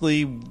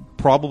honestly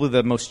probably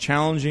the most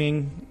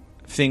challenging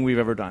thing we've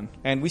ever done.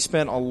 And we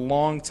spent a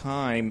long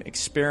time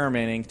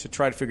experimenting to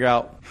try to figure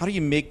out how do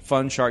you make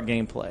fun shark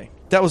gameplay.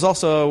 That was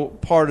also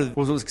part of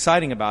what was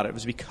exciting about it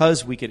was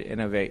because we could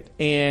innovate.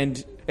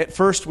 And at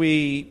first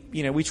we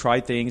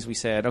tried things. We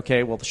said,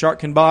 okay, well, the shark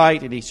can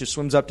bite and he just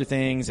swims up to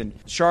things. And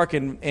shark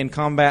in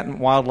combat and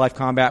wildlife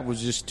combat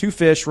was just 2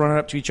 fish running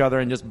up to each other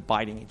and just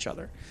biting each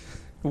other.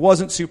 It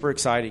wasn't super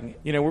exciting.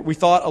 We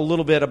thought a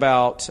little bit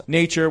about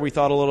nature. We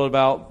thought a little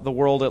about the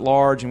world at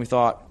large. And we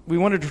thought we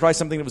wanted to try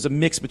something that was a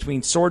mix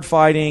between sword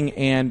fighting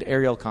and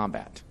aerial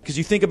combat. Because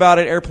you think about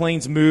it,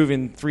 airplanes move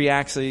in 3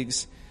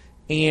 axes.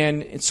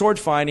 And sword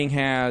fighting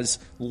has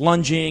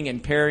lunging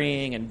and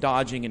parrying and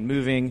dodging and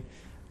moving.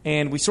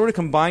 And we sort of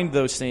combined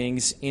those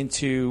things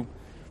into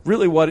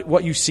really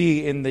what you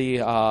see in the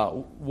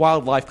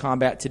wildlife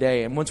combat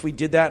today. And once we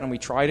did that and we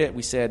tried it,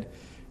 we said,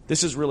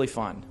 this is really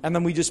fun. And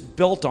then we just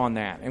built on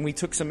that. And we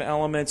took some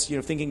elements,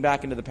 thinking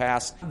back into the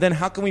past. Then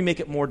how can we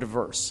make it more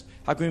diverse?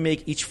 How can we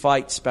make each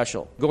fight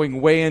special? Going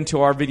way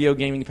into our video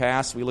gaming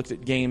past, we looked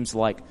at games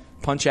like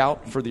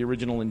Punch-Out for the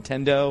original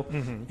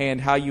Nintendo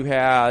and how you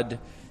had...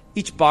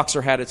 Each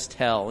boxer had its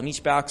tell, and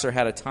each boxer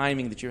had a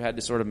timing that you had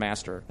to sort of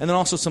master. And then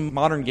also some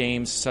modern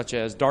games such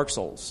as Dark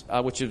Souls,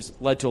 which has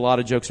led to a lot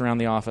of jokes around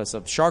the office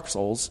of Shark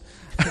Souls.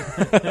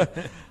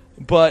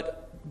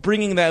 But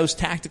bringing those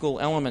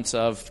tactical elements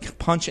of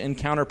punch and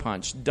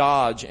counterpunch,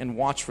 dodge and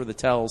watch for the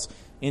tells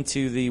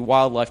into the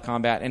wildlife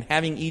combat, and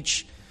having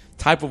each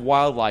type of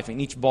wildlife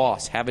and each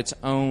boss have its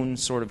own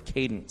sort of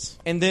cadence.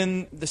 And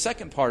then the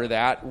second part of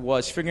that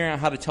was figuring out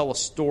how to tell a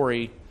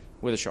story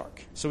with a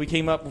shark. So we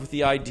came up with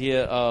the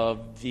idea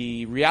of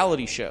the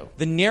reality show.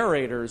 The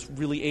narrator is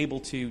really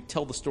able to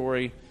tell the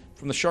story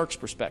from the shark's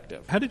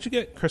perspective. How did you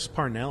get Chris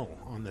Parnell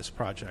on this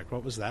project?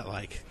 What was that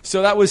like?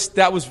 So that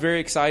was very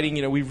exciting.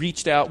 We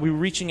were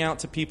reaching out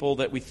to people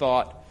that we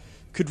thought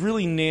could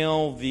really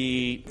nail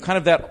the kind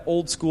of that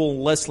old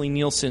school Leslie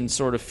Nielsen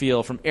sort of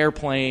feel from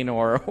Airplane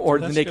or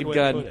The Naked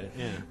Gun,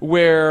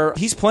 where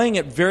he's playing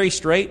it very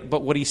straight,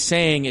 but what he's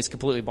saying is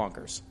completely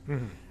bonkers.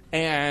 Mm-hmm.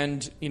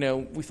 And,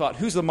 we thought,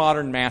 who's the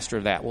modern master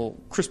of that? Well,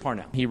 Chris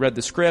Parnell. He read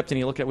the script and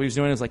he looked at what he was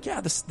doing and was like,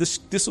 yeah,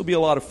 this will be a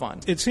lot of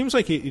fun. It seems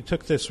like you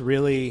took this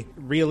really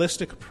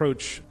realistic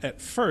approach at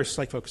first,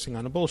 like focusing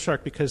on a bull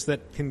shark, because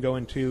that can go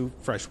into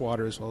fresh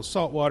water as well as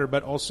salt water,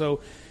 but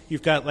also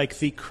you've got like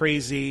the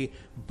crazy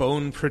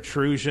bone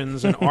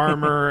protrusions and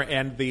armor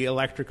and the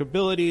electric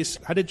abilities.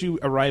 How did you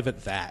arrive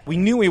at that? We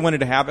knew we wanted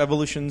to have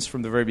evolutions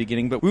from the very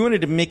beginning, but we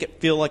wanted to make it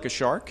feel like a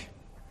shark.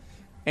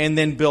 And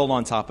then build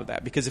on top of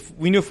that. Because if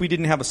we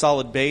didn't have a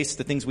solid base,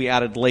 the things we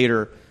added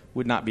later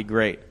would not be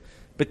great.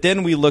 But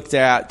then we looked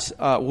at,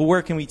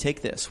 where can we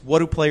take this? What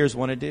do players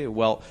want to do?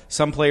 Well,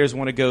 some players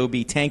want to go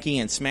be tanky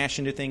and smash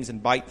into things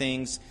and bite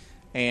things.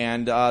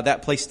 And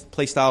that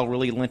play style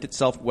really lent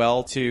itself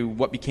well to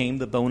what became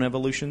the bone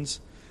evolutions.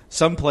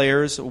 Some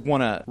players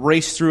want to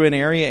race through an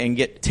area and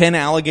get 10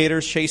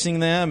 alligators chasing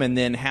them and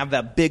then have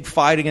that big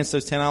fight against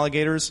those 10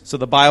 alligators. So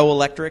the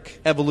bioelectric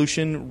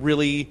evolution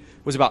really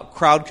was about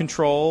crowd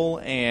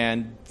control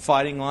and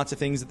fighting lots of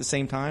things at the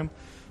same time.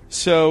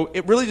 So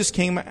it really just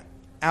came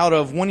out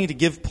of wanting to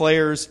give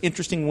players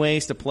interesting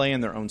ways to play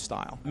in their own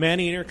style.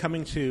 Maneater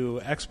coming to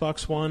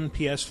Xbox One,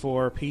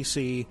 PS4,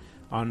 PC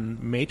on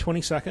May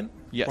 22nd,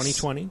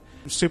 2020.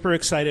 I'm super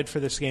excited for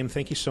this game.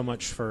 Thank you so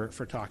much for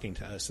talking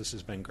to us. This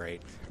has been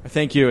great.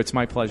 Thank you. It's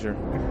my pleasure.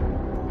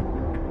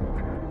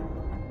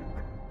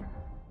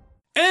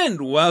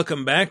 And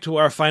welcome back to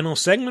our final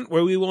segment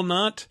where we will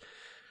not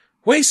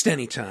waste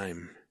any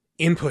time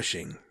in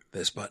pushing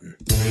this button.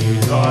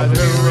 These are the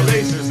new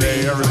releases.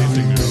 They are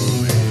releasing new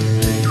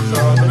releases. These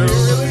are the new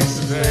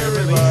releases.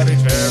 Everybody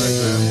cherish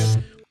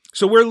them.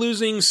 So we're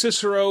losing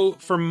Cicero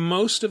for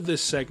most of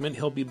this segment.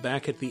 He'll be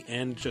back at the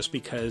end just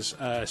because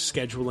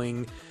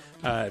scheduling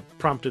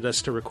prompted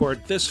us to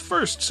record this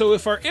first. So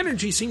if our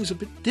energy seems a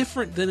bit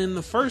different than in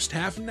the first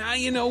half, now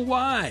you know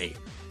why.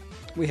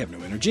 We have no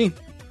energy.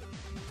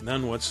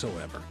 None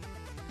whatsoever.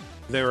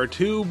 There are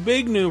 2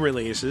 big new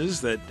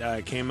releases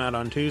that came out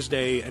on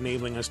Tuesday,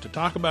 enabling us to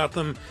talk about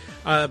them.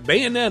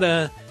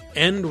 Bayonetta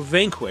and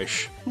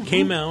Vanquish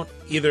came out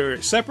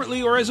either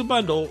separately or as a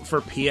bundle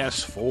for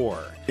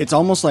PS4. It's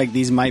almost like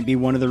these might be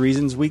one of the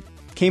reasons we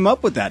came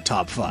up with that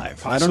top 5.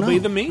 I don't know. Possibly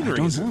the main I don't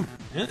reason.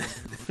 know.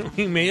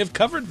 We may have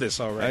covered this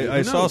already. I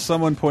Who saw knows?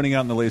 someone pointing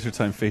out in the Laser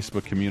Time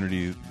Facebook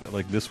community,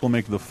 like, this will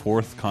make the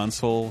 4th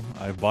console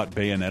I've bought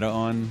Bayonetta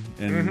on,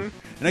 and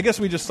I guess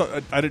we just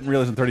thought, I didn't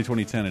realize in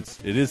 2010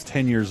 it is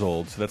 10 years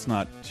old, so that's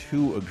not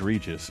too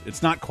egregious.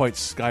 It's not quite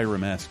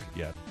Skyrim-esque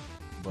yet,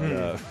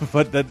 but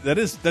but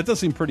that does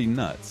seem pretty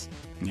nuts.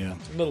 Yeah,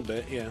 A little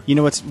bit, yeah. You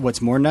know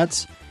what's more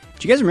nuts?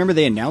 Do you guys remember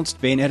they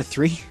announced Bayonetta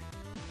 3?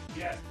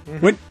 Yeah.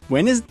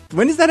 When is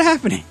that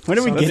happening? When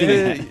are we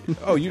getting that?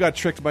 Oh, you got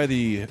tricked by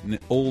the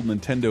old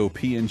Nintendo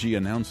PNG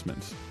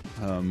announcements.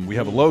 We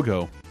have a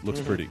logo.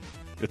 Looks pretty.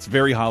 It's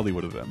very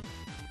Hollywood of them.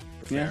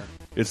 Yeah.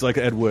 It's like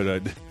Ed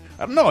Wood.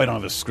 I don't know. I don't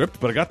have a script,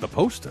 but I got the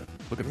poster.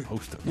 Look at the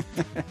poster.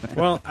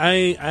 Well,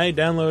 I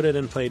downloaded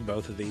and played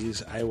both of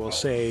these. I will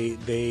say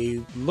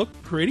they look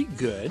pretty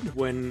good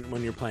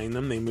when you're playing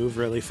them. They move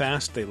really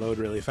fast. They load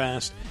really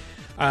fast.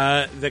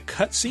 The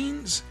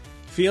cutscenes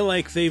feel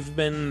like they've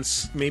been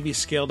maybe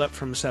scaled up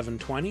from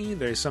 720.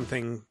 There's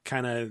something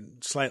kind of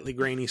slightly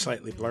grainy,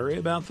 slightly blurry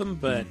about them,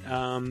 but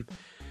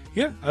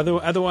yeah.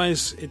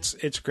 Otherwise,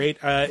 it's great.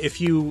 If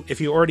you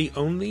already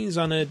own these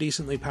on a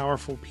decently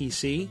powerful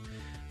PC,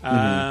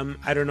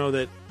 I don't know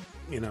that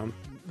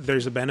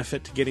there's a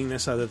benefit to getting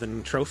this other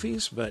than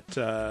trophies, but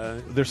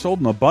they're sold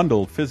in a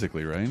bundle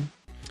physically, right?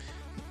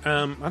 I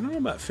don't know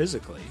about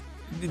physically.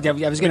 I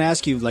was going to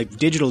ask you, like,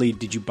 digitally,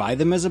 did you buy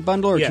them as a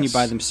bundle, or can you Yes.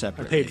 buy them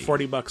separately? I paid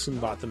 $40 and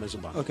bought them as a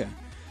bundle. Okay.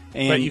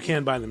 But you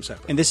can buy them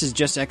separately. And this is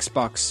just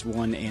Xbox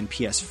One and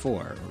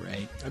PS4,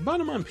 right? I bought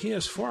them on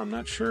PS4. I'm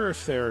not sure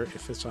if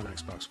it's on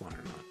Xbox One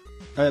or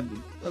not.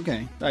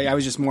 Okay. I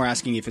was just more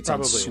asking if it's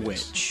Probably on it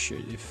is. Switch.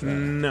 If,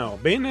 No,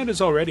 Bayonetta is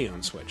already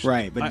on Switch.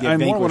 Right, but I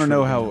more want to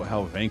know Vanquish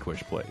how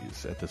Vanquish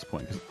plays at this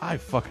point, because I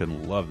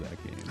fucking love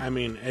that game. I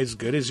mean, as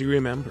good as you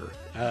remember.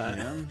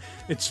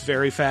 It's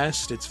very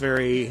fast. It's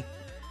very...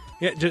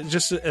 Yeah,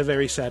 just a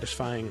very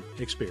satisfying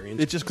experience.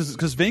 It's just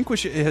because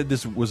Vanquish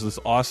was this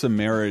awesome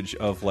marriage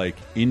of like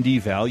indie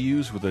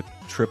values with a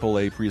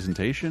AAA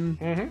presentation.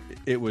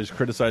 It was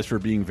criticized for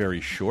being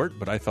very short,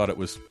 but I thought it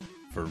was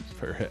for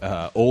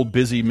old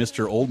busy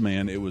Mr. Old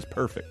Man. It was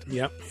perfect.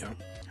 Yep.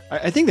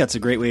 I think that's a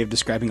great way of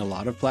describing a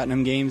lot of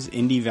Platinum games: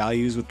 indie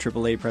values with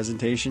AAA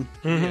presentation.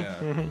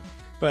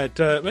 But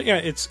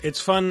yeah,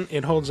 it's fun.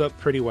 It holds up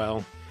pretty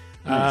well.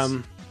 Nice.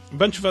 A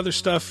bunch of other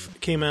stuff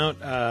came out.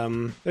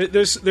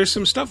 There's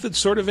some stuff that's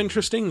sort of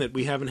interesting that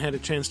we haven't had a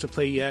chance to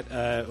play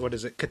yet. What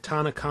is it?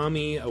 Katana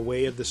Kami: A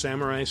Way of the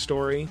Samurai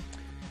Story.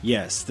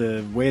 Yes,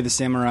 the Way of the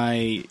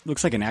Samurai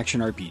looks like an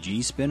action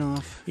RPG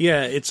spin-off.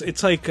 Yeah,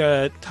 it's like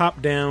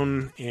top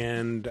down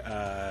and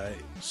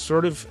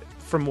sort of.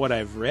 From what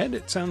I've read,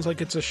 it sounds like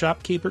it's a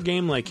shopkeeper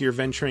game. Like you're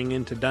venturing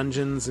into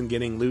dungeons and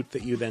getting loot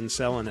that you then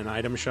sell in an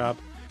item shop.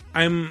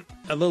 I'm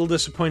a little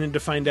disappointed to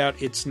find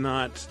out it's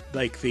not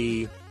like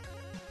the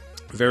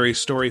very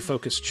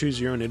story-focused,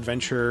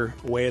 choose-your-own-adventure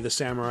Way of the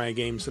Samurai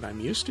games that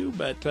I'm used to,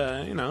 but,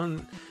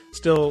 I'm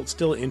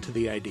still into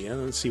the idea.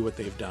 Let's see what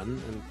they've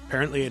done. And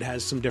apparently it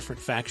has some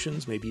different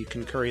factions. Maybe you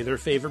can curry their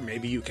favor.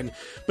 Maybe you can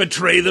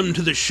betray them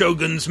to the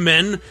Shogun's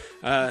men.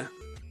 It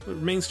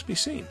remains to be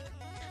seen.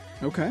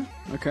 Okay.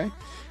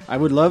 I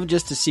would love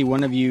just to see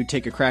one of you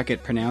take a crack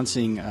at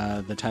pronouncing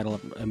the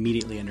title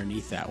immediately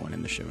underneath that one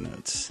in the show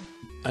notes.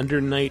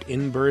 Under Night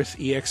in Birth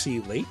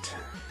EXE Late?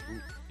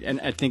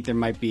 And I think there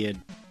might be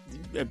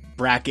a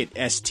bracket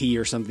ST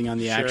or something on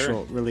the Sure.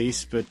 actual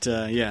release, but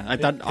yeah, I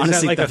thought Is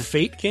honestly that like a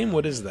Fate game?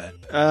 What is that?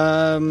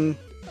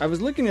 I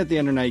was looking at the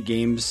Under Night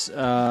games.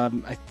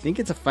 I think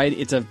it's a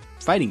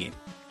fighting game.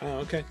 Oh,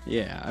 okay.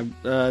 Yeah,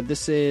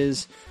 this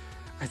is.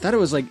 I thought it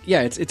was like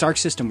it's Arc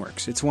System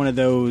Works. It's one of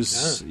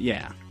those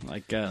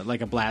like a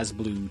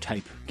BlazBlue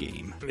type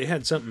game. They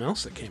had something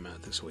else that came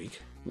out this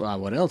week. Wow,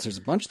 what else? There's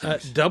a bunch of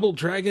things. Double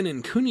Dragon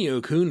and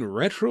Kunio-kun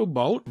Retro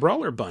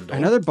Brawler Bundle.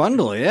 Another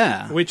bundle,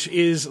 yeah. Which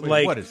is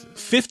what is it?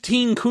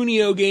 15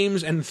 Kunio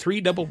games and 3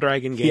 Double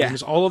Dragon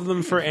games, all of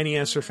them for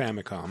NES or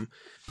Famicom.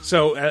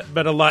 So,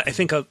 but a lot, I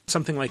think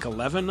something like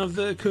 11 of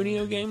the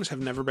Kunio games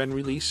have never been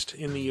released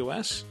in the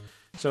US.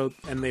 So,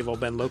 and they've all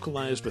been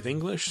localized with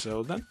English,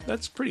 so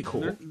that's pretty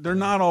cool. They're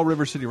not all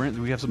River City Ranch.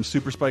 Do we have some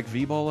Super Spike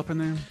V-Ball up in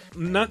there?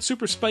 Not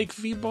Super Spike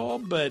V-Ball,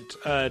 but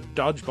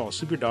Dodgeball.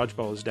 Super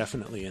Dodgeball is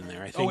definitely in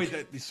there, I think. Oh,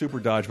 wait, Super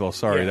Dodgeball.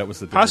 Sorry, Yeah. that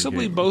was the different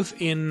possibly game.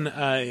 both in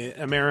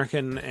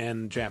American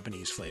and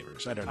Japanese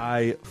flavors. I don't know.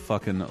 I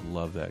fucking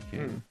love that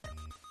game.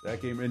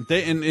 That game,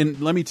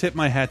 and let me tip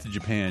my hat to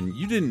Japan.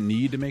 You didn't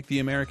need to make the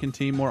American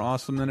team more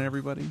awesome than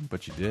everybody,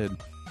 but you did.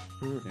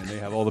 And they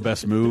have all the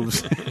best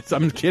moves.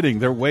 I'm kidding.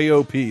 They're way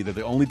OP. They're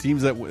the only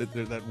teams that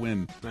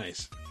win.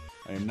 Nice.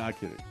 I am not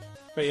kidding.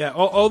 But yeah,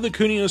 all the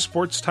Kunio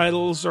sports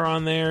titles are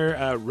on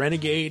there.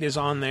 Renegade is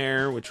on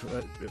there, which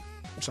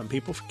some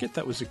people forget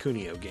that was a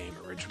Kunio game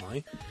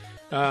originally.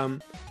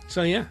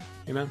 So yeah,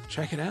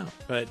 check it out.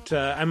 But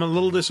I'm a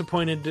little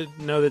disappointed to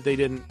know that they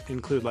didn't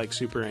include like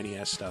Super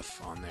NES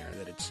stuff on there.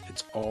 That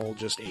it's all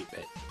just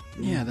 8-bit.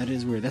 Yeah, that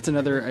is weird. That's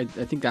another. I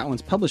think that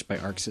one's published by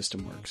Arc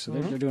System Works, so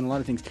they're doing a lot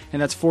of things.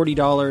 And that's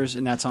 $40,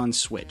 and that's on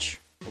Switch.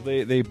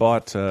 Well, they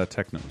bought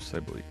Technos, I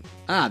believe.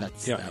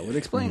 That would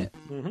explain it.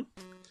 Mm-hmm.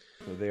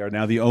 So they are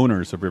now the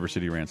owners of River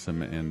City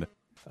Ransom and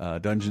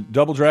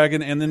Double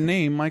Dragon, and the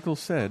name Michael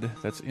said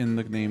that's in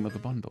the name of the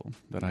bundle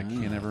that I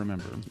can't ever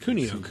remember.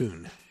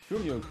 Kunio-kun.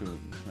 Kunio-kun.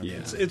 Yeah,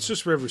 it's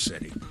just River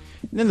City.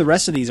 And then the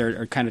rest of these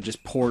are kind of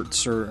just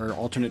ports or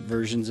alternate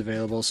versions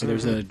available. So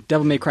there's a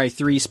Devil May Cry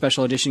 3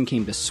 Special Edition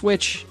came to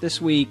Switch this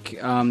week.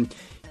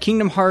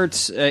 Kingdom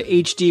Hearts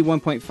HD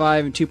 1.5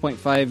 and 2.5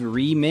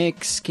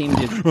 Remix came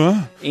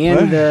to...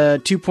 and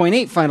the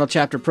 2.8 Final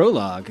Chapter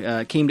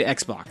Prologue came to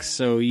Xbox.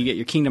 So you get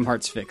your Kingdom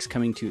Hearts fix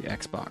coming to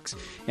Xbox.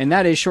 And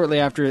that is shortly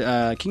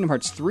after Kingdom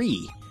Hearts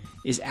 3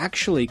 is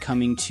actually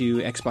coming to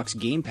Xbox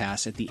Game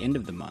Pass at the end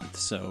of the month.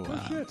 So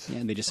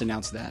they just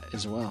announced that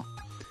as well.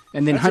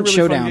 And then That's Hunt a really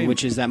fun Showdown, game.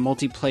 which is that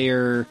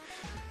multiplayer...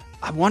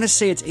 I want to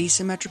say it's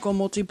asymmetrical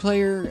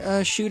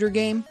multiplayer shooter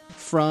game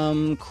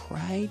from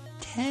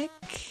Crytek,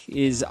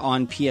 is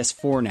on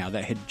PS4 now.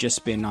 That had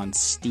just been on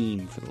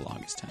Steam for the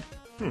longest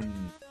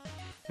time.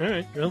 All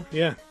right. Well,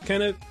 yeah,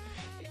 kind of.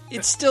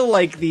 It's still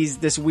like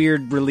this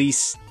weird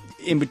release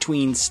in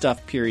between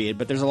stuff period,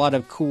 but there's a lot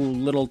of cool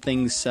little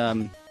things,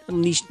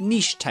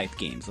 niche type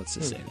games. Let's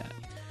just say that.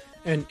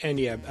 And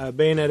yeah,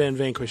 Bayonetta and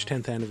Vanquish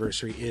 10th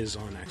anniversary is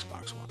on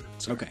Xbox One.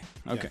 So,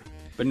 Okay.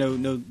 But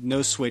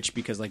no Switch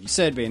because, like you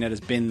said,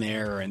 Bayonetta's been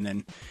there. And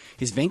then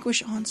is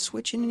Vanquish on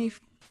Switch in any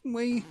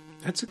way?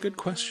 That's a good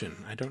question.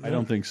 I don't know. I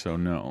don't think so.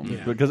 No,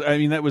 Yeah. because I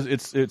mean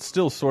it's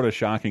still sort of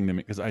shocking to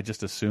me because I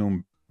just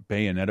assume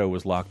Bayonetta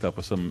was locked up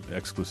with some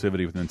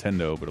exclusivity with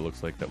Nintendo, but it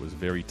looks like that was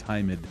very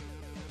timed,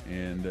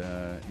 and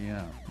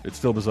it's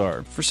still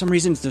bizarre. For some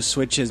reason, the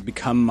Switch has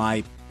become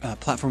my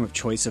platform of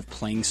choice of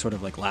playing sort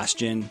of like last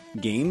gen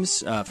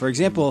games. For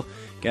example,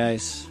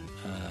 guys,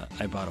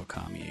 I bought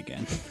Okami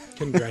again.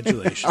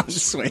 Congratulations. On the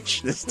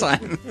Switch this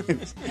time.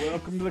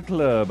 Welcome to the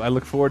club. I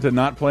look forward to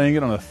not playing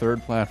it on a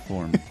third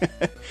platform.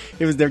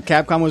 It was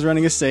Capcom was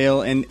running a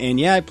sale, and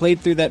yeah, I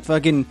played through that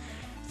fucking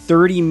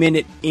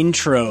 30-minute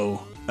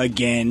intro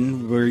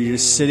again, where you're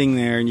sitting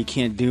there and you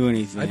can't do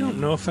anything. I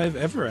don't know if I've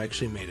ever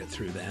actually made it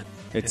through that.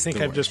 It's I think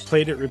the I've just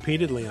played it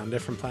repeatedly on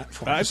different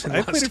platforms.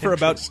 I played it for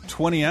about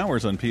 20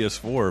 hours on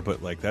PS4,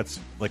 but like that's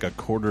like a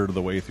quarter of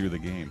the way through the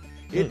game.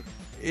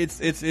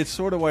 It's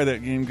sort of why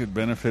that game could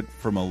benefit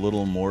from a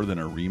little more than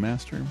a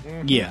remaster.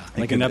 Yeah,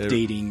 like an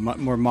updating,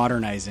 more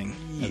modernizing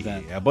of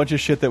that. A bunch of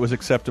shit that was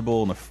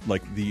acceptable, and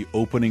the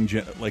opening,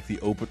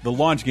 the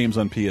launch games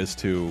on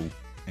PS2,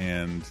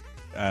 and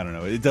I don't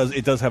know. It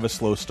does have a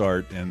slow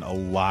start and a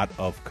lot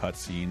of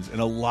cutscenes and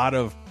a lot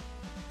of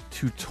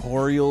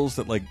tutorials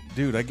that, like,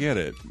 dude, I get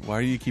it.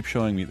 Why do you keep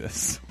showing me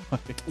this?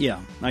 Yeah,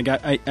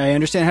 I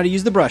understand how to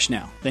use the brush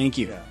now. Thank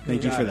you.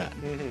 Thank you for that.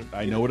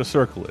 I know what a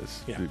circle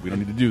is. Yeah. We don't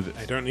need to do this.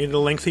 I don't need a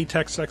lengthy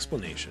text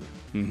explanation.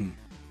 Mm-hmm.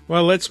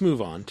 Well, let's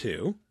move on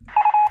to...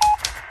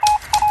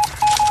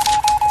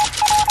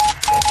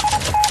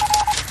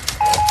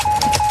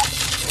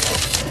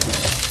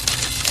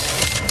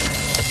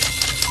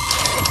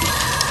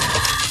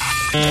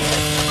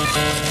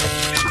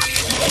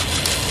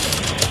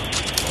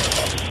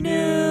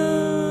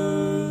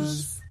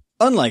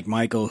 Unlike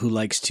Michael, who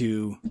likes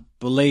to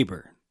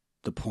belabor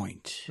the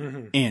point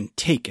and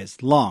take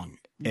as long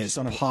as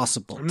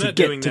possible I'm to not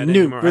get doing to that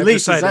new anymore. I've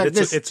releases. decided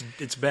This-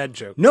 it's a bad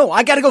joke. No,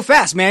 I gotta go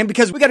fast, man,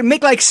 because we gotta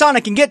make like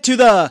Sonic and get to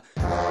the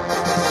VGA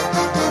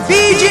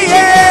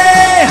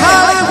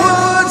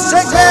Hollywood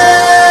segment.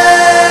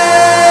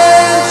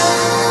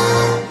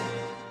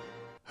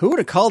 Who would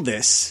have called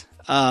this?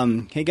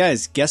 Hey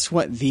guys, guess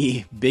what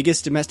the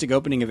biggest domestic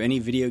opening of any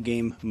video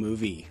game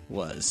movie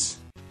was?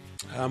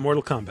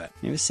 Mortal Kombat.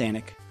 It was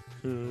Sonic.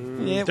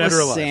 It Dead was or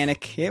alive?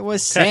 Sonic. It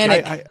was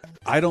Sonic.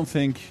 I don't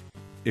think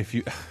if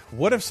you.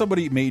 What if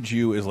somebody made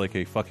you as like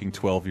a fucking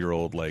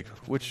 12-year-old? Like,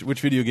 which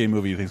video game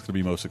movie you think is going to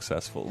be most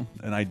successful?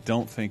 And I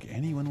don't think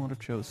anyone would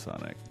have chose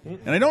Sonic.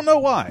 And I don't know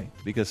why,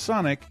 because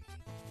Sonic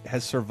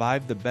has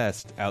survived the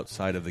best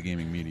outside of the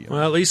gaming medium.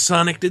 Well, at least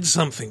Sonic did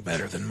something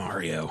better than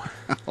Mario.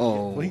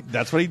 Oh,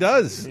 that's what he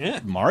does. Yeah.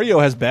 Mario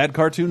has bad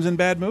cartoons and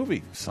bad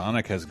movies.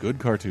 Sonic has good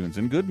cartoons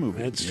and good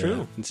movies. That's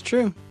true. It's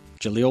true.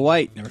 Jaleel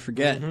White, never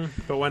forget.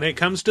 But when it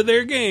comes to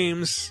their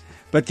games...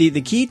 But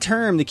the key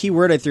term, the key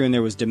word I threw in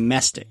there was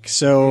domestic.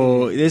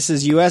 So this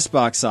is U.S.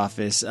 box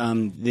office.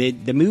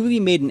 The movie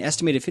made an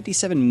estimated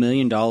 $57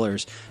 million,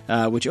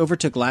 which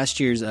overtook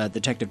last year's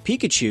Detective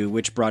Pikachu,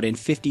 which brought in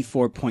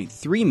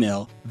 $54.3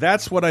 million.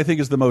 That's what I think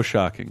is the most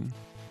shocking,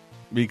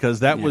 because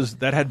that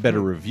had better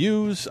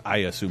reviews. I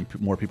assume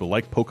more people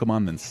like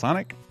Pokemon than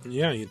Sonic.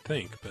 Yeah, you'd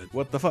think, but...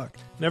 What the fuck?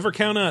 Never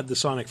count out the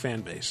Sonic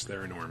fan base.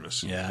 They're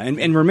enormous. Yeah,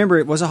 and remember,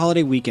 it was a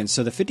holiday weekend,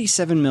 so the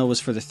 $57 million was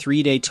for the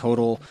 3-day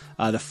total.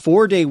 The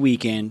 4-day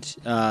weekend,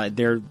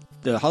 their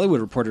the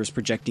Hollywood Reporter is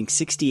projecting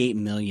 68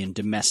 million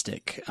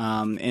domestic.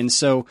 And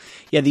so,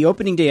 yeah, the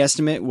opening day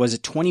estimate was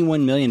at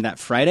 21 million that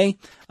Friday.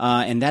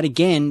 And that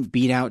again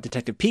beat out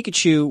Detective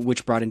Pikachu,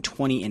 which brought in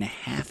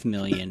 20.5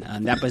 million.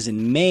 And that was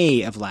in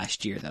May of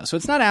last year, though. So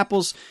it's not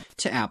apples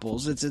to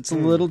apples. It's a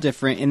little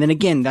different. And then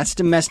again, that's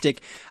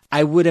domestic.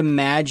 I would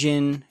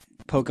imagine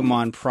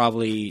Pokemon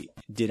probably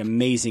did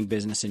amazing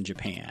business in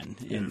Japan.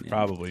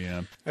 Probably,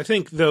 yeah. I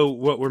think, though,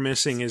 what we're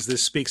missing is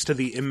this speaks to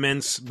the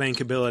immense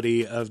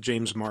bankability of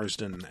James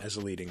Marsden as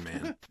a leading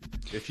man.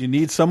 If you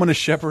need someone to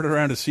shepherd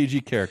around a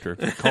CG character,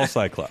 call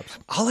Cyclops.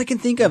 All I can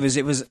think of is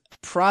it was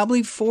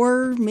probably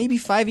 4, maybe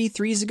 5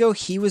 E3s ago.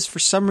 He was, for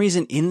some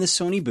reason, in the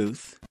Sony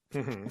booth.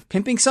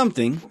 Pimping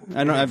something.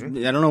 I don't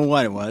know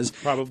what it was.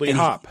 Probably and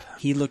Hop.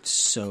 He looked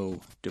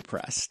so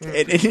depressed.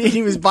 And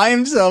he was by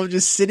himself,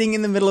 just sitting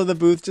in the middle of the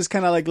booth, just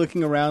kind of like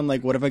looking around,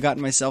 like, what have I gotten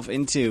myself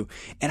into?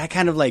 And I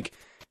kind of like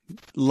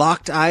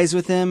locked eyes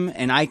with him,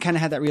 and I kind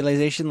of had that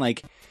realization,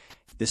 like,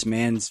 this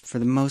man's, for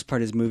the most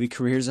part, his movie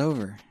career's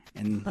over.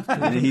 And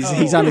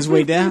he's on his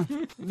way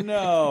down.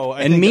 No.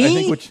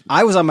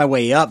 I was on my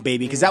way up,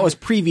 baby, because that was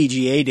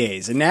pre-VGA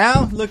days. And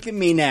now, look at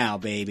me now,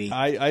 baby.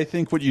 I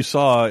think what you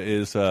saw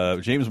is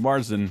James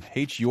Marsden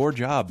hates your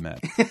job,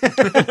 Matt.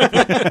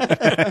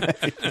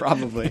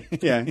 Probably.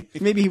 Yeah.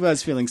 Maybe he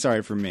was feeling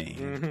sorry for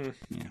me.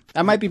 Yeah.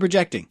 I might be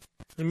projecting.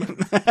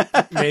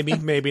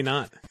 Maybe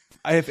not.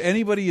 If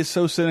anybody is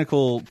so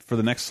cynical for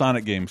the next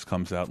Sonic games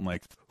comes out and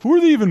like, who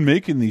are they even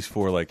making these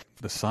for? Like,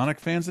 the Sonic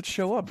fans that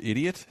show up,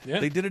 idiot.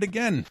 Yeah. They did it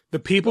again. The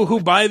people who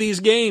buy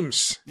these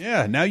games.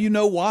 Yeah, now you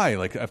know why.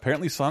 Like,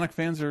 apparently Sonic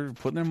fans are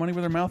putting their money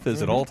where their mouth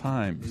is at all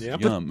times.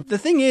 Yep. Yum. But the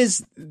thing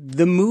is,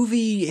 the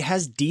movie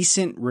has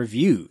decent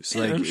reviews.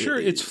 Yeah, I'm sure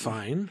it's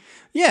fine.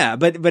 Yeah,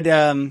 but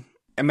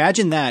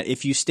imagine that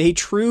if you stay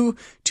true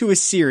to a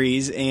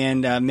series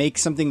and make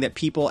something that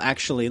people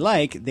actually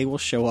like, they will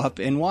show up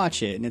and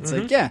watch it. And it's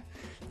like, yeah,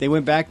 they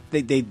went back,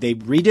 they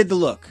redid the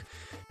look.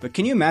 But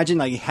can you imagine,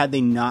 like, had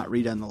they not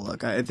redone the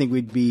look? I think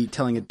we'd be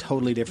telling a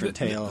totally different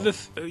tale.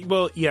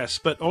 Well, yes,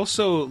 but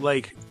also,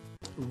 like,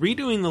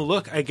 redoing the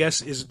look, I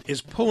guess,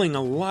 is pulling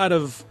a lot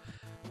of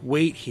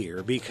weight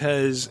here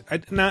because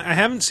I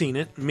haven't seen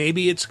it.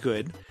 Maybe it's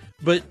good,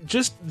 but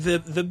just the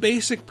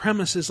basic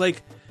premise is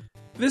like,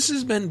 this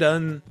has been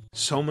done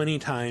so many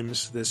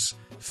times. This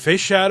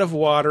fish out of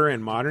water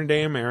in modern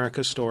day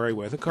America story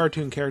with a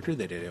cartoon character.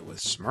 They did it with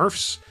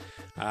Smurfs.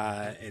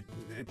 It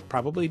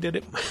probably did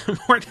it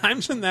more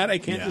times than that. I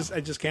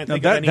just can't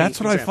think of any That's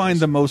what examples. I find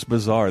the most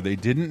bizarre. They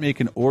didn't make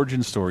an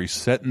origin story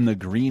set in the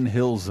Green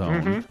Hill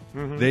Zone.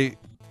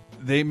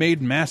 They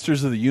made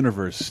Masters of the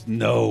Universe.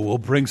 No, we'll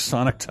bring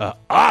Sonic to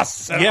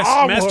us. Yes,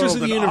 Masters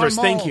of the Universe.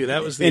 Thank you.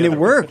 That was the and other it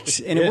worked.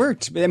 One. And it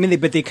worked. I mean,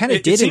 but they kind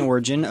of did an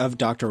origin of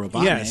Dr.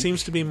 Robotnik. Yeah, it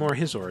seems to be more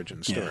his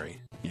origin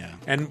story. Yeah.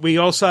 And we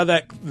all saw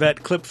that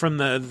clip from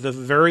the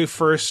very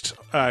first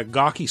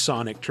Gawky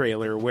Sonic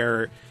trailer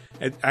where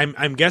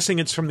I'm guessing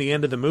it's from the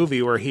end of the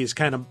movie where he's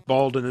kind of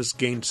bald and has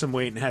gained some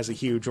weight and has a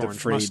huge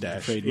orange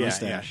mustache.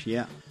 Mustache,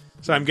 yeah.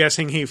 So I'm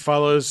guessing he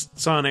follows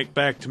Sonic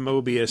back to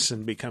Mobius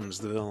and becomes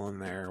the villain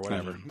there or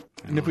whatever.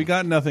 And if we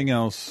got nothing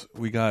else,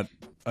 we got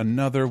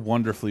another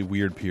wonderfully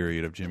weird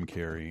period of Jim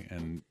Carrey,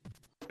 and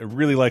I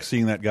really like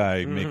seeing that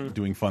guy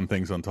doing fun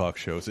things on talk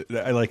shows.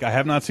 I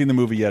have not seen the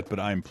movie yet,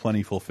 but I'm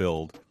plenty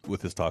fulfilled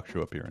with his talk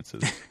show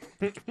appearances.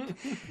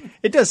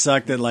 It does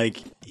suck that,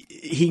 like,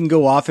 he can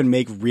go off and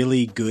make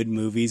really good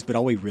movies, but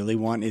all we really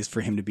want is for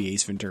him to be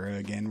Ace Ventura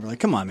again. We're like,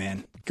 come on,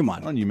 man. Come on.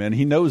 Come on, you, man.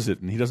 He knows it,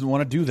 and he doesn't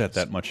want to do that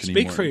much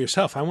anymore. Speak for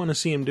yourself. I want to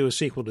see him do a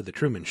sequel to The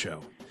Truman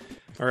Show.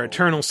 Or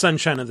Eternal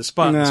Sunshine of the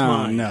Spotless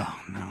Mind. No.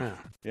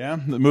 Yeah?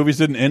 The movies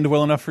didn't end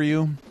well enough for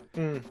you?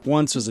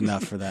 Once was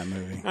enough for that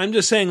movie. I'm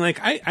just saying, like,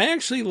 I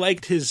actually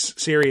liked his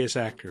serious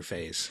actor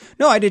phase.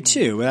 No, I did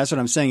too. But that's what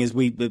I'm saying is at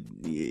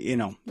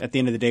the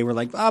end of the day, we're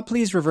like,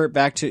 please revert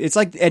back to, it's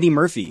like Eddie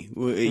Murphy.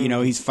 You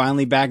know, he's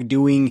finally back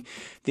doing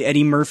the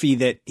Eddie Murphy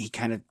that he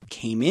kind of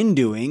came in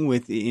doing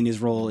in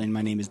his role in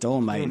My Name is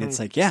Dolomite. And it's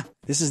like, yeah,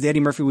 this is the Eddie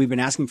Murphy we've been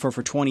asking for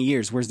 20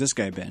 years. Where's this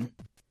guy been?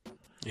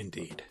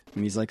 Indeed.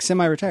 And he's like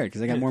semi-retired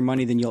because I got more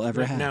money than you'll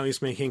ever have. Now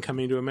he's making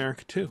Coming to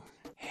America too.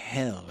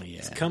 Hell yeah.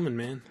 It's coming,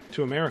 man.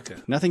 To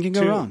America. Nothing can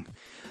go wrong.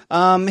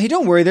 Hey,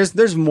 don't worry.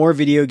 There's more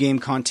video game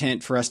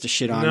content for us to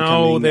shit on.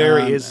 No, there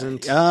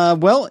isn't.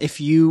 Well, if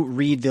you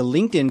read the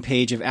LinkedIn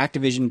page of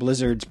Activision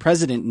Blizzard's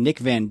president, Nick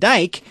Van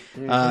Dyke,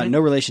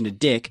 no relation to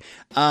Dick,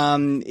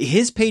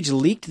 his page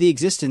leaked the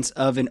existence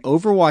of an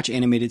Overwatch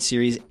animated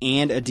series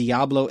and a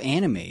Diablo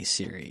anime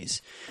series.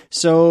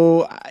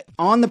 So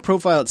on the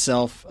profile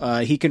itself,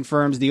 he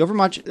confirms the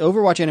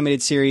Overwatch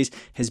animated series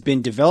has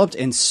been developed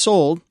and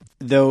sold,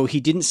 though he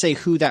didn't say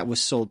who that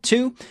was sold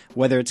to,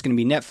 whether it's going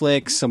to be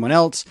Netflix, someone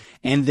else.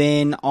 And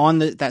then on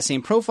that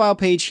same profile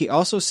page, he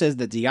also says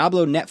that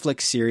Diablo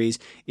Netflix series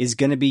is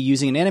going to be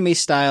using an anime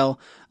style,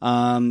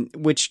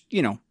 which,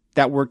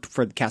 that worked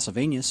for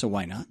Castlevania, so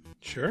why not?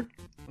 Sure.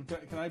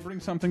 Can I bring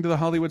something to the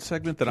Hollywood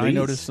segment that I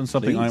noticed and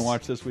something I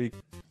watched this week?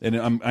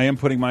 And I am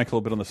putting Michael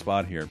a bit on the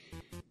spot here.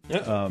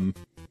 Yeah.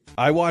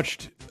 I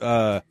watched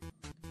the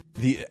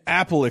the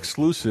Apple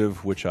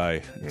exclusive, which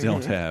I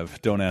don't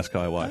have. Don't ask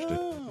how I watched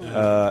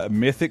it.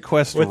 Mythic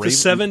Quest With the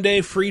Raven-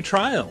 7-day free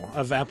trial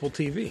of Apple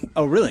TV.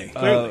 Oh, really?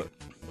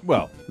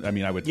 Well, I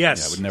mean, I would.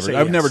 Yes. I would never. Say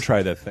I would yes. never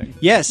try that thing.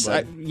 Yes,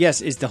 But-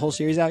 yes. Is the whole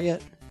series out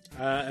yet?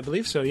 I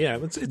believe so. Yeah.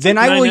 It's Then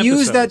like I will 9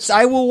 use episodes. that.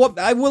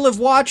 I will have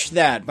watched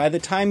that by the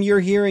time you're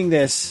hearing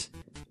this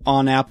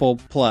on Apple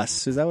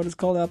Plus. Is that what it's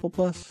called? Apple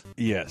Plus?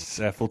 Yes,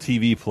 Apple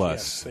TV Plus.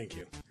 Yes, thank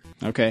you.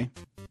 Okay.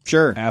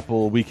 Sure.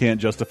 Apple, we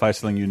can't justify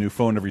selling you a new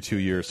phone every 2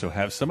 years, so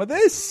have some of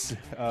this.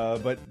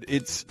 But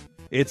it's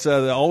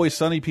the Always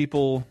Sunny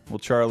people, well,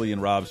 Charlie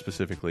and Rob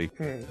specifically.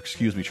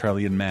 Excuse me,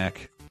 Charlie and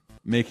Mac,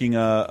 making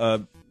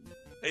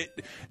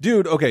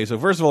dude. Okay, so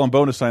first of all, on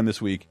bonus time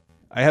this week,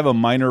 I have a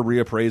minor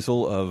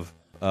reappraisal of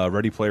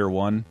Ready Player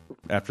One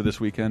after this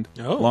weekend.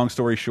 Oh. Long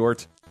story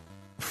short,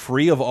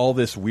 free of all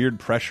this weird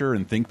pressure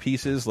and think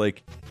pieces,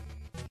 like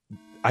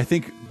I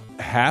think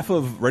half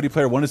of Ready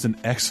Player One is an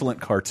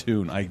excellent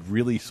cartoon. I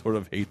really sort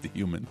of hate the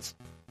humans.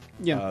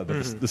 Yeah.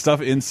 The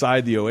stuff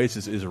inside the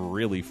Oasis is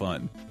really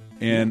fun.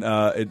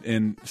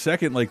 And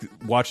second, like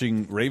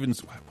watching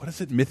Ravens, what is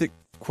it? Mythic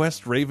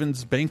Quest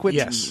Ravens Banquet?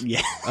 Yes.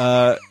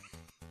 Yeah.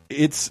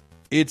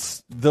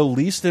 It's the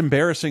least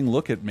embarrassing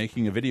look at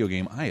making a video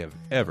game I have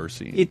ever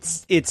seen.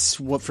 It's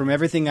what from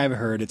everything I've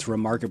heard, it's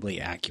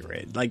remarkably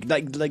accurate.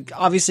 Like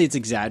obviously it's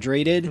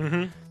exaggerated.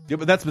 Yeah,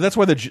 but that's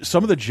why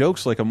some of the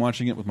jokes, like I'm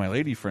watching it with my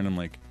lady friend, I'm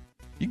like,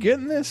 you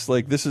getting this?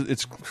 Like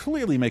it's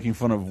clearly making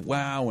fun of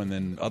WoW and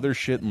then other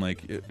shit and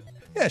like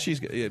yeah,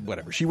 she's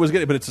whatever. She was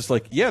getting, but it's just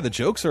like, yeah, the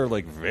jokes are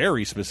like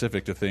very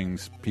specific to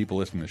things people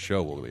listening to the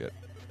show will get.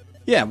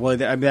 Yeah,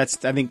 well, I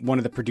think one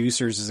of the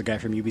producers is a guy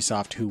from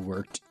Ubisoft who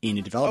worked in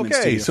a development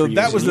studio. Okay, so for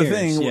that years was and the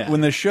years. thing. Yeah.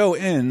 When the show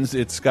ends,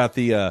 it's got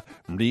the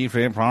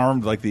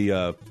like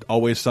the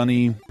Always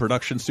Sunny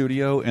production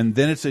studio, and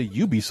then it's a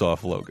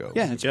Ubisoft logo.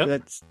 Yeah,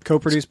 that's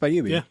co-produced by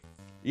Ubi. Yeah.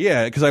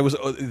 Yeah, because I was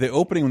the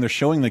opening when they're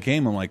showing the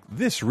game, I'm like,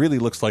 this really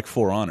looks like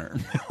For Honor,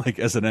 like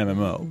as an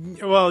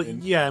MMO. Well,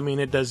 yeah, I mean,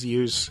 it does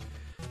use...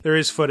 There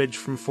is footage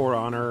from For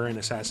Honor and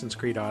Assassin's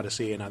Creed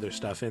Odyssey and other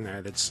stuff in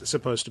there that's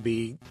supposed to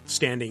be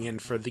standing in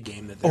for the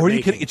game that they're Or are you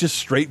making. kidding? It's just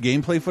straight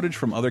gameplay footage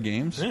from other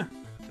games? Yeah.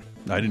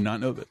 I did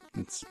not know that.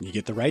 You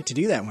get the right to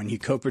do that when you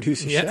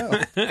co-produce a show.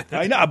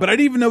 I know, but I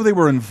didn't even know they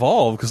were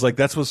involved, because like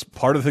that's was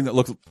part of the thing that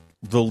looked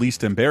the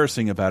least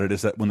embarrassing about it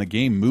is that when the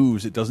game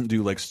moves, it doesn't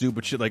do like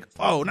stupid shit like,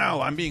 oh no,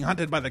 I'm being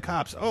hunted by the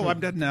cops. Oh, I'm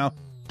dead now.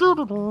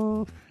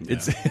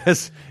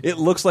 It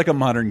looks like a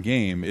modern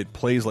game. It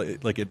plays like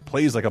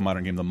a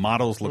modern game. The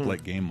models look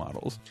like game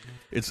models.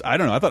 I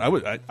don't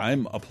know.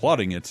 I'm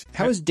applauding it.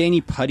 How is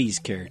Danny Putty's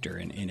character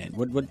in it?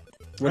 What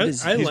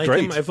is I he's like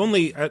great. him. I've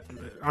only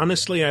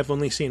honestly I've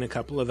only seen a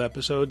couple of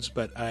episodes,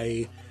 but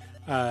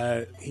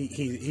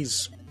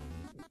he's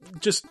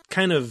just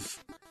kind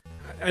of,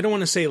 I don't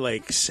want to say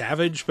like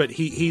savage, but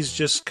he's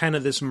just kind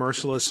of this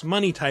merciless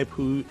money type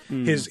who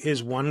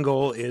his one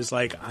goal is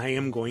like, I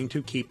am going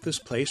to keep this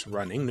place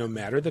running no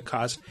matter the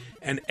cost,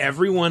 and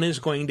everyone is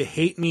going to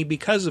hate me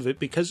because of it,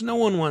 because no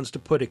one wants to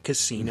put a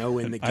casino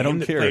in the I game don't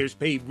that care. players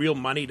pay real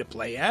money to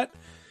play at.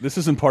 This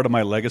isn't part of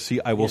my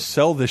legacy. I will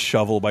sell this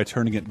shovel by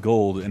turning it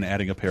gold and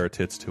adding a pair of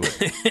tits to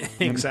it.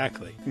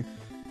 Exactly.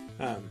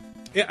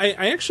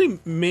 I actually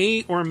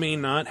may or may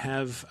not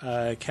have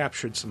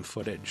captured some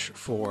footage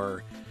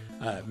for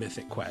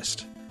Mythic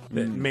Quest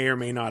that may or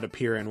may not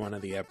appear in one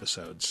of the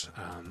episodes.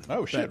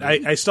 Oh, shit.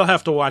 But I still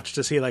have to watch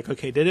to see, like,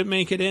 okay, did it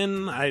make it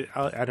in?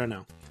 I don't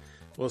know.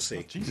 We'll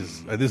see.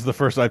 Jesus. This is the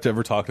first I've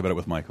ever talked about it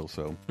with Michael,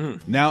 so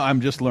now I'm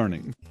just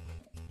learning.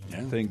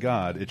 Yeah. Thank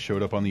God it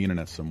showed up on the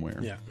internet somewhere.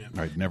 Yeah.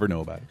 I'd never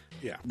know about it.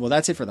 Yeah. Well,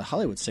 that's it for the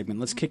Hollywood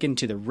segment. Let's kick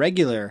into the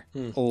regular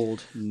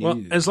old news.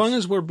 Well, as long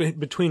as we're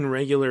between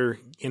regular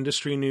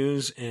industry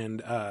news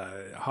and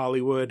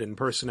Hollywood and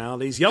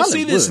personalities, y'all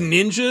see this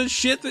ninja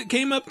shit that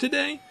came up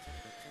today?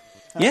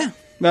 Yeah.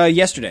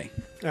 Yesterday.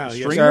 Oh,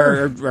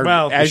 Or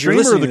well, as you're streamer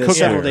or listening the to this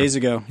several cookware? days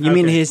ago. You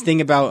mean his thing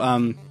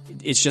about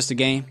it's just a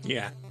game?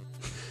 yeah.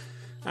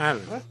 I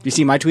don't know. Do you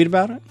see my tweet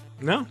about it?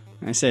 No.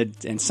 I said,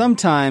 and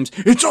sometimes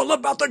it's all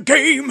about the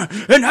game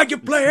and how you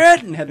play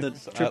it, and had the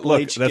Triple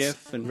H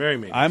gif. And very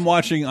mean. I'm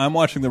watching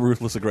the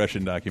Ruthless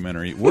Aggression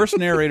documentary. Worst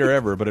narrator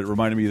ever, but it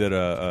reminded me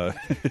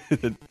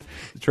that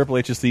Triple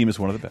H's theme is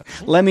one of the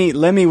best.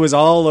 Lemmy was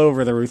all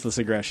over the Ruthless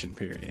Aggression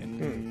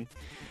period.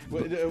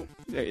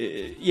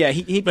 Yeah,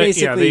 he But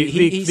basically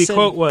yeah, he the said,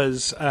 quote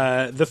was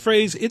the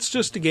phrase "It's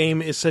just a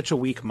game" is such a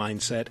weak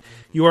mindset.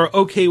 You are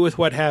okay with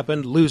what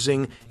happened,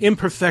 losing,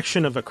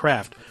 imperfection of a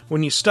craft.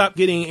 When you stop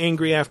getting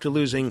angry after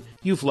losing,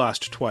 you've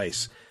lost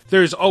twice.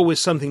 There's always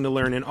something to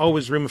learn and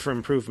always room for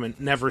improvement.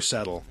 Never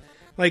settle.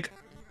 Like,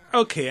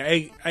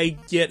 okay, I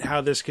get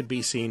how this could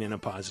be seen in a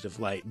positive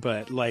light,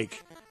 but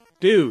like,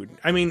 dude,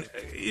 I mean,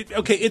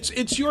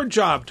 it's your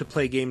job to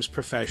play games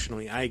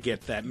professionally. I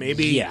get that.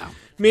 Maybe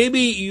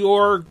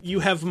you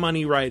have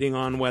money riding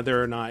on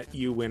whether or not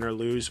you win or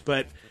lose,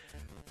 but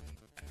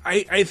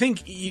I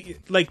think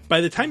like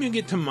by the time you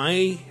get to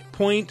my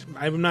point,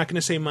 I'm not going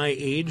to say my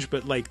age,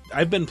 but like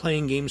I've been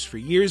playing games for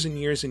years and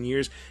years and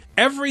years.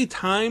 Every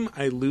time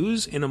I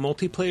lose in a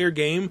multiplayer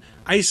game,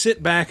 I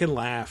sit back and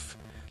laugh.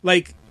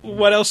 Like,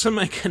 what else am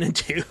I going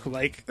to do?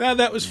 Like,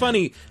 that was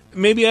funny.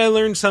 Maybe I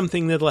learned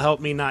something that'll help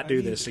me not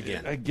do this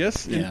again. I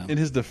guess in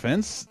his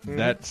defense,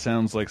 that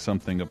sounds like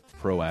something a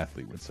pro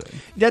athlete would say.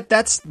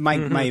 That's my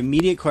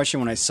immediate question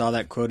when I saw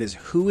that quote is,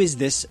 who is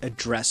this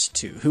addressed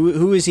to?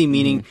 Who is he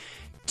meaning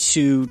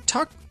to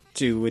talk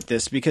to with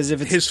this? Because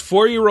if it's his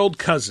 4-year-old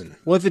cousin,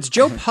 well, if it's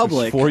Joe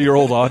Public,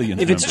 4-year-old audience,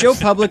 if it's Joe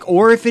Public,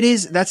 or if it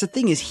is, that's the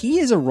thing is he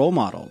is a role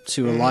model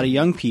to a lot of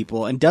young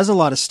people and does a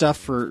lot of stuff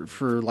for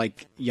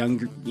like young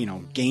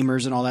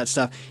gamers and all that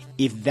stuff.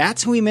 If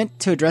that's who he meant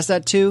to address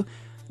that to,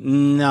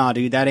 no,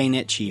 dude, that ain't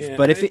it, Chief. Yeah,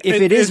 but if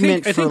it is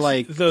meant for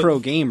like the pro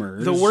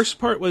gamers, the worst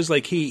part was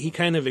like he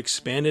kind of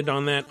expanded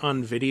on that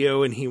on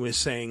video, and he was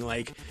saying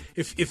like,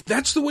 if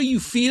that's the way you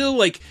feel,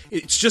 like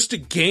it's just a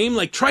game,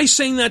 like try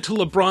saying that to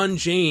LeBron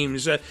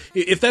James.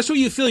 If that's what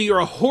you feel, you're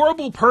a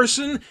horrible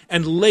person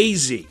and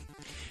lazy.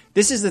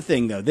 This is the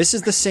thing, though. This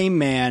is the same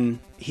man.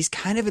 He's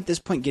kind of at this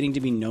point getting to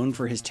be known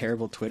for his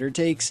terrible Twitter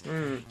takes.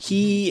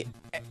 He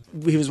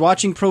was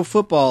watching pro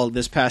football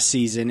this past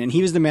season, and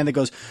he was the man that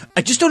goes,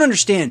 I just don't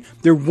understand.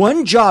 Their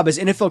one job as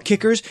NFL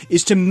kickers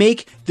is to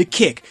make the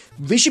kick.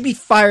 They should be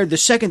fired the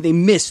second they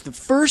miss the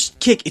first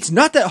kick. It's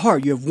not that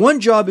hard. You have one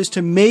job is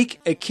to make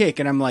a kick.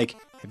 And I'm like,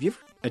 have you ever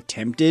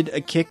attempted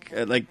a kick,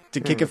 to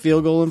kick a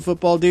field goal in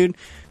football, dude?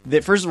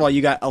 That first of all,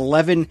 you got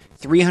 11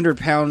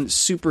 300-pound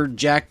super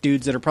jack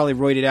dudes that are probably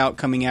roided out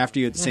coming after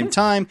you at the same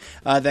time.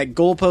 That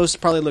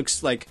goalpost probably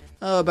looks like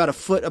about a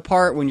foot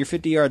apart when you're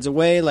 50 yards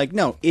away. Like,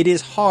 no, it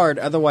is hard.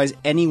 Otherwise,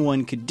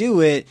 anyone could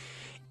do it.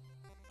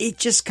 It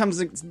just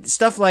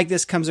stuff like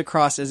this comes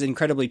across as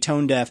incredibly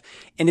tone deaf.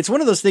 And it's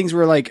one of those things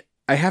where, like,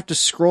 I have to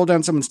scroll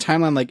down someone's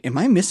timeline. Like, am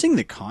I missing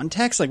the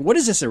context? Like, what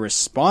is this a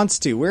response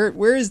to? Where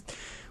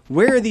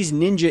are these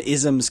ninja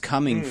isms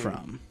coming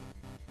from?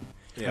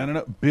 I don't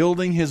know,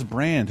 building his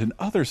brand and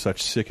other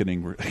such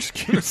sickening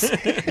excuses.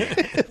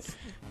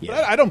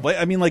 But I don't blame.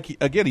 I mean, like,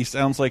 again, he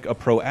sounds like a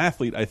pro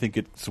athlete. I think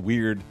it's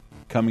weird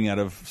coming out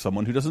of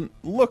someone who doesn't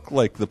look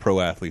like the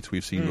pro athletes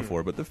we've seen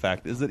before. But the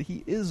fact is that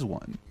he is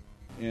one.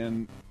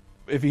 And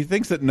if he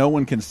thinks that no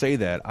one can say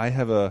that, I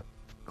have a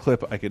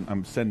clip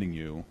I'm sending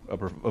you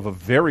of a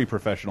very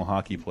professional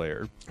hockey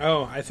player.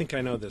 Oh, I think I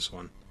know this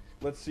one.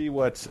 Let's see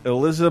what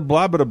Eliza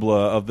blah blah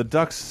blah of the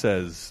Ducks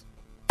says.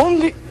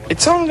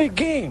 It's only a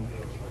game.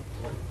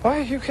 Why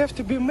you have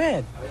to be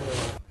mad?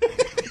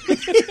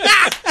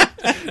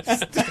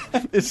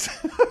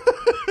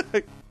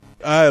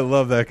 I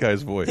love that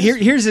guy's voice.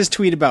 Here's his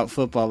tweet about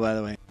football, by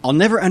the way. I'll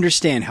never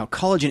understand how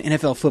college and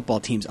NFL football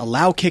teams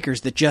allow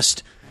kickers that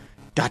just ...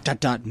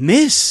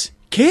 miss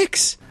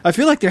kicks. I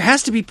feel like there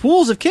has to be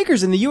pools of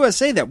kickers in the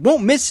USA that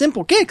won't miss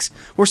simple kicks,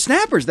 or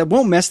snappers that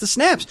won't mess the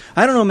snaps.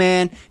 I don't know,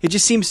 man. It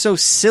just seems so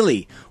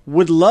silly.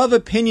 Would love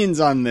opinions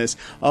on this.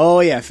 Oh,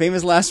 yeah.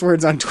 Famous last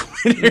words on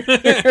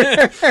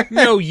Twitter.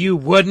 No, you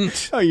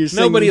wouldn't. Oh, you're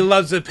saying nobody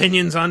loves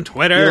opinions on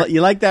Twitter.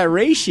 You like that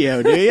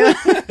ratio, do you?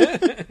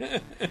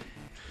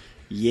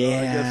 Yeah,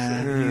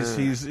 I guess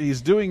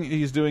he's doing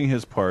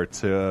his part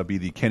to be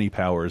the Kenny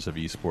Powers of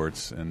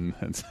esports, and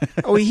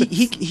oh,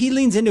 he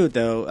leans into it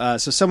though.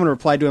 So someone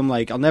replied to him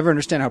like, "I'll never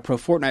understand how pro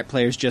Fortnite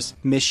players just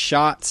miss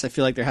shots. I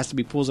feel like there has to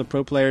be pools of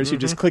pro players who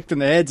just clicked in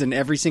the heads in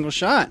every single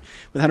shot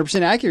with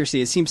 100% accuracy.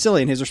 It seems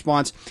silly." In his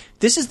response,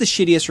 "This is the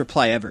shittiest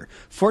reply ever.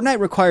 Fortnite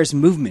requires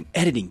movement,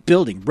 editing,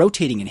 building,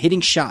 rotating, and hitting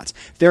shots.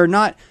 There are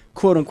not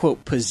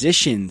quote-unquote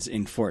positions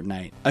in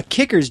Fortnite. A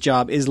kicker's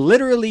job is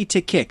literally to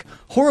kick.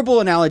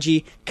 Horrible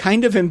analogy,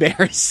 kind of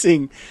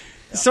embarrassing."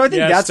 So I think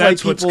that's why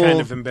people... what's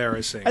kind of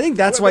embarrassing. I think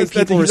that's why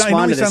people respond I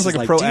know to he this. sounds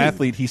like a pro dude.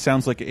 athlete. He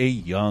sounds like a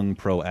young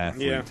pro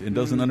athlete and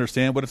doesn't Mm-hmm.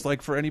 understand what it's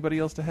like for anybody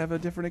else to have a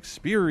different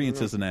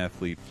experience as an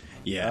athlete.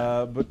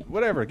 Yeah. But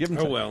whatever. Give him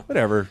Oh, well.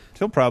 Whatever.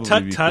 He'll probably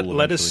be Tut, cool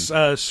let eventually.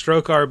 us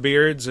stroke our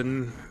beards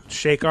and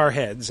shake our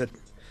heads at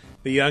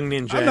the young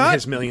ninja and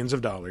his millions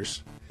of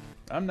dollars.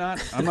 I'm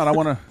not. I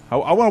want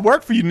to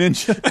work for you,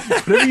 Ninja.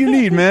 Whatever you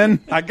need,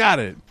 man. I got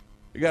it.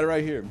 You got it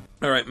right here.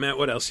 All right, Matt,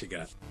 what else you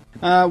got?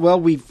 Well,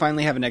 we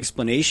finally have an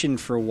explanation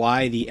for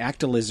why the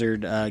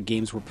Activision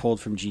games were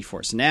pulled from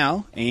GeForce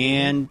Now,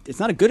 and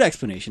it's not a good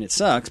explanation. It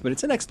sucks, but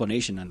it's an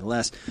explanation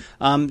nonetheless.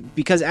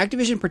 Because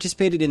Activision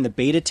participated in the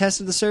beta test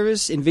of the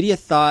service, NVIDIA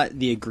thought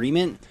the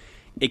agreement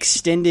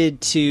extended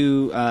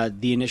to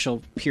the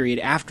initial period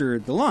after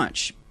the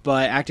launch.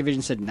 But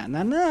Activision said,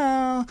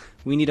 no,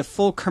 we need a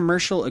full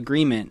commercial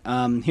agreement.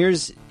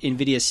 Here's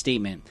NVIDIA's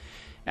statement.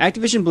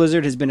 Activision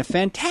Blizzard has been a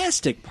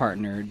fantastic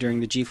partner during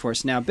the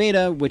GeForce Now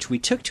beta, which we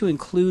took to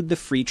include the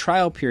free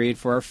trial period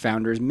for our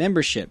founders'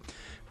 membership.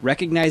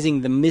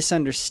 Recognizing the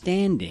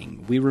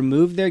misunderstanding, we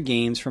removed their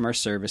games from our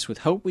service with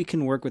hope we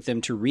can work with them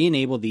to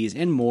re-enable these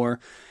and more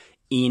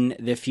in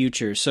the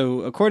future.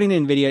 So according to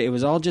NVIDIA, it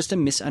was all just a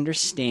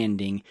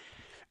misunderstanding.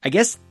 I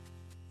guess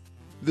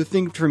the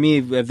thing for me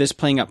of this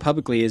playing out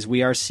publicly is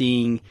we are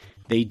seeing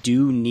they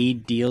do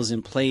need deals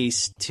in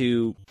place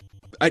to...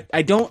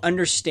 I don't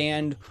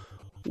understand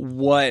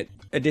what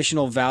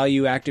additional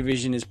value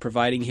Activision is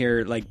providing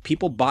here. Like,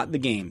 people bought the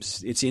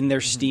games. It's in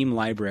their Steam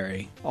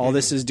library. All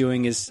this is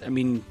doing is, I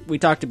mean, we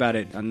talked about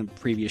it on the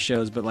previous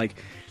shows, but like,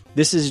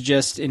 this is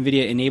just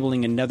NVIDIA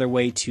enabling another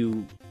way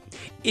to...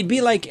 It'd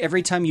be like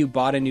every time you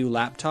bought a new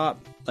laptop,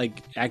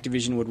 like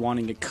Activision would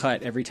wanting to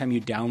cut every time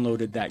you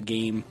downloaded that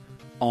game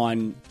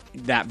on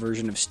that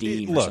version of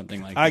Steam or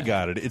something like that. I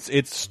got it.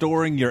 It's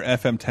storing your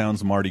FM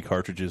Towns Marty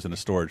cartridges in a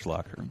storage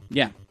locker.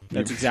 Yeah,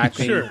 that's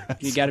exactly. Sure.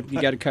 You got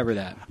to cover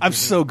that. I'm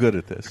so good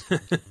at this.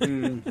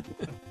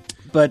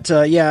 But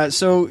yeah,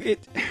 so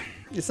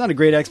it's not a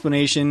great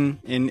explanation,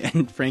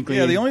 and frankly,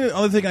 Yeah, the only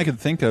other thing I could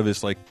think of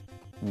is like,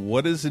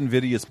 what is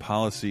NVIDIA's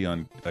policy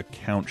on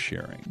account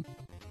sharing?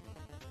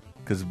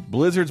 Because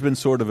Blizzard's been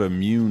sort of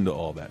immune to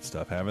all that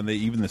stuff, haven't they?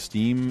 Even the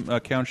Steam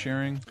account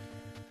sharing?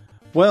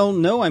 Well,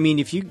 no. I mean,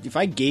 if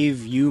I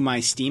gave you my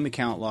Steam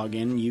account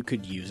login, you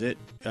could use it.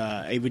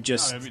 It would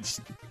just...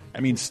 I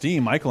mean,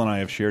 Steam, Michael and I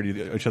have shared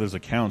each other's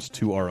accounts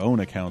to our own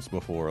accounts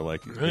before.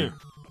 Like,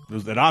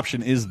 that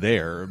option is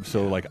there.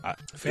 So, like...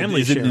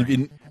 Family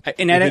sharing.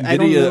 And I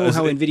don't know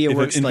how NVIDIA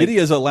works. If NVIDIA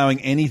is allowing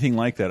anything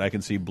like that, I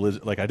can see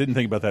Blizzard... Like, I didn't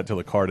think about that till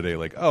the car today.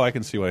 Like, oh, I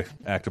can see why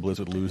Activision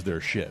would lose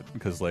their shit.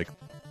 Because, like...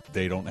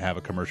 they don't have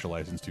a commercial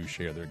license to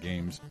share their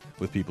games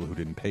with people who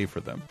didn't pay for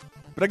them.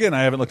 But again,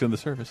 I haven't looked into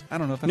the service. I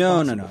don't know if that's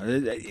possible.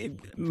 No.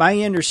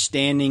 My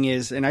understanding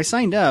is, and I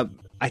signed up,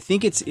 I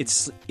think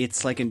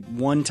it's like a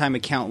one-time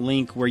account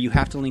link where you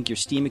have to link your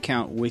Steam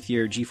account with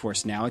your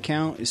GeForce Now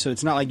account. So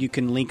it's not like you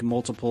can link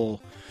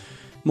multiple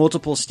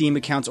Steam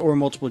accounts or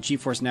multiple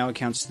GeForce Now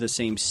accounts to the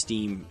same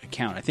Steam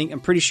account. I'm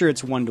pretty sure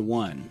it's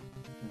one-to-one.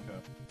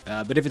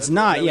 But if it's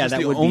not, that would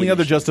be the only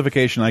other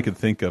justification I could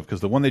think of,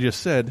 because the one they just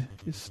said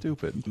is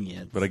stupid.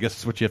 Yeah, but I guess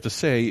it's what you have to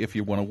say if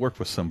you want to work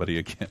with somebody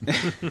again.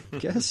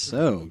 Guess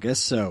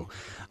so.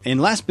 And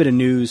last bit of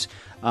news,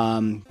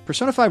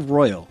 Persona 5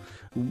 Royal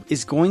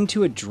is going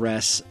to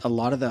address a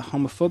lot of the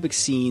homophobic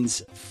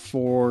scenes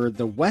for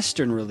the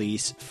Western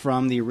release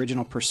from the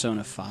original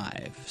Persona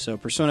 5. So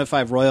Persona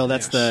 5 Royal,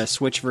 that's the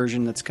Switch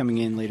version that's coming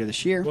in later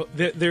this year. Well,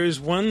 there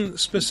is one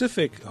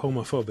specific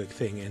homophobic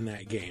thing in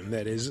that game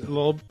that is a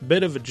little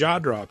bit of a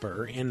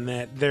jaw-dropper, in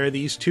that there are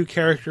these two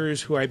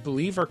characters who I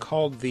believe are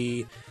called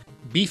the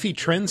Beefy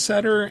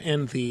Trendsetter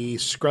and the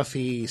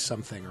Scruffy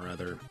something or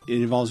other.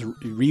 It involves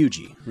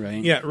Ryuji,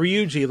 right? Yeah,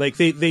 Ryuji. Like,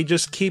 they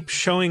just keep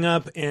showing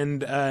up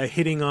and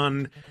hitting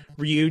on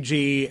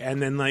Ryuji,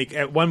 and then, like,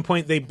 at one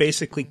point they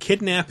basically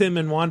kidnap him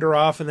and wander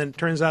off, and then it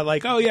turns out,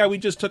 like, oh yeah, we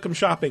just took him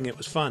shopping. It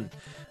was fun.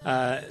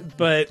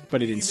 But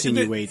it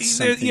insinuates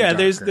something Yeah,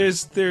 darker.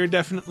 there are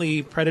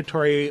definitely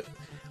predatory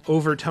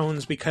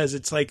overtones, because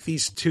it's like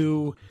these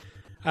two...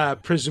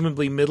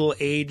 presumably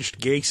middle-aged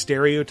gay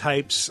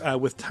stereotypes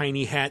with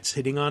tiny hats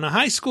hitting on a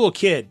high school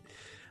kid.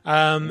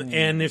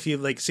 And if you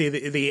like see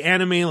the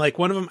anime, like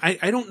one of them,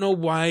 I don't know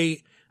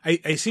why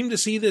I seem to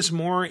see this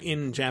more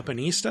in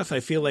Japanese stuff. I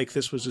feel like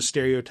this was a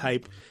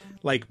stereotype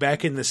like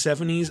back in the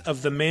 70s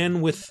of the man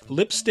with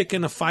lipstick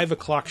and a 5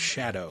 o'clock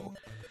shadow.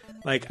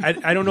 Like,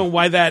 I don't know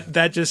why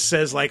that just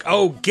says like,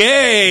 oh,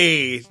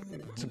 gay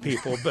to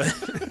people, but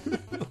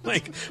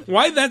like,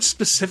 why that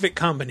specific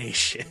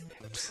combination?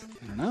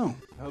 I don't know.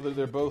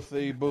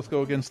 They both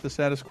go against the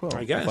status quo.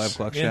 I guess. The 5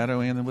 o'clock shadow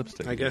and the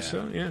lipstick. I guess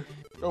so, yeah.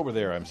 Over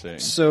there, I'm saying.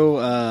 So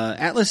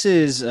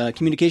Atlas's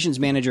communications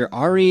manager,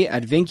 Ari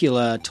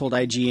Advincula, told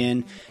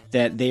IGN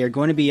that they are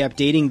going to be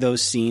updating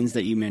those scenes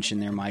that you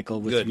mentioned there,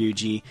 Michael, with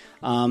Ryuji.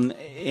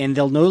 And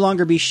they'll no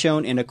longer be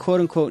shown in a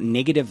quote-unquote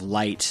negative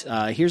light.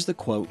 Here's the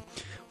quote.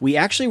 We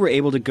actually were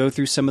able to go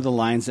through some of the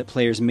lines that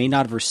players may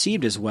not have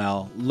received as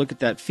well, look at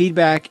that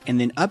feedback, and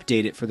then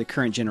update it for the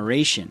current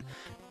generation.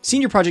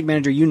 Senior project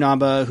manager Yu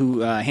Naba, who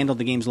handled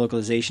the game's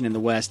localization in the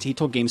West, he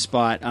told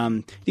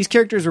GameSpot, these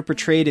characters were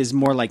portrayed as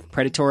more like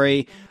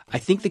predatory. I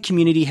think the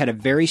community had a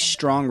very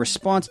strong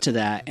response to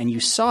that, and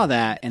you saw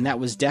that, and that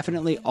was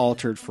definitely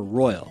altered for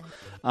Royal.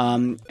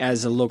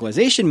 As a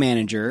localization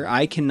manager,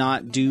 I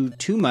cannot do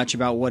too much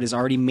about what has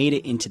already made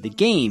it into the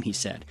game, he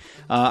said.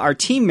 Our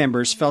team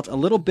members felt a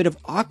little bit of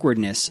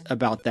awkwardness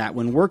about that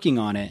when working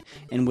on it,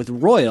 and with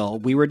Royal,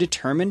 we were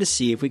determined to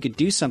see if we could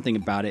do something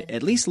about it,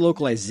 at least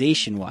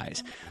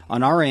localization-wise.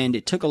 On our end,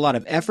 it took a lot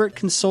of effort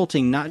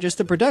consulting not just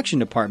the production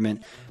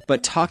department,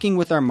 but talking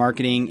with our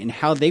marketing and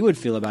how they would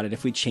feel about it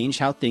if we changed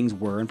how things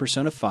were in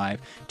Persona 5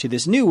 to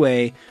this new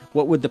way.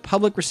 What would the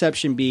public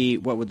reception be?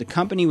 What would the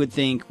company would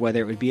think?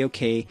 Whether it would be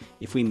okay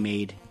if we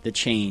made the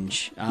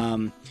change.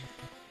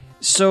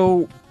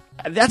 So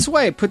that's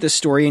why I put this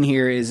story in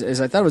here is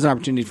I thought it was an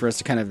opportunity for us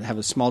to kind of have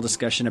a small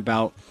discussion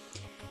about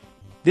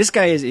this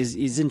guy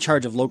is in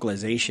charge of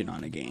localization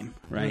on a game,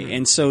 right? Mm-hmm.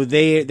 And so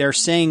they're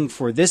saying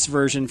for this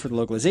version, for the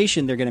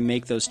localization, they're going to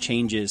make those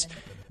changes,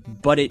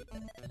 but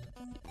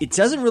it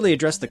doesn't really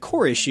address the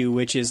core issue,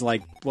 which is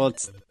like, well,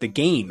 it's the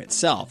game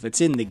itself. It's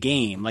in the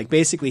game. Like,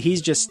 basically,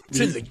 it's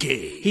in the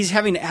game. He's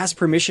having to ask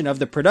permission of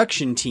the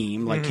production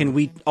team. Like, can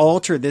we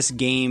alter this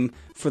game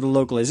for the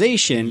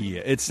localization?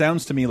 Yeah, it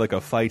sounds to me like a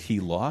fight he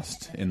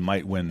lost and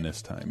might win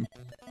this time.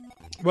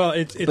 Well,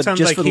 it But sounds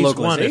just like for the he's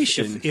won.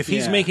 localization, If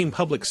he's yeah. making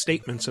public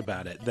statements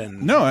about it,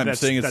 then No, I'm that's-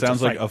 saying it that's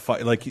sounds like fight. a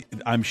fight. Like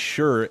I'm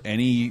sure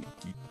any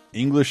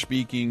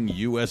English-speaking,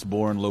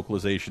 U.S.-born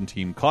localization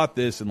team caught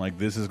this and like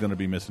this is going to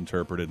be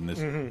misinterpreted, and this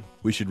Mhm.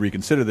 we should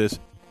reconsider this.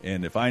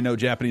 And if I know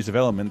Japanese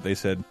development, they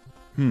said,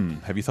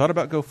 have you thought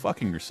about go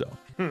fucking yourself?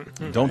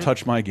 Don't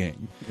touch my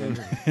game.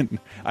 And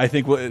I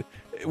think what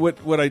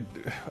I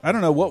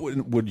don't know, what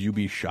would you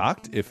be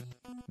shocked if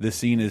the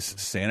scene is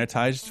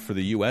sanitized for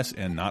the U.S.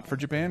 and not for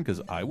Japan?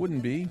 Because I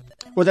wouldn't be.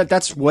 Well,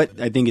 that's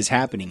what I think is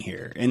happening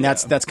here, and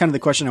that's kind of the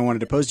question I wanted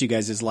to pose to you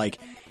guys: is like,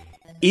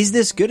 is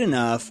this good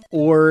enough,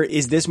 or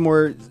is this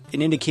more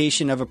an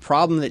indication of a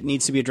problem that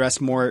needs to be addressed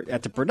more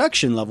at the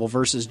production level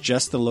versus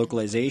just the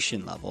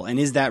localization level? And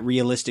is that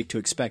realistic to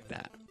expect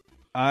that?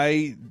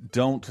 I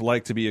don't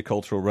like to be a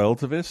cultural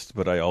relativist,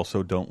 but I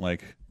also don't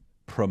like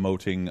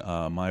promoting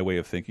my way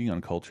of thinking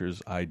on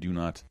cultures I do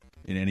not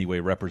in any way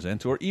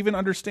represent or even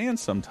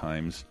understand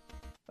sometimes.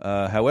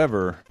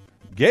 However,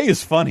 gay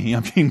is funny.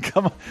 I mean,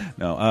 come on.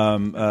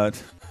 No,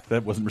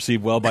 that wasn't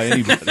received well by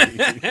anybody.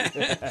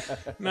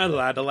 Not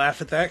allowed to laugh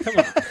at that. Come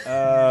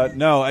on.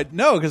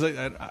 No, because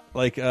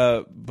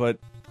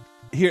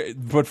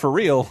but for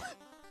real,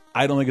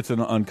 I don't think it's an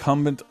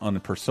incumbent on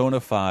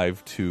Persona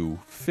 5 to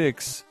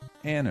fix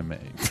anime.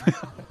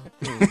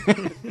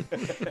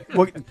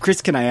 Well,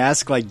 Chris, can I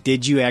ask, like,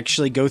 did you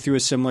actually go through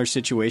a similar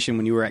situation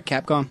when you were at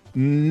Capcom?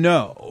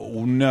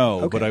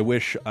 No, but I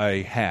wish I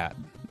had.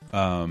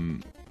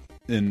 And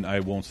I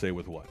won't say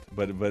with what,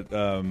 but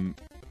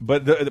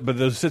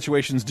those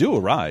situations do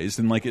arise,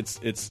 and like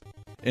it's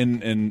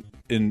in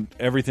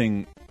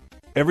everything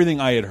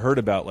I had heard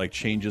about, like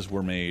changes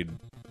were made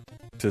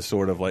to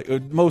sort of like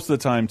most of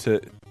the time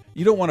to.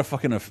 You don't want to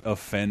fucking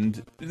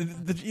offend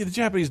the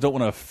Japanese. Don't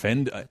want to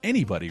offend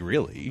anybody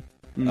really,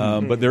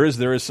 but there is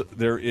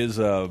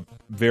a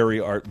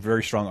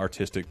very strong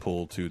artistic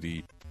pull to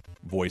the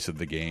voice of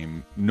the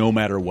game, no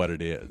matter what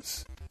it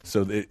is.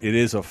 So it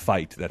is a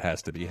fight that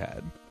has to be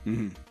had.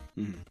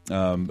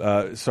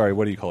 Sorry,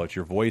 what do you call it?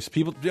 Your voice.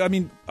 People. I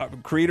mean,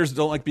 creators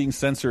don't like being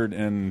censored,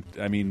 and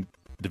I mean,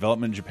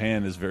 development in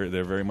Japan is they're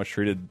very much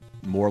treated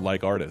more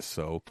like artists.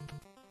 So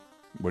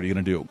what are you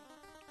gonna do?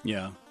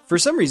 Yeah. For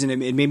some reason,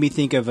 it made me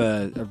think of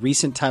a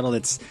recent title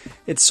it's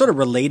sort of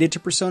related to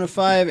Persona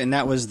 5, and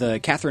that was the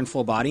Catherine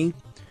Full Body,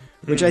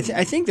 which I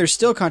think there's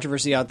still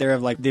controversy out there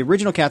of like the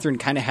original Catherine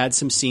kind of had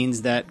some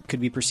scenes that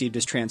could be perceived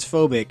as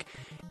transphobic,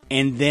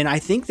 and then I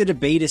think the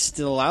debate is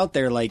still out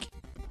there, like,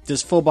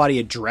 does Full Body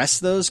address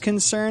those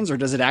concerns, or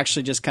does it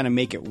actually just kind of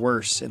make it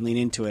worse and lean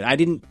into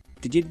it?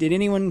 Did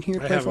anyone here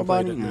play Full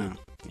Body? No.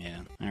 Yeah,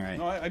 all right.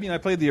 No, I mean, I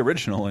played the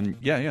original, and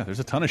yeah, there's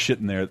a ton of shit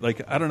in there.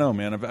 Like, I don't know,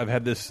 man. I've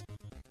had this.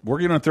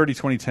 Working on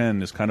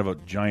 30/2010 is kind of a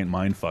giant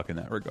mindfuck in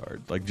that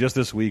regard. Like, just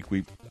this week,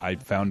 I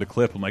found a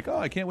clip. I'm like, oh,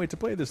 I can't wait to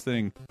play this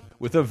thing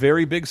with a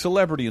very big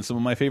celebrity and some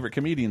of my favorite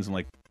comedians. I'm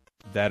like,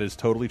 that is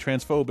totally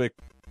transphobic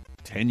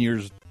 10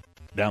 years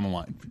down the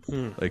line.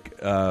 Like,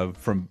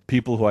 from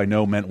people who I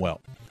know meant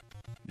well.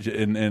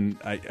 And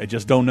I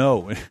just don't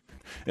know.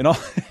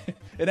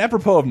 And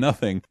apropos of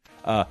nothing,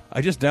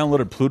 I just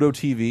downloaded Pluto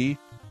TV,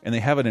 and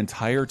they have an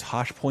entire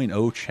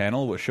Tosh.0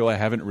 channel, a show I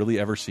haven't really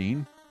ever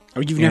seen. Oh,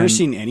 you've never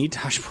seen any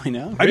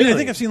Tosh.0? I mean, I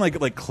think I've seen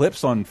like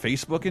clips on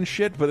Facebook and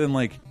shit, but then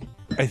like,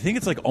 I think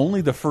it's like only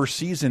the first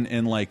season,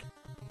 and like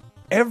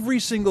every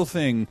single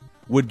thing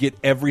would get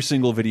every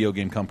single video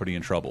game company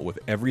in trouble with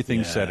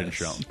everything said and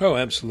shown. Oh,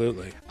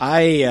 absolutely.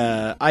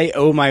 I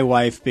owe my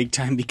wife big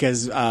time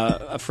because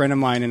a friend of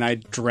mine and I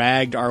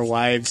dragged our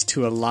wives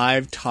to a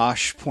live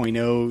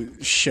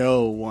Tosh.0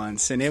 show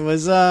once, and it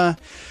was I've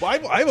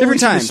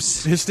different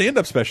times. His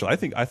stand-up special, I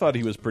thought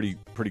he was pretty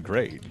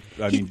great.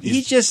 I mean,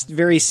 he's just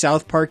very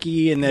South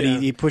Parky in that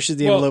he pushes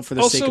the envelope for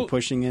the sake of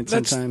pushing it.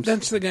 Sometimes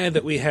that's the guy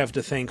that we have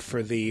to thank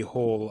for the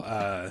whole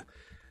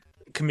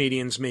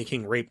comedians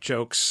making rape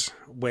jokes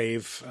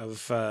wave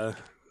of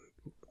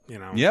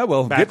yeah,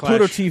 well, backlash. get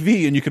Pluto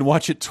TV and you can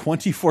watch it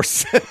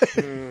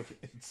 24/7.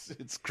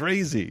 It's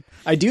crazy.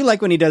 I do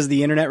like when he does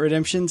the internet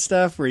redemption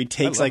stuff where he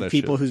takes love like that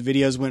people shit. whose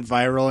videos went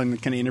viral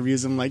and kind of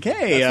interviews them like,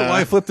 hey, That's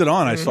why I flipped it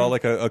on. I saw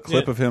like a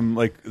clip of him,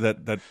 like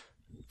that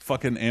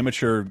fucking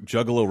amateur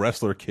juggalo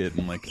wrestler kid,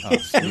 and like, oh,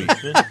 sweet.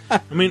 I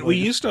mean, we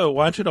used to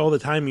watch it all the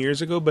time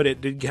years ago, but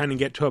it did kind of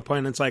get to a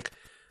point. It's like,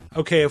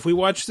 okay, if we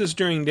watch this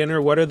during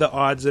dinner, what are the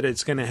odds that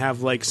it's going to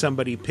have like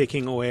somebody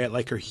picking away at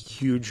like a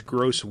huge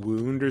gross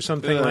wound or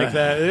something like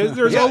that?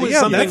 There's always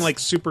something like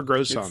super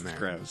gross on there.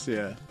 Gross,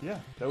 yeah.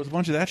 That was a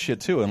bunch of that shit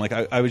too, and like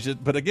I was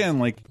just, but again,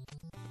 like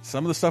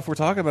some of the stuff we're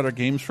talking about are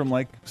games from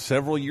like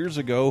several years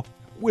ago,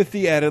 with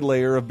the added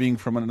layer of being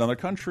from another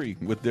country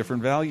with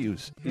different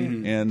values,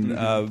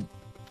 and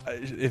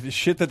if it's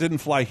shit that didn't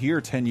fly here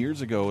 10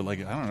 years ago,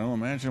 like I don't know,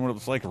 imagine what it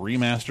was like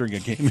remastering a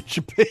game in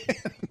Japan.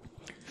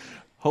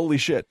 Holy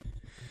shit.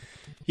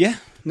 Yeah,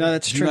 no,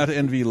 that's true. Do not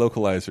envy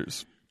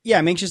localizers. Yeah,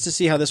 I'm anxious to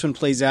see how this one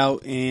plays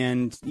out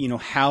and,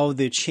 how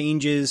the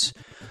changes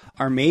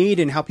are made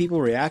and how people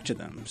react to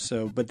them.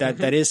 So, but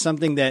that is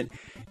something that,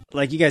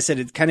 like you guys said,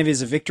 it kind of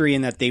is a victory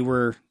in that they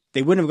were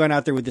they wouldn't have gone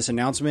out there with this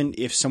announcement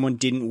if someone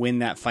didn't win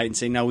that fight and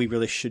say, no, we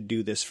really should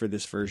do this for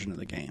this version of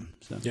the game.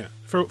 So. Yeah.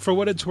 For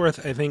what it's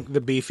worth, I think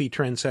the beefy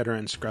trendsetter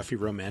and scruffy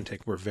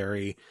romantic were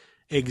very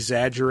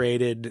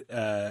exaggerated,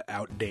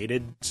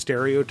 outdated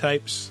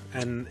stereotypes.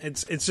 And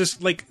it's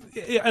just like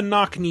a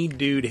knock-knee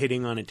dude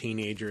hitting on a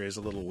teenager is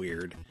a little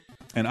weird.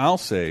 And I'll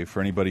say, for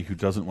anybody who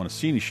doesn't want to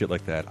see any shit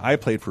like that, I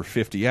played for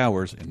 50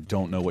 hours and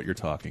don't know what you're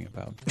talking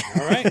about.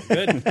 All right,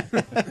 good.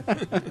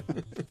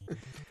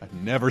 I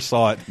never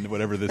saw it,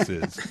 whatever this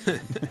is.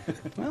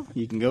 Well,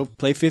 you can go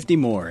play 50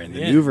 more in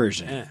the new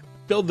version. Yeah.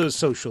 Build those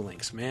social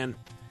links, man.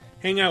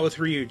 Hang out with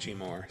Ryuji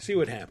more. See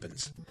what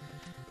happens.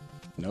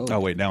 No.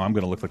 Oh, wait, now I'm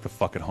going to look like the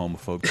fucking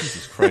homophobe.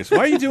 Jesus Christ. Why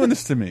are you doing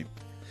this to me?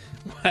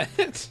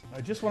 What? I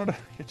just wanted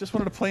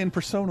to play in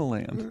Persona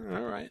Land.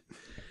 All right.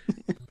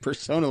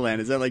 Persona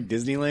Land, is that like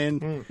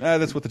Disneyland?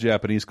 That's what the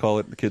Japanese call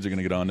it. The kids are going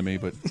to get on to me,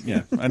 but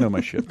yeah, I know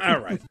my shit. All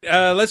right.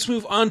 Let's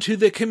move on to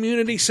the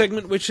community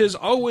segment, which as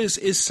always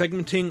is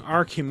segmenting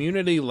our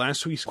community.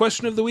 Last week's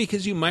question of the week,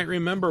 as you might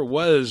remember,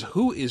 was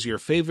who is your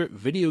favorite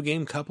video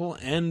game couple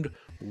and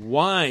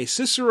why?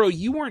 Cicero,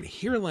 you weren't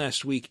here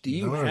last week. Do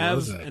you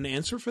have an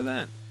answer for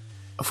that?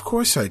 Of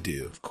course I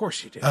do. Of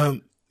course you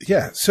do.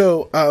 Yeah.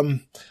 So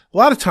a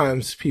lot of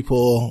times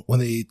people,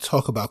 when they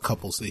talk about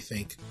couples, they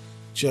think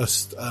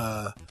just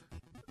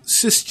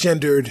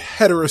cisgendered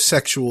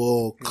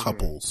heterosexual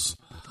couples.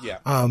 Yeah.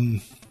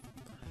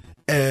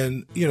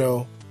 And you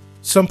know,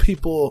 some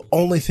people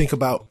only think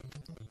about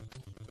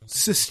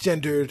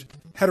cisgendered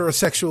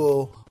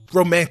heterosexual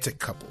romantic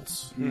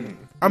couples.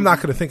 I'm not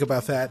going to think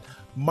about that.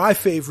 My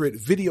favorite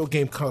video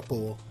game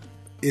couple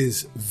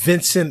is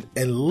Vincent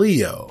and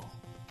Leo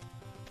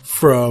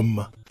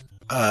from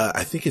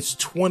I think it's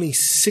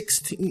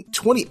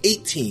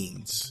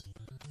 2018's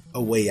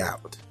A Way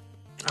Out.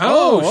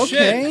 Oh,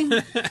 okay.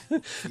 Shit.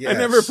 I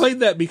never played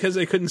that because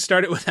I couldn't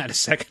start it without a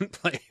second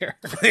player.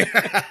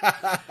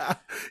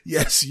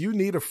 Yes, you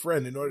need a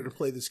friend in order to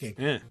play this game.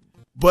 Yeah.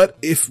 But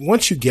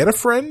once you get a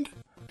friend,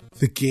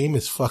 the game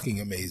is fucking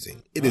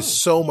amazing. It is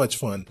so much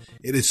fun.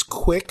 It is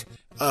quick,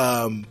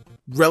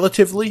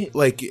 relatively.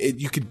 Like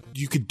you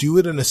could do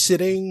it in a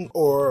sitting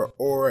or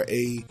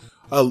a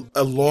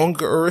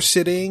longer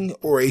sitting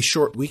or a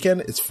short weekend.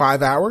 It's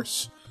 5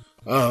 hours.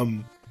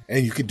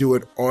 And you can do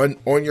it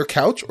on your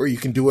couch or you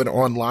can do it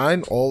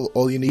online.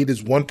 All you need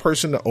is one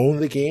person to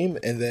own the game,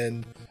 and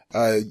then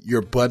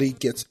your buddy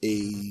gets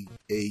a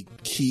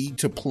key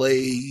to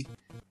play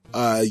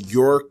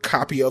your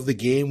copy of the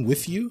game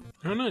with you.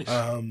 Oh, nice.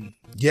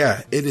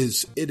 Yeah, it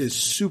is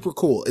super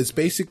cool. It's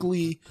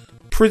basically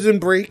Prison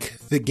Break,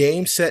 the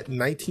game set in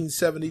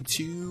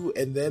 1972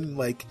 and then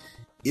like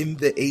in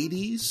the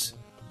 80s.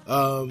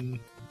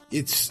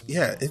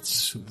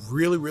 It's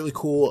really, really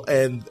cool,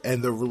 and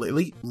the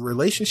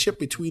relationship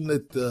between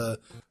the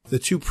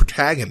two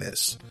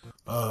protagonists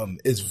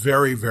is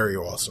very, very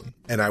awesome.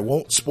 And I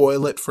won't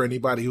spoil it for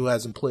anybody who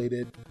hasn't played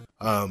it.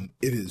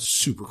 It is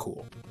super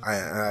cool.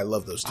 I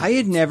love those two. I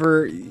had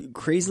never,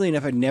 crazily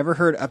enough, I'd never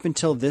heard up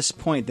until this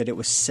point that it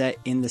was set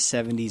in the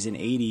 70s and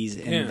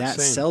 80s, and that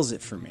same. sells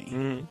it for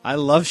me. I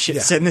love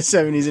shit set in the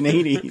 70s and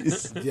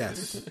 80s.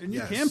 Yes. And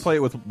you can play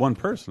it with one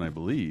person, I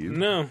believe.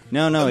 No.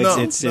 No,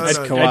 it's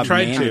co-op I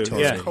tried mandatory. to.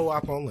 Yeah. It's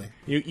co-op only.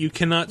 You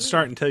cannot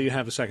start until you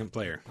have a second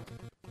player.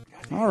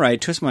 All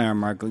right, twist my arm,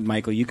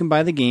 Michael. You can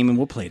buy the game and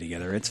we'll play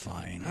together. It's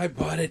fine. I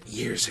bought it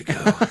years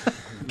ago.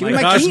 Give me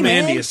my key,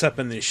 man. is up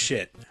in this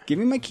shit. Give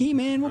me my key,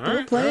 man.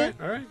 We'll play it.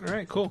 All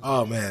right, cool.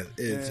 Oh man,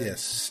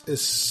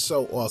 it's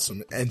so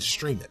awesome. And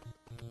stream it.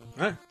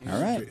 All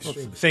right. Well,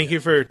 thank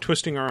you for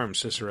twisting our arms,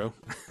 Cicero.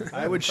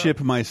 I would ship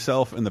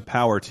myself and the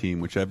Power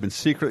Team, which I've been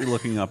secretly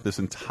looking up this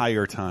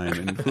entire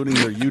time, including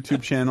their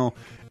YouTube channel.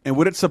 And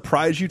would it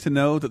surprise you to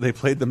know that they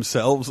played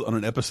themselves on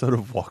an episode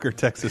of Walker,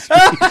 Texas? No.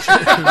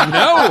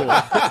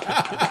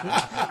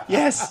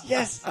 Yes.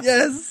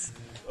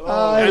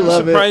 I'm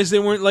surprised they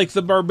weren't like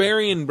the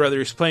Barbarian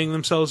Brothers playing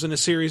themselves in a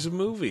series of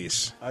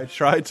movies. I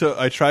tried to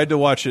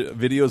watch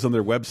videos on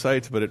their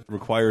website, but it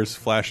requires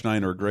Flash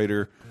 9 or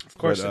greater. Of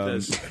course it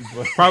does.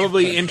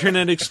 Probably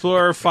Internet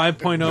Explorer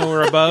 5.0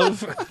 or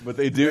above. But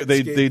they do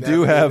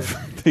have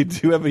a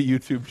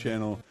YouTube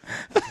channel,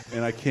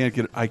 and I can't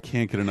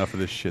get enough of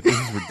this shit. This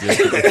is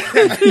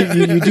ridiculous.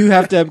 you do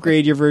have to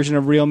upgrade your version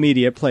of Real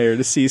Media Player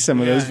to see some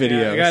of those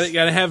videos.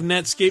 Got to have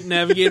Netscape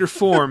Navigator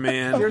 4,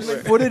 man. There's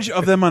footage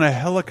of them on a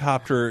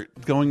helicopter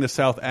going to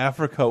South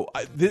Africa.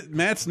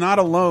 Matt's not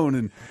alone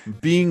in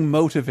being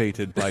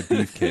motivated by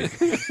Beefcake.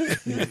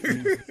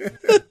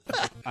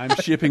 I'm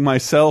shipping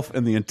myself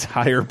and the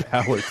entire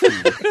Power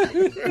Team,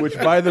 which,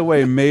 by the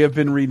way, may have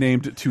been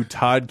renamed to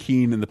Todd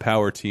Keene and the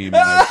Power Team. And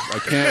I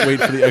can't wait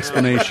for the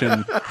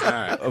explanation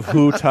of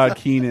who Todd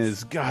Keene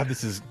is. God,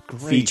 this is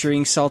great.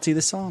 Featuring Salty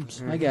the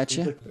Psalms. I got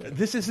you.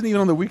 This isn't even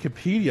on the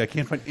Wikipedia. I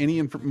can't find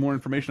any more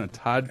information on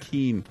Todd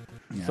Keene.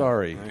 Yeah.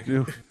 Sorry.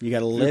 You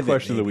got to live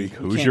question it, of the week.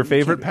 Who's your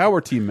favorite Power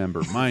Team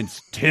member?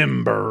 Mine's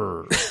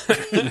Timber.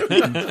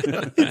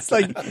 It's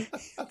like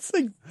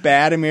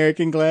bad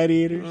American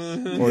Gladiators.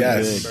 Or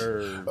yes.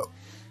 good.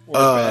 Or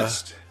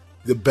best.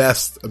 the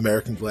best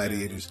American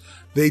Gladiators.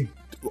 They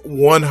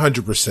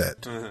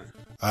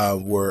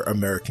 100% were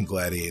American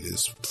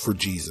Gladiators for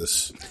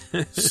Jesus.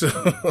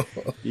 So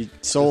you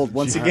sold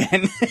once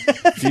again.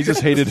 Jesus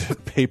hated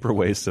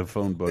paperweights of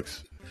phone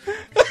books.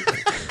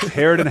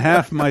 Tear it in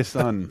half, my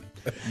son.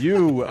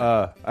 You,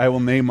 I will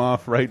name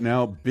off right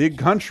now: Big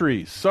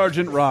Country,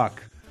 Sergeant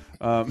Rock,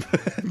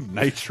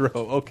 Nitro.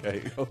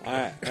 Okay. All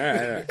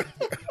right.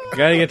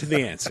 Gotta get to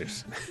the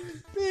answers.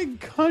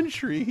 Big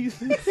Country.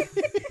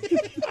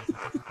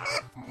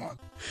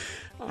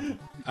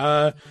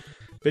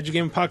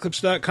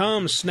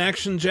 VidjagameApocalypse.com.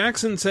 Snaction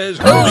Jackson says,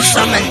 Who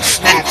summoned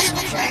Snaction?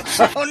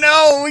 Oh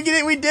no, we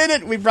did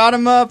it. We brought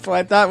him up.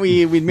 I thought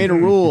we'd made a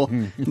rule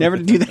never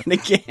to do that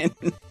again.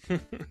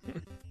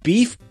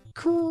 Beef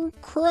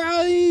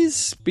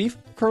Crowlaws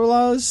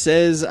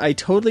says, I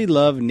totally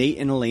love Nate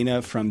and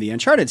Elena from the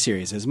Uncharted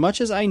series. As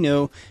much as I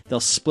know they'll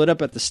split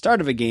up at the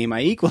start of a game, I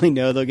equally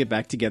know they'll get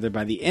back together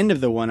by the end of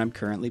the one I'm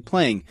currently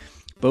playing.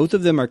 Both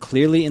of them are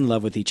clearly in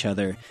love with each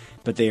other,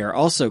 but they are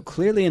also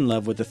clearly in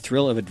love with the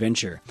thrill of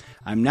adventure.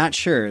 I'm not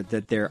sure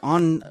that their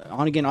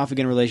on-again,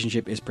 off-again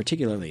relationship is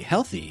particularly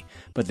healthy,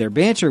 but their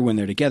banter when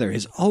they're together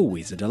is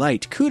always a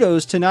delight.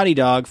 Kudos to Naughty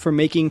Dog for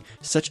making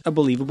such a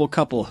believable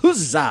couple.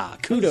 Huzzah!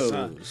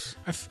 Kudos!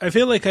 I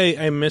feel like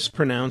I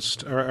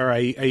mispronounced, or I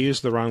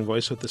used the wrong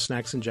voice with the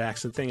Snacks and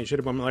Jackson thing. It should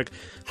have been like,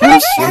 I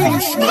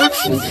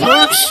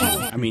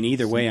mean,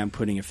 either way, I'm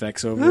putting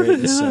effects over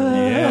it, so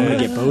I'm going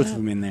to get both of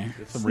them in there.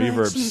 Get some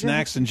reverb.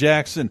 Snacks and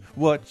Jackson,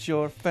 what's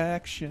your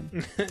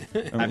faction?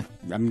 I'm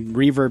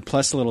reverb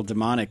plus a little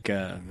demonic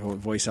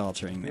voice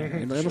altering there.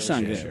 It'll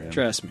sound good. Sure.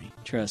 Trust me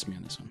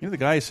on this one. You know the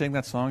guy who sang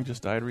that song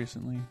just died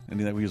recently?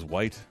 And he was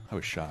white? I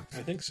was shocked.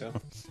 I think so.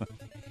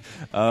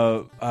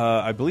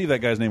 I believe that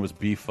guy's name was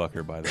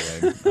Beeffucker, by the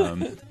way.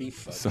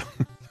 Beeffucker.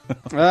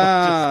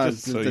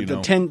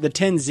 The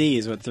 10Z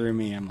is what threw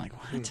me. I'm like,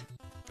 what?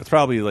 It's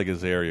probably like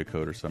his area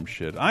code or some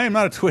shit. I am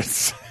not a twit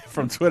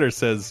from Twitter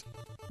says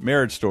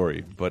Marriage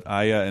Story, but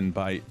Aya and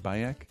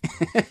Bayek?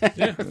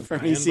 Yeah,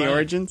 from EC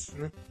Origins.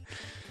 Mm-hmm.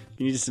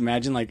 Can you just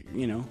imagine,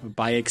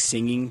 Bayek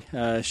singing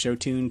a show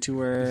tune to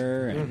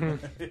her? And...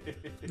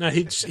 No,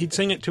 he'd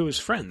sing it to his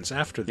friends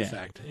after the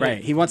fact. Yeah.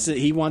 Right. He wants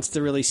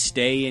to really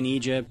stay in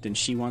Egypt, and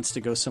she wants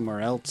to go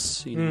somewhere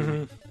else. You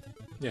know?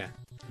 Yeah.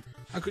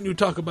 How can you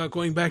talk about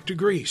going back to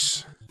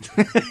Greece?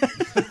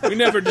 We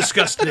never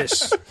discussed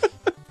this.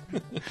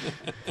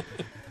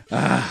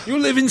 You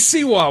live in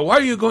Siwa. Why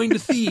are you going to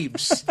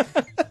Thebes?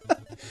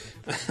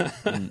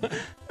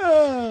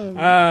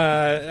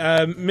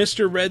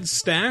 Mr. Red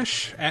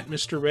Stash at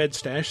Mr. Red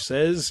Stash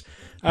says,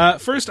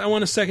 first I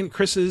want to second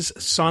Chris's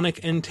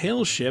Sonic and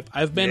Tails ship.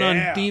 I've been on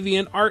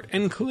DeviantArt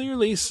and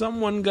clearly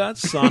someone got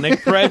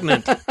Sonic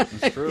pregnant.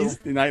 That's true.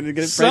 He's not going to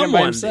get pregnant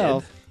by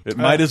himself. It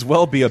might as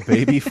well be a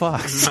baby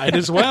fox. Might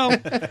as well.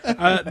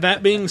 That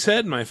being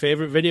said, my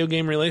favorite video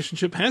game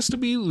relationship has to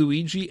be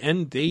Luigi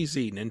and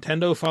Daisy.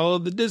 Nintendo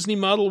followed the Disney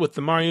model with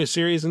the Mario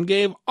series and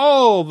gave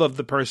all of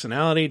the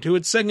personality to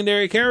its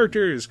secondary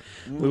characters.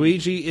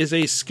 Luigi is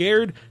a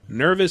scared,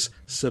 nervous,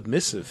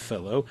 submissive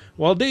fellow,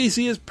 while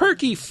Daisy is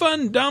perky,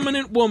 fun,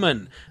 dominant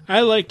woman. I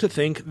like to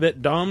think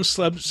that Dom's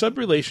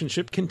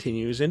sub-relationship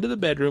continues into the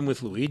bedroom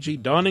with Luigi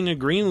donning a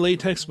green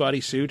latex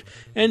bodysuit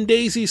and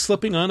Daisy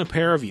slipping on a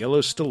pair of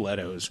yellow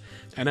stilettos.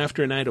 And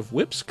after a night of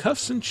whips,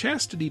 cuffs, and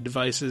chastity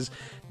devices,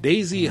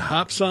 Daisy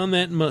hops on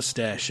that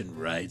mustache and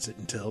rides it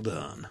until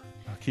dawn.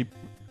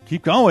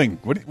 Keep going.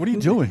 What are you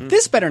doing?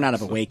 This better not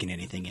have awakened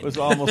anything in It was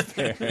almost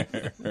there. By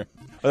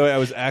the way, I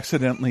was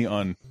accidentally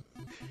on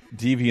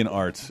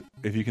DeviantArt,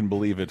 if you can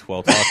believe it,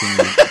 while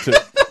talking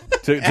to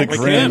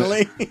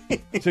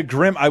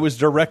Grim. I was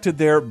directed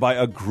there by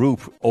a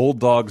group, Old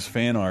Dogs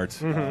Fan Art,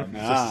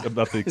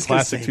 about the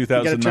classic 2009 you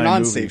gotta turn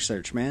on movie. Safe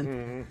Search,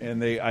 man.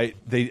 And they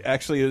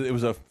actually, it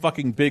was a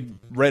fucking big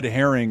red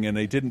herring, and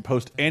they didn't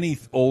post any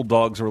Old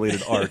Dogs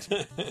related art.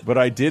 But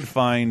I did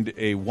find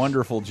a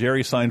wonderful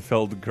Jerry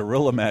Seinfeld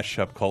gorilla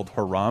mashup called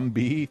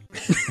Harambe.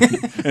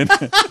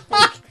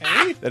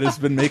 That has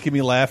been making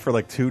me laugh for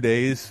like 2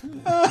 days.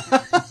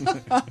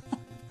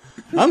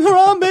 I'm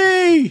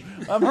Harambe!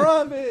 I'm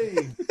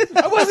Harambe!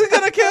 I wasn't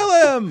gonna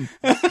kill him!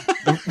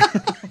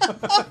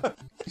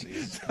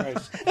 Jesus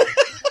Christ.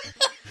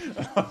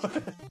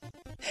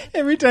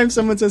 Every time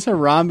someone says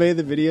Harambe,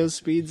 the video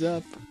speeds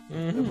up.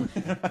 From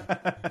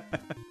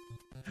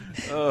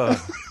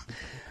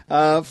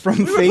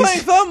we were playing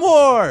Thumb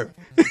War!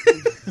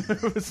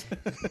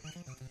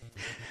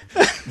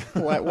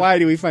 Why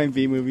do we find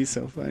B movies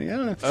so funny? I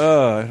don't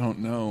know. I don't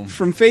know.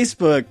 From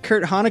Facebook,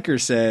 Kurt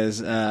Honecker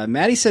says,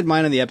 Maddie said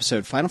mine on the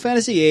episode, Final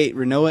Fantasy VIII,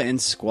 Renoa,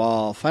 and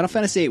Squall. Final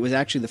Fantasy VIII was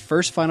actually the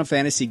first Final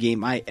Fantasy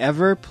game I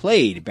ever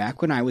played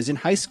back when I was in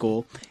high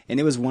school, and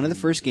it was one of the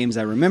first games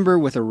I remember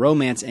with a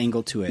romance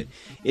angle to it.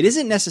 It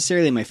isn't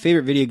necessarily my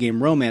favorite video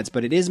game romance,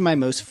 but it is my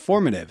most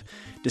formative.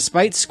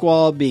 Despite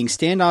Squall being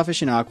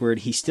standoffish and awkward,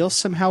 he still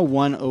somehow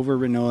won over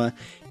Renoa,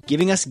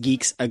 giving us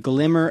geeks a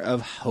glimmer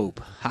of hope.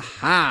 Ha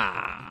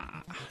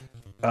ha!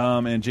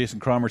 And Jason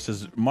Cromer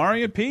says,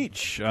 Mario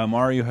Peach.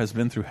 Mario has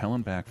been through hell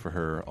and back for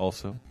her.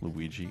 Also,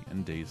 Luigi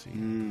and Daisy.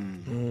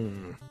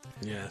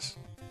 Yes.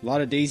 A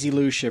lot of Daisy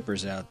Lou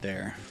shippers out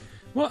there.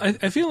 Well,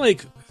 I feel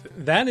like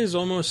that is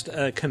almost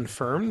a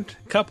confirmed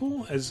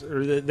couple,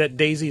 that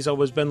Daisy's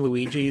always been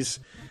Luigi's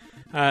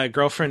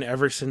girlfriend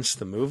ever since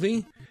the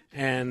movie.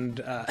 And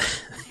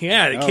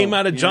it came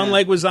out of John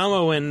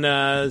Leguizamo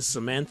and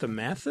Samantha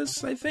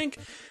Mathis, I think.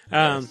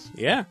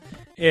 Yeah,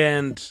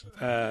 and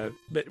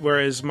but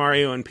whereas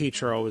Mario and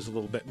Peach are always a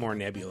little bit more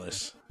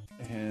nebulous.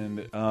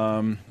 And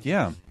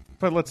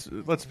but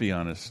let's be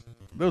honest.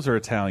 Those are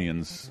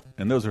Italians,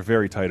 and those are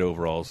very tight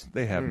overalls.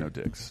 They have no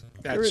dicks.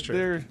 That's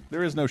true.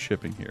 There is no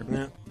shipping here.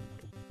 Yeah.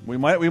 We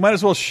might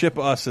as well ship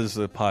us as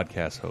a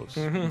podcast host.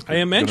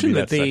 I mentioned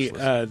that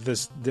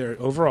their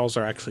overalls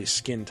are actually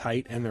skin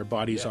tight, and their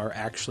bodies are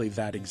actually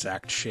that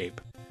exact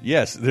shape.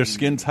 Yes, they're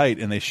skin tight,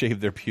 and they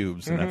shave their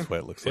pubes, and that's why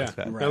it looks like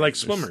that. They're like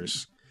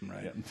swimmers.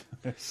 Right.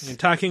 And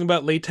talking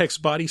about latex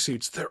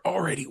bodysuits, they're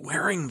already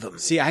wearing them.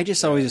 See, I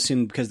just always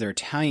assumed because they're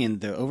Italian,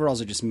 the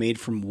overalls are just made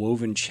from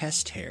woven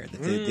chest hair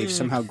that they've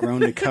somehow grown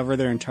to cover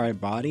their entire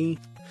body.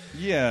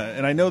 Yeah,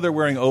 and I know they're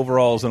wearing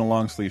overalls and a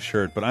long sleeve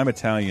shirt, but I'm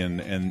Italian,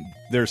 and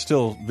there's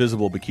still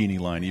visible bikini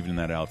line even in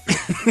that outfit.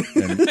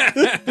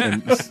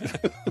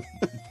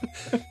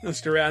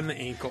 Just around the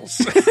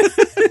ankles,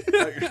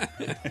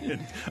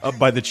 up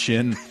by the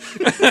chin.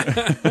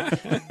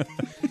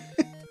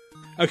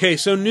 Okay,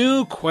 so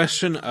new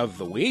question of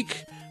the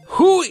week.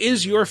 Who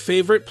is your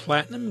favorite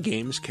Platinum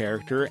Games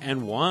character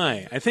and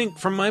why? I think,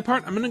 from my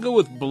part, I'm going to go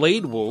with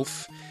Blade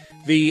Wolf,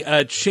 the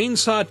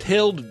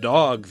chainsaw-tailed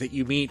dog that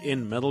you meet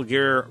in Metal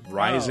Gear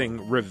Rising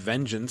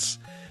Revengeance,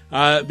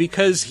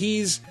 because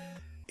he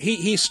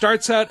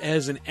starts out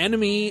as an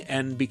enemy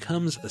and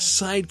becomes a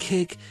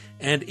sidekick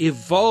and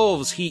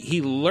evolves.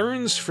 He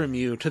learns from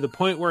you to the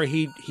point where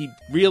he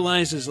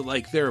realizes that,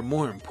 like, there are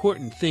more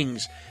important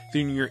things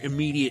than your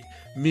immediate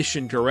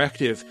mission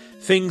directive.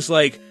 Things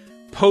like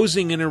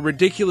posing in a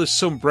ridiculous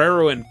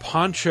sombrero and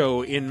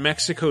poncho in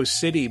Mexico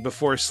City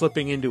before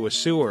slipping into a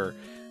sewer.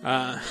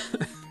 By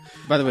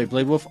the way,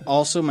 Blade Wolf,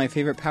 also my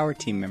favorite Power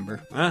Team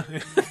member.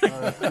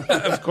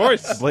 Of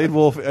course. Blade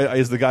Wolf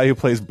is the guy who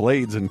plays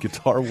Blades in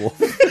Guitar Wolf.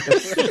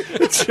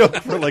 It's a joke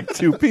for like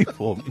two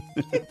people.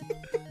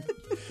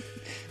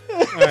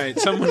 All right,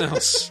 someone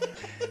else.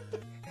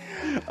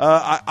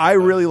 I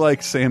really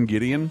like Sam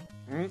Gideon.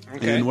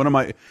 Okay. And one of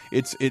my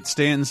it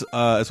stands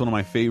as one of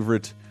my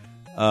favorite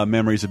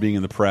memories of being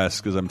in the press,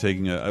 because I'm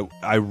taking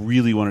I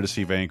really wanted to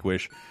see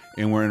Vanquish,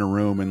 and we're in a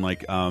room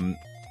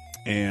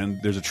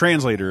and there's a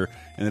translator,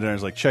 and then I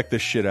was like, check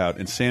this shit out,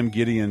 and Sam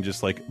Gideon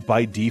just like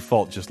by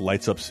default just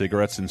lights up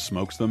cigarettes and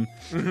smokes them,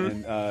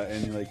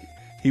 and like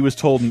he was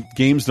told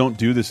games don't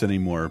do this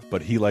anymore,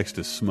 but he likes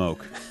to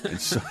smoke, and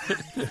so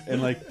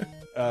and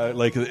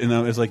and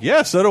I was like,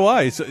 yeah, so do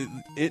I. So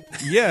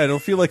it'll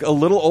feel like a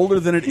little older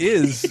than it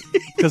is,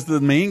 because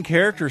the main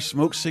character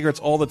smokes cigarettes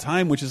all the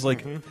time, which is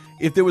like,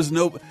 if there was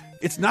no,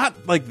 it's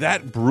not like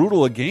that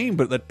brutal a game,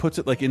 but that puts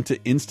it like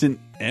into instant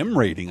M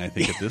rating, I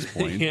think, at this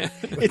point.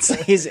 It's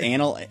his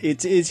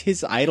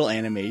his idle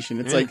animation.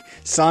 It's like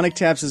Sonic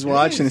taps his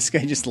watch and this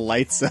guy just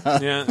lights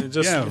up.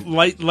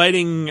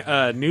 Lighting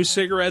new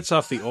cigarettes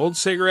off the old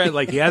cigarette.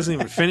 Like he hasn't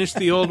even finished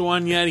the old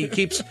one yet. He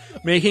keeps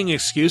making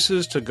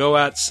excuses to go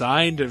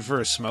outside for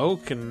a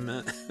smoke.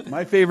 And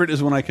my favorite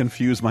is when I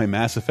confuse my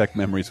Mass Effect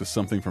memories with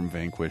something from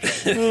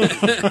Vanquish.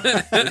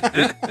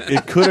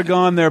 It could have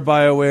gone there,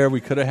 BioWare. We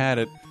could have had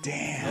it.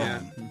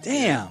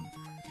 Damn.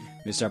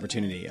 Missed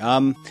opportunity.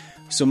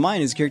 So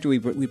mine is a character we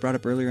brought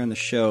up earlier on the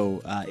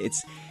show.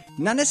 It's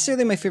not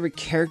necessarily my favorite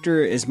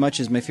character as much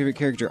as my favorite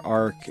character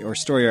arc or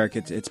story arc.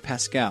 It's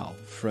Pascal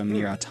from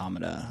Nier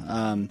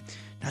Automata.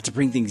 Not to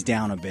bring things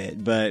down a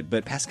bit,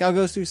 but Pascal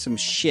goes through some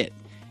shit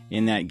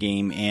in that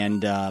game,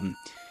 and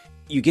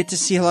you get to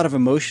see a lot of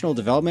emotional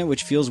development,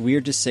 which feels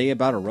weird to say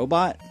about a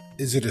robot.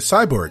 Is it a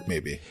cyborg,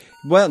 maybe?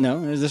 Well,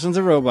 no, this one's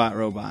a robot,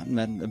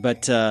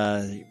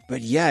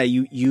 but yeah,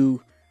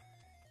 you.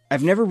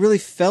 I've never really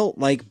felt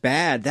like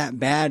that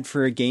bad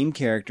for a game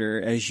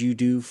character as you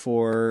do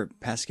for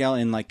Pascal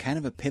in like kind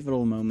of a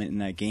pivotal moment in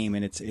that game,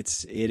 and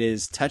it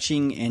is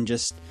touching and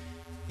just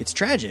it's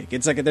tragic.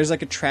 It's like there's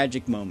like a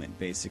tragic moment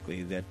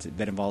basically that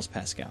involves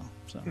Pascal.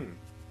 So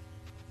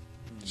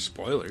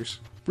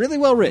spoilers. Really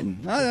well written.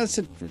 Oh, that's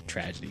a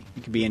tragedy.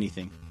 It could be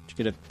anything. She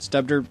could have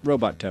stubbed her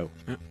robot toe.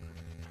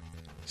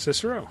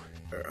 Cicero.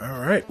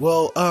 All right.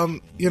 Well,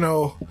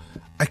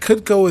 I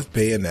could go with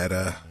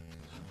Bayonetta.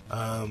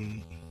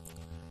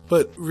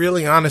 But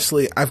really,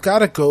 honestly, I've got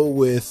to go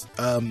with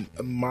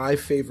my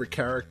favorite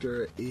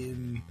character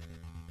in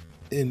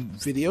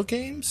video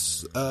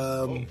games,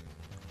 and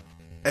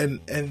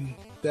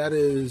that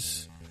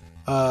is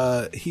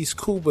he's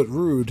cool but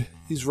rude.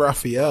 He's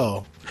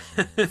Raphael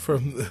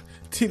from the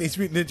Teenage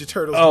Mutant Ninja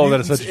Turtles. Oh, that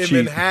is such a in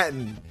cheat.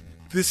 Manhattan.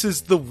 This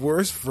is the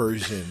worst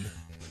version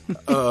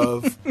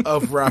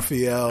of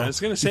Raphael. I was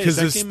going to say, because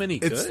is that game any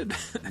good?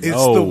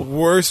 It's the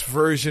worst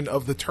version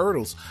of the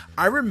Turtles.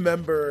 I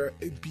remember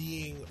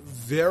being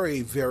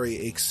very,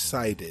 very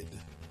excited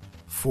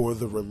for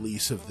the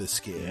release of this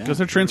game. Because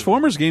the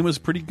Transformers game was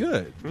pretty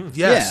good.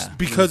 Yes,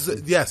 because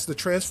the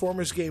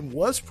Transformers game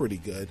was pretty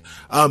good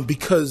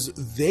because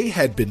they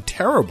had been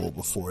terrible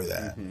before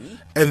that.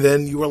 And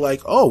then you were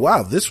like, oh,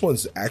 wow, this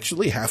one's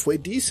actually halfway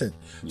decent.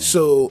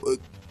 So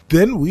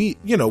then we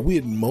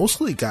had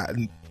mostly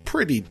gotten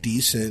pretty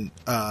decent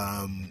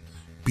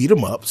beat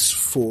 'em ups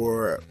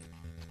for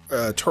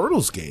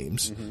Turtles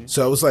games.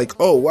 So I was like,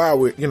 oh, wow,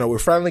 we're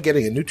finally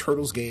getting a new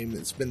Turtles game.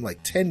 It's been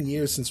like 10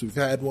 years since we've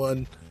had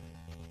one.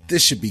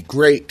 This should be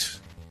great.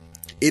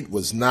 It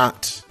was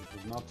not.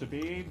 It was not to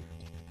be.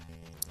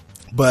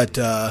 But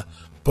I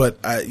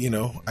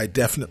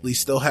definitely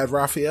still had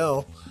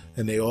Raphael,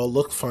 and they all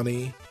look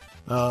funny.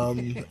 So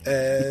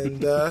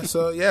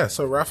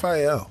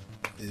Raphael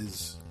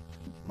is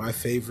my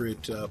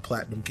favorite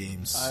Platinum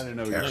Games. I didn't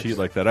know you cheat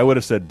like that. I would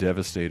have said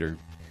Devastator.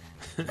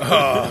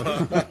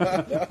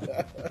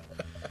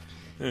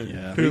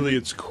 Yeah. Clearly,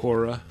 it's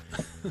Korra.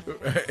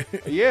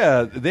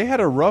 Yeah, they had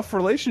a rough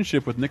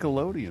relationship with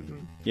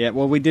Nickelodeon. Yeah,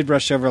 well, we did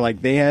rush over.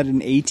 Like, they had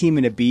an A team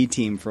and a B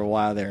team for a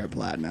while there at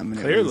Platinum.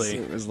 And Clearly.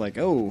 it was like,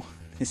 oh,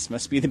 this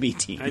must be the B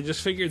team. I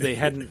just figured they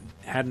hadn't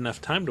had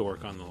enough time to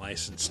work on the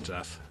licensed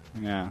stuff.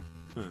 Yeah.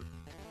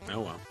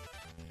 Oh well.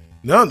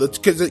 No, that's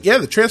because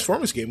the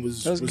Transformers game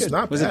was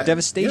not Was bad. it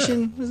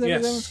Devastation? Yeah. Was that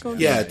what that was called?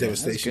 Yeah,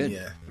 Devastation.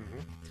 Yeah.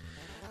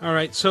 All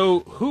right, so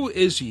who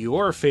is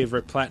your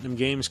favorite Platinum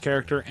Games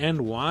character and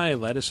why?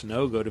 Let us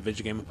know. Go to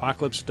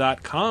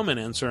VidjagameApocalypse.com and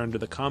answer under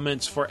the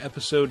comments for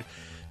episode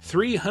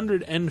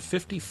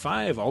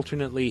 355.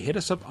 Alternately, hit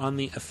us up on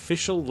the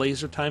official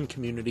LaserTime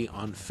community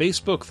on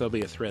Facebook. There'll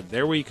be a thread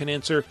there where you can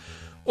answer,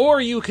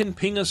 or you can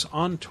ping us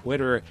on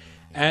Twitter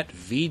at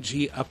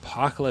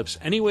VGApocalypse.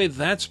 Anyway,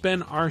 that's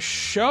been our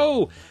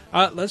show.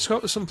 Let's go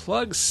with some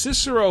plugs.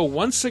 Cicero,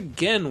 once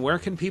again, where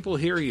can people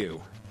hear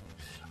you?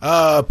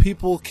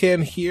 People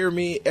can hear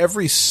me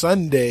every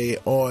Sunday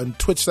on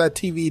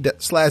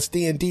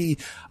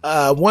twitch.tv/DND,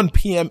 1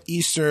 p.m.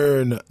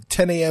 Eastern,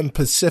 10 a.m.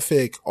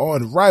 Pacific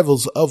on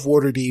Rivals of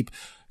Waterdeep.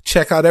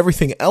 Check out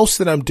everything else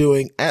that I'm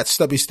doing at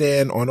Stubby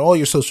Stan on all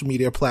your social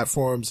media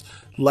platforms,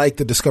 like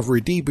the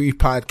Discovery Debrief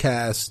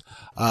podcast,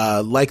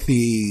 like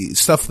the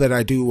stuff that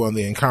I do on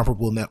the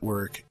Incomparable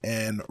Network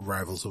and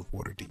Rivals of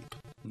Waterdeep.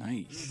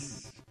 Nice.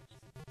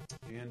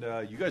 And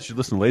you guys should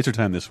listen to Laser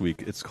Time this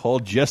week. It's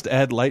called Just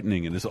Add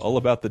Lightning, and it's all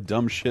about the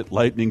dumb shit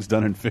Lightning's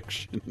done in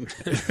fiction.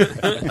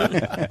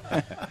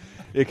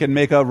 It can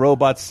make a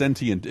robot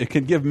sentient. It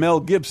can give Mel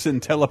Gibson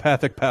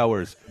telepathic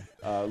powers.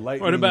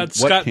 What about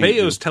Scott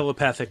Baio's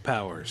telepathic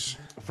powers?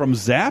 From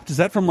Zapped? Is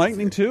that from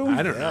Lightning too?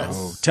 I don't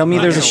know. Tell me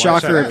there's a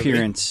Shocker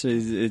appearance.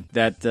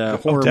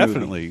 Horror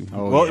definitely. movie.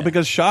 Oh, well, yeah.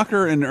 because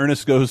Shocker and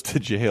Ernest Goes to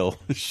Jail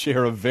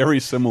share a very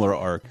similar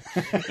arc.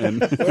 And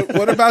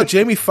what about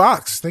Jamie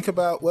Foxx? Think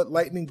about what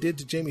Lightning did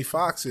to Jamie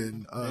Foxx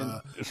in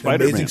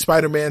Amazing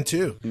Spider-Man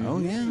 2. Oh,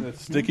 yeah.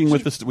 Sticking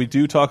with this, we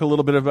do talk a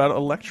little bit about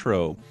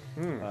Electro.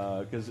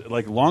 Because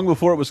long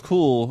before it was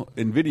cool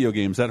in video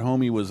games, that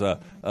homie was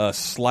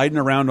sliding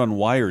around on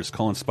wires,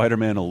 calling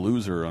Spider-Man a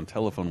loser on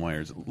telephone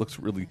wires. It looks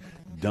really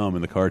dumb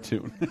in the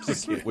cartoon. I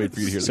can't wait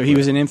for you to hear. So he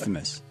was an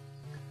Infamous.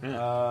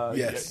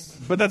 Yes,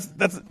 but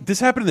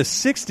this happened in the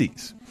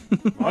 '60s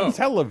on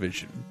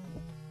television.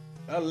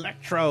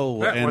 Electro.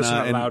 That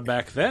wasn't allowed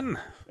back then.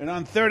 And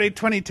on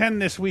 2010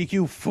 this week,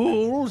 you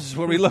fools,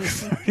 where we look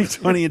 30,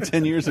 20, and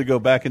 10 years ago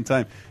back in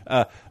time,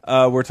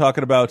 we're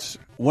talking about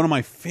one of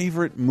my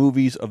favorite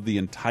movies of the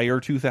entire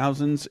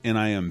 2000s, and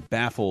I am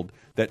baffled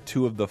that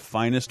two of the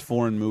finest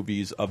foreign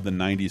movies of the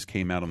 90s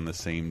came out on the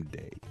same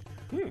day.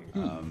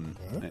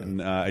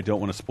 And I don't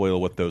want to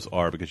spoil what those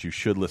are because you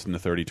should listen to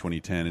 30,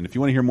 20, 10. And if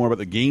you want to hear more about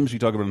the games we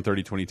talk about in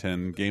 30, 20,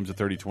 10, games of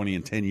 30, 20,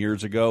 and 10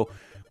 years ago,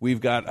 we've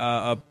got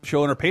a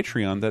show on our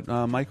Patreon that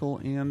Michael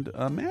and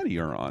Maddie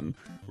are on,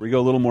 where we go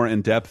a little more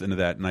in depth into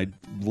that. And I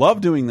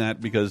love doing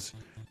that because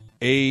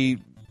the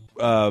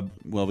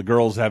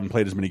girls haven't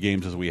played as many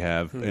games as we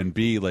have, and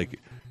B,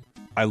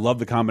 I love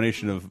the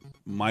combination of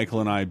Michael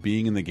and I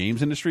being in the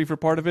games industry for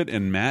part of it,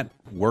 and Matt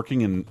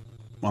working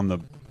on the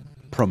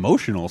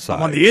promotional side.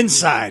 I'm on the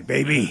inside,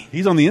 baby.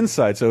 He's on the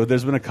inside, so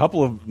there's been a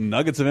couple of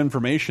nuggets of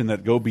information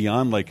that go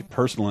beyond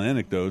personal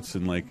anecdotes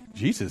and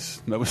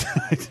Jesus, that was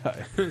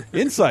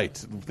insight,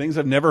 things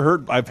I've never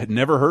heard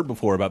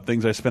before about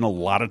things I spent a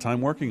lot of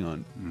time working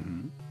on.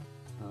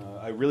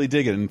 I really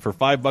dig it, and for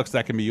 $5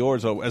 that can be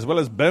yours, as well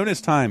as bonus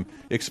time.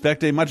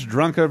 Expect a much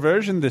drunker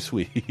version this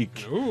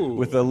week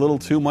with a little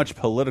too much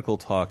political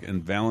talk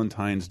and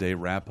Valentine's Day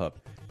wrap up.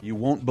 You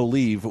won't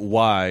believe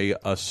why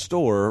a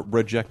store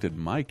rejected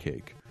my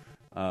cake.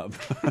 But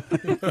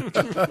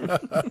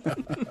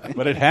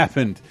it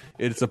happened.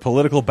 It's a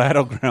political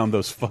battleground,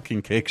 those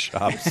fucking cake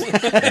shops.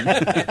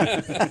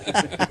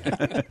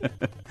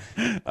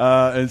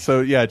 And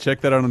so, yeah, check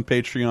that out on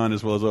Patreon,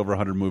 as well as over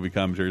 100 movie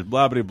commentaries.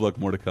 Blah, blah, blah,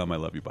 more to come. I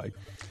love you. Bye.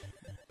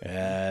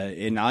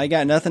 And I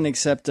got nothing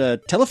except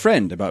tell a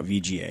friend about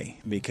VGA,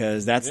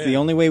 because that's the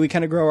only way we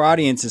kind of grow our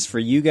audience is for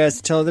you guys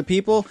to tell other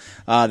people.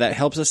 That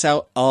helps us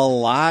out a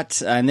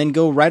lot. And then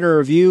go write a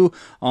review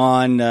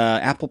on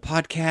Apple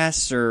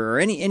Podcasts or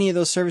any of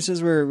those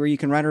services where you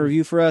can write a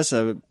review for us.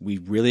 We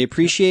really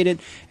appreciate it.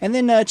 And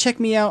then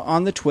check me out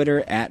on the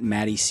Twitter at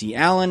Matty C.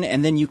 Allen.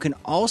 And then you can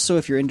also,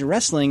 if you're into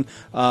wrestling,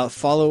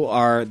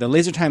 follow the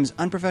Laser Times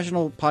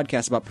unprofessional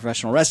podcast about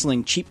professional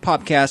wrestling, Cheap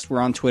Podcast.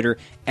 We're on Twitter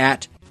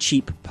at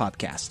Cheap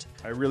Podcast.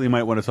 I really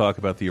might want to talk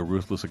about the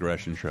Ruthless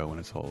Aggression show when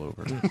it's all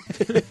over.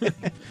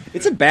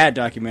 It's a bad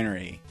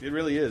documentary. It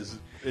really is.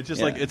 It's just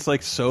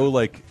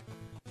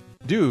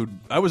dude,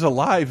 I was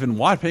alive and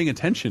paying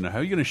attention. How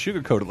are you going to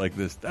sugarcoat it like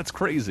this? That's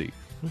crazy.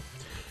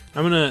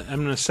 I'm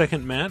gonna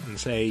second Matt and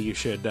say you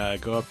should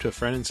go up to a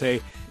friend and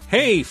say,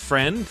 "Hey,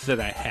 friend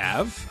that I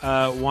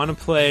have, want to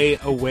play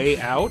A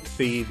Way Out,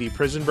 the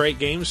Prison Break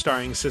game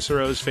starring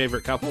Cicero's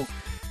favorite couple?"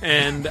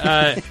 And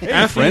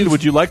hey, friend,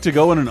 would you like to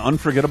go on an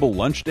unforgettable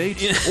lunch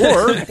date?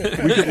 Or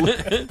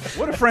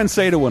what do friends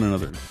say to one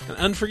another? An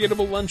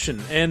unforgettable luncheon.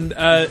 And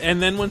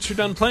then once you're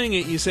done playing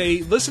it, you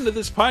say, listen to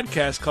this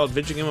podcast called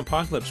Video Game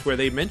Apocalypse, where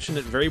they mention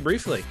it very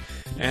briefly.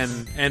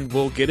 And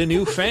we'll get a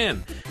new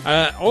fan.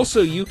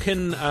 Also, you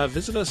can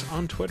visit us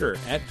on Twitter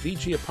at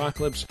VG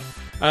Apocalypse.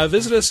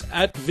 Visit us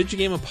at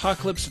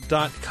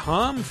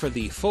VidjagameApocalypse.com for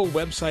the full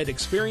website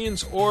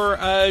experience, or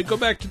go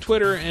back to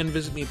Twitter and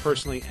visit me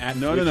personally at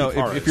No.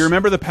 If you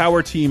remember the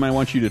power team, I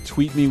want you to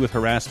tweet me with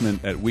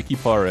harassment at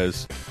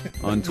WikiPares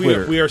on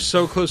Twitter. We are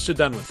so close to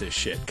done with this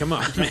shit. Come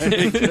on, man.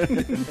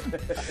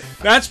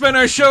 That's been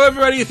our show,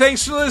 everybody.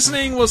 Thanks for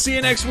listening. We'll see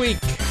you next week.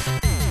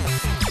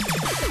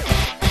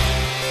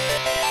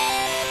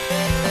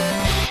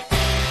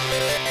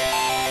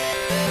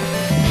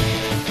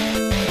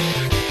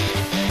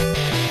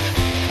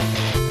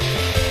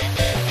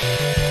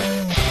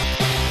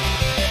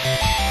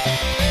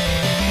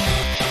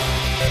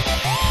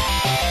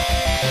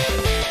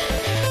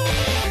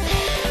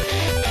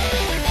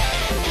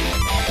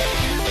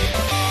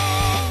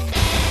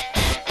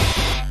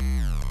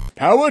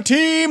 Power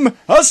Team,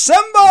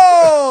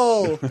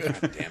 assemble!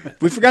 Damn it.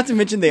 We forgot to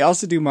mention they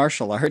also do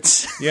martial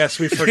arts. Yes,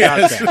 we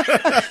forgot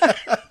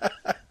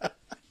that.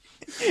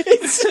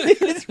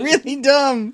 It's really dumb.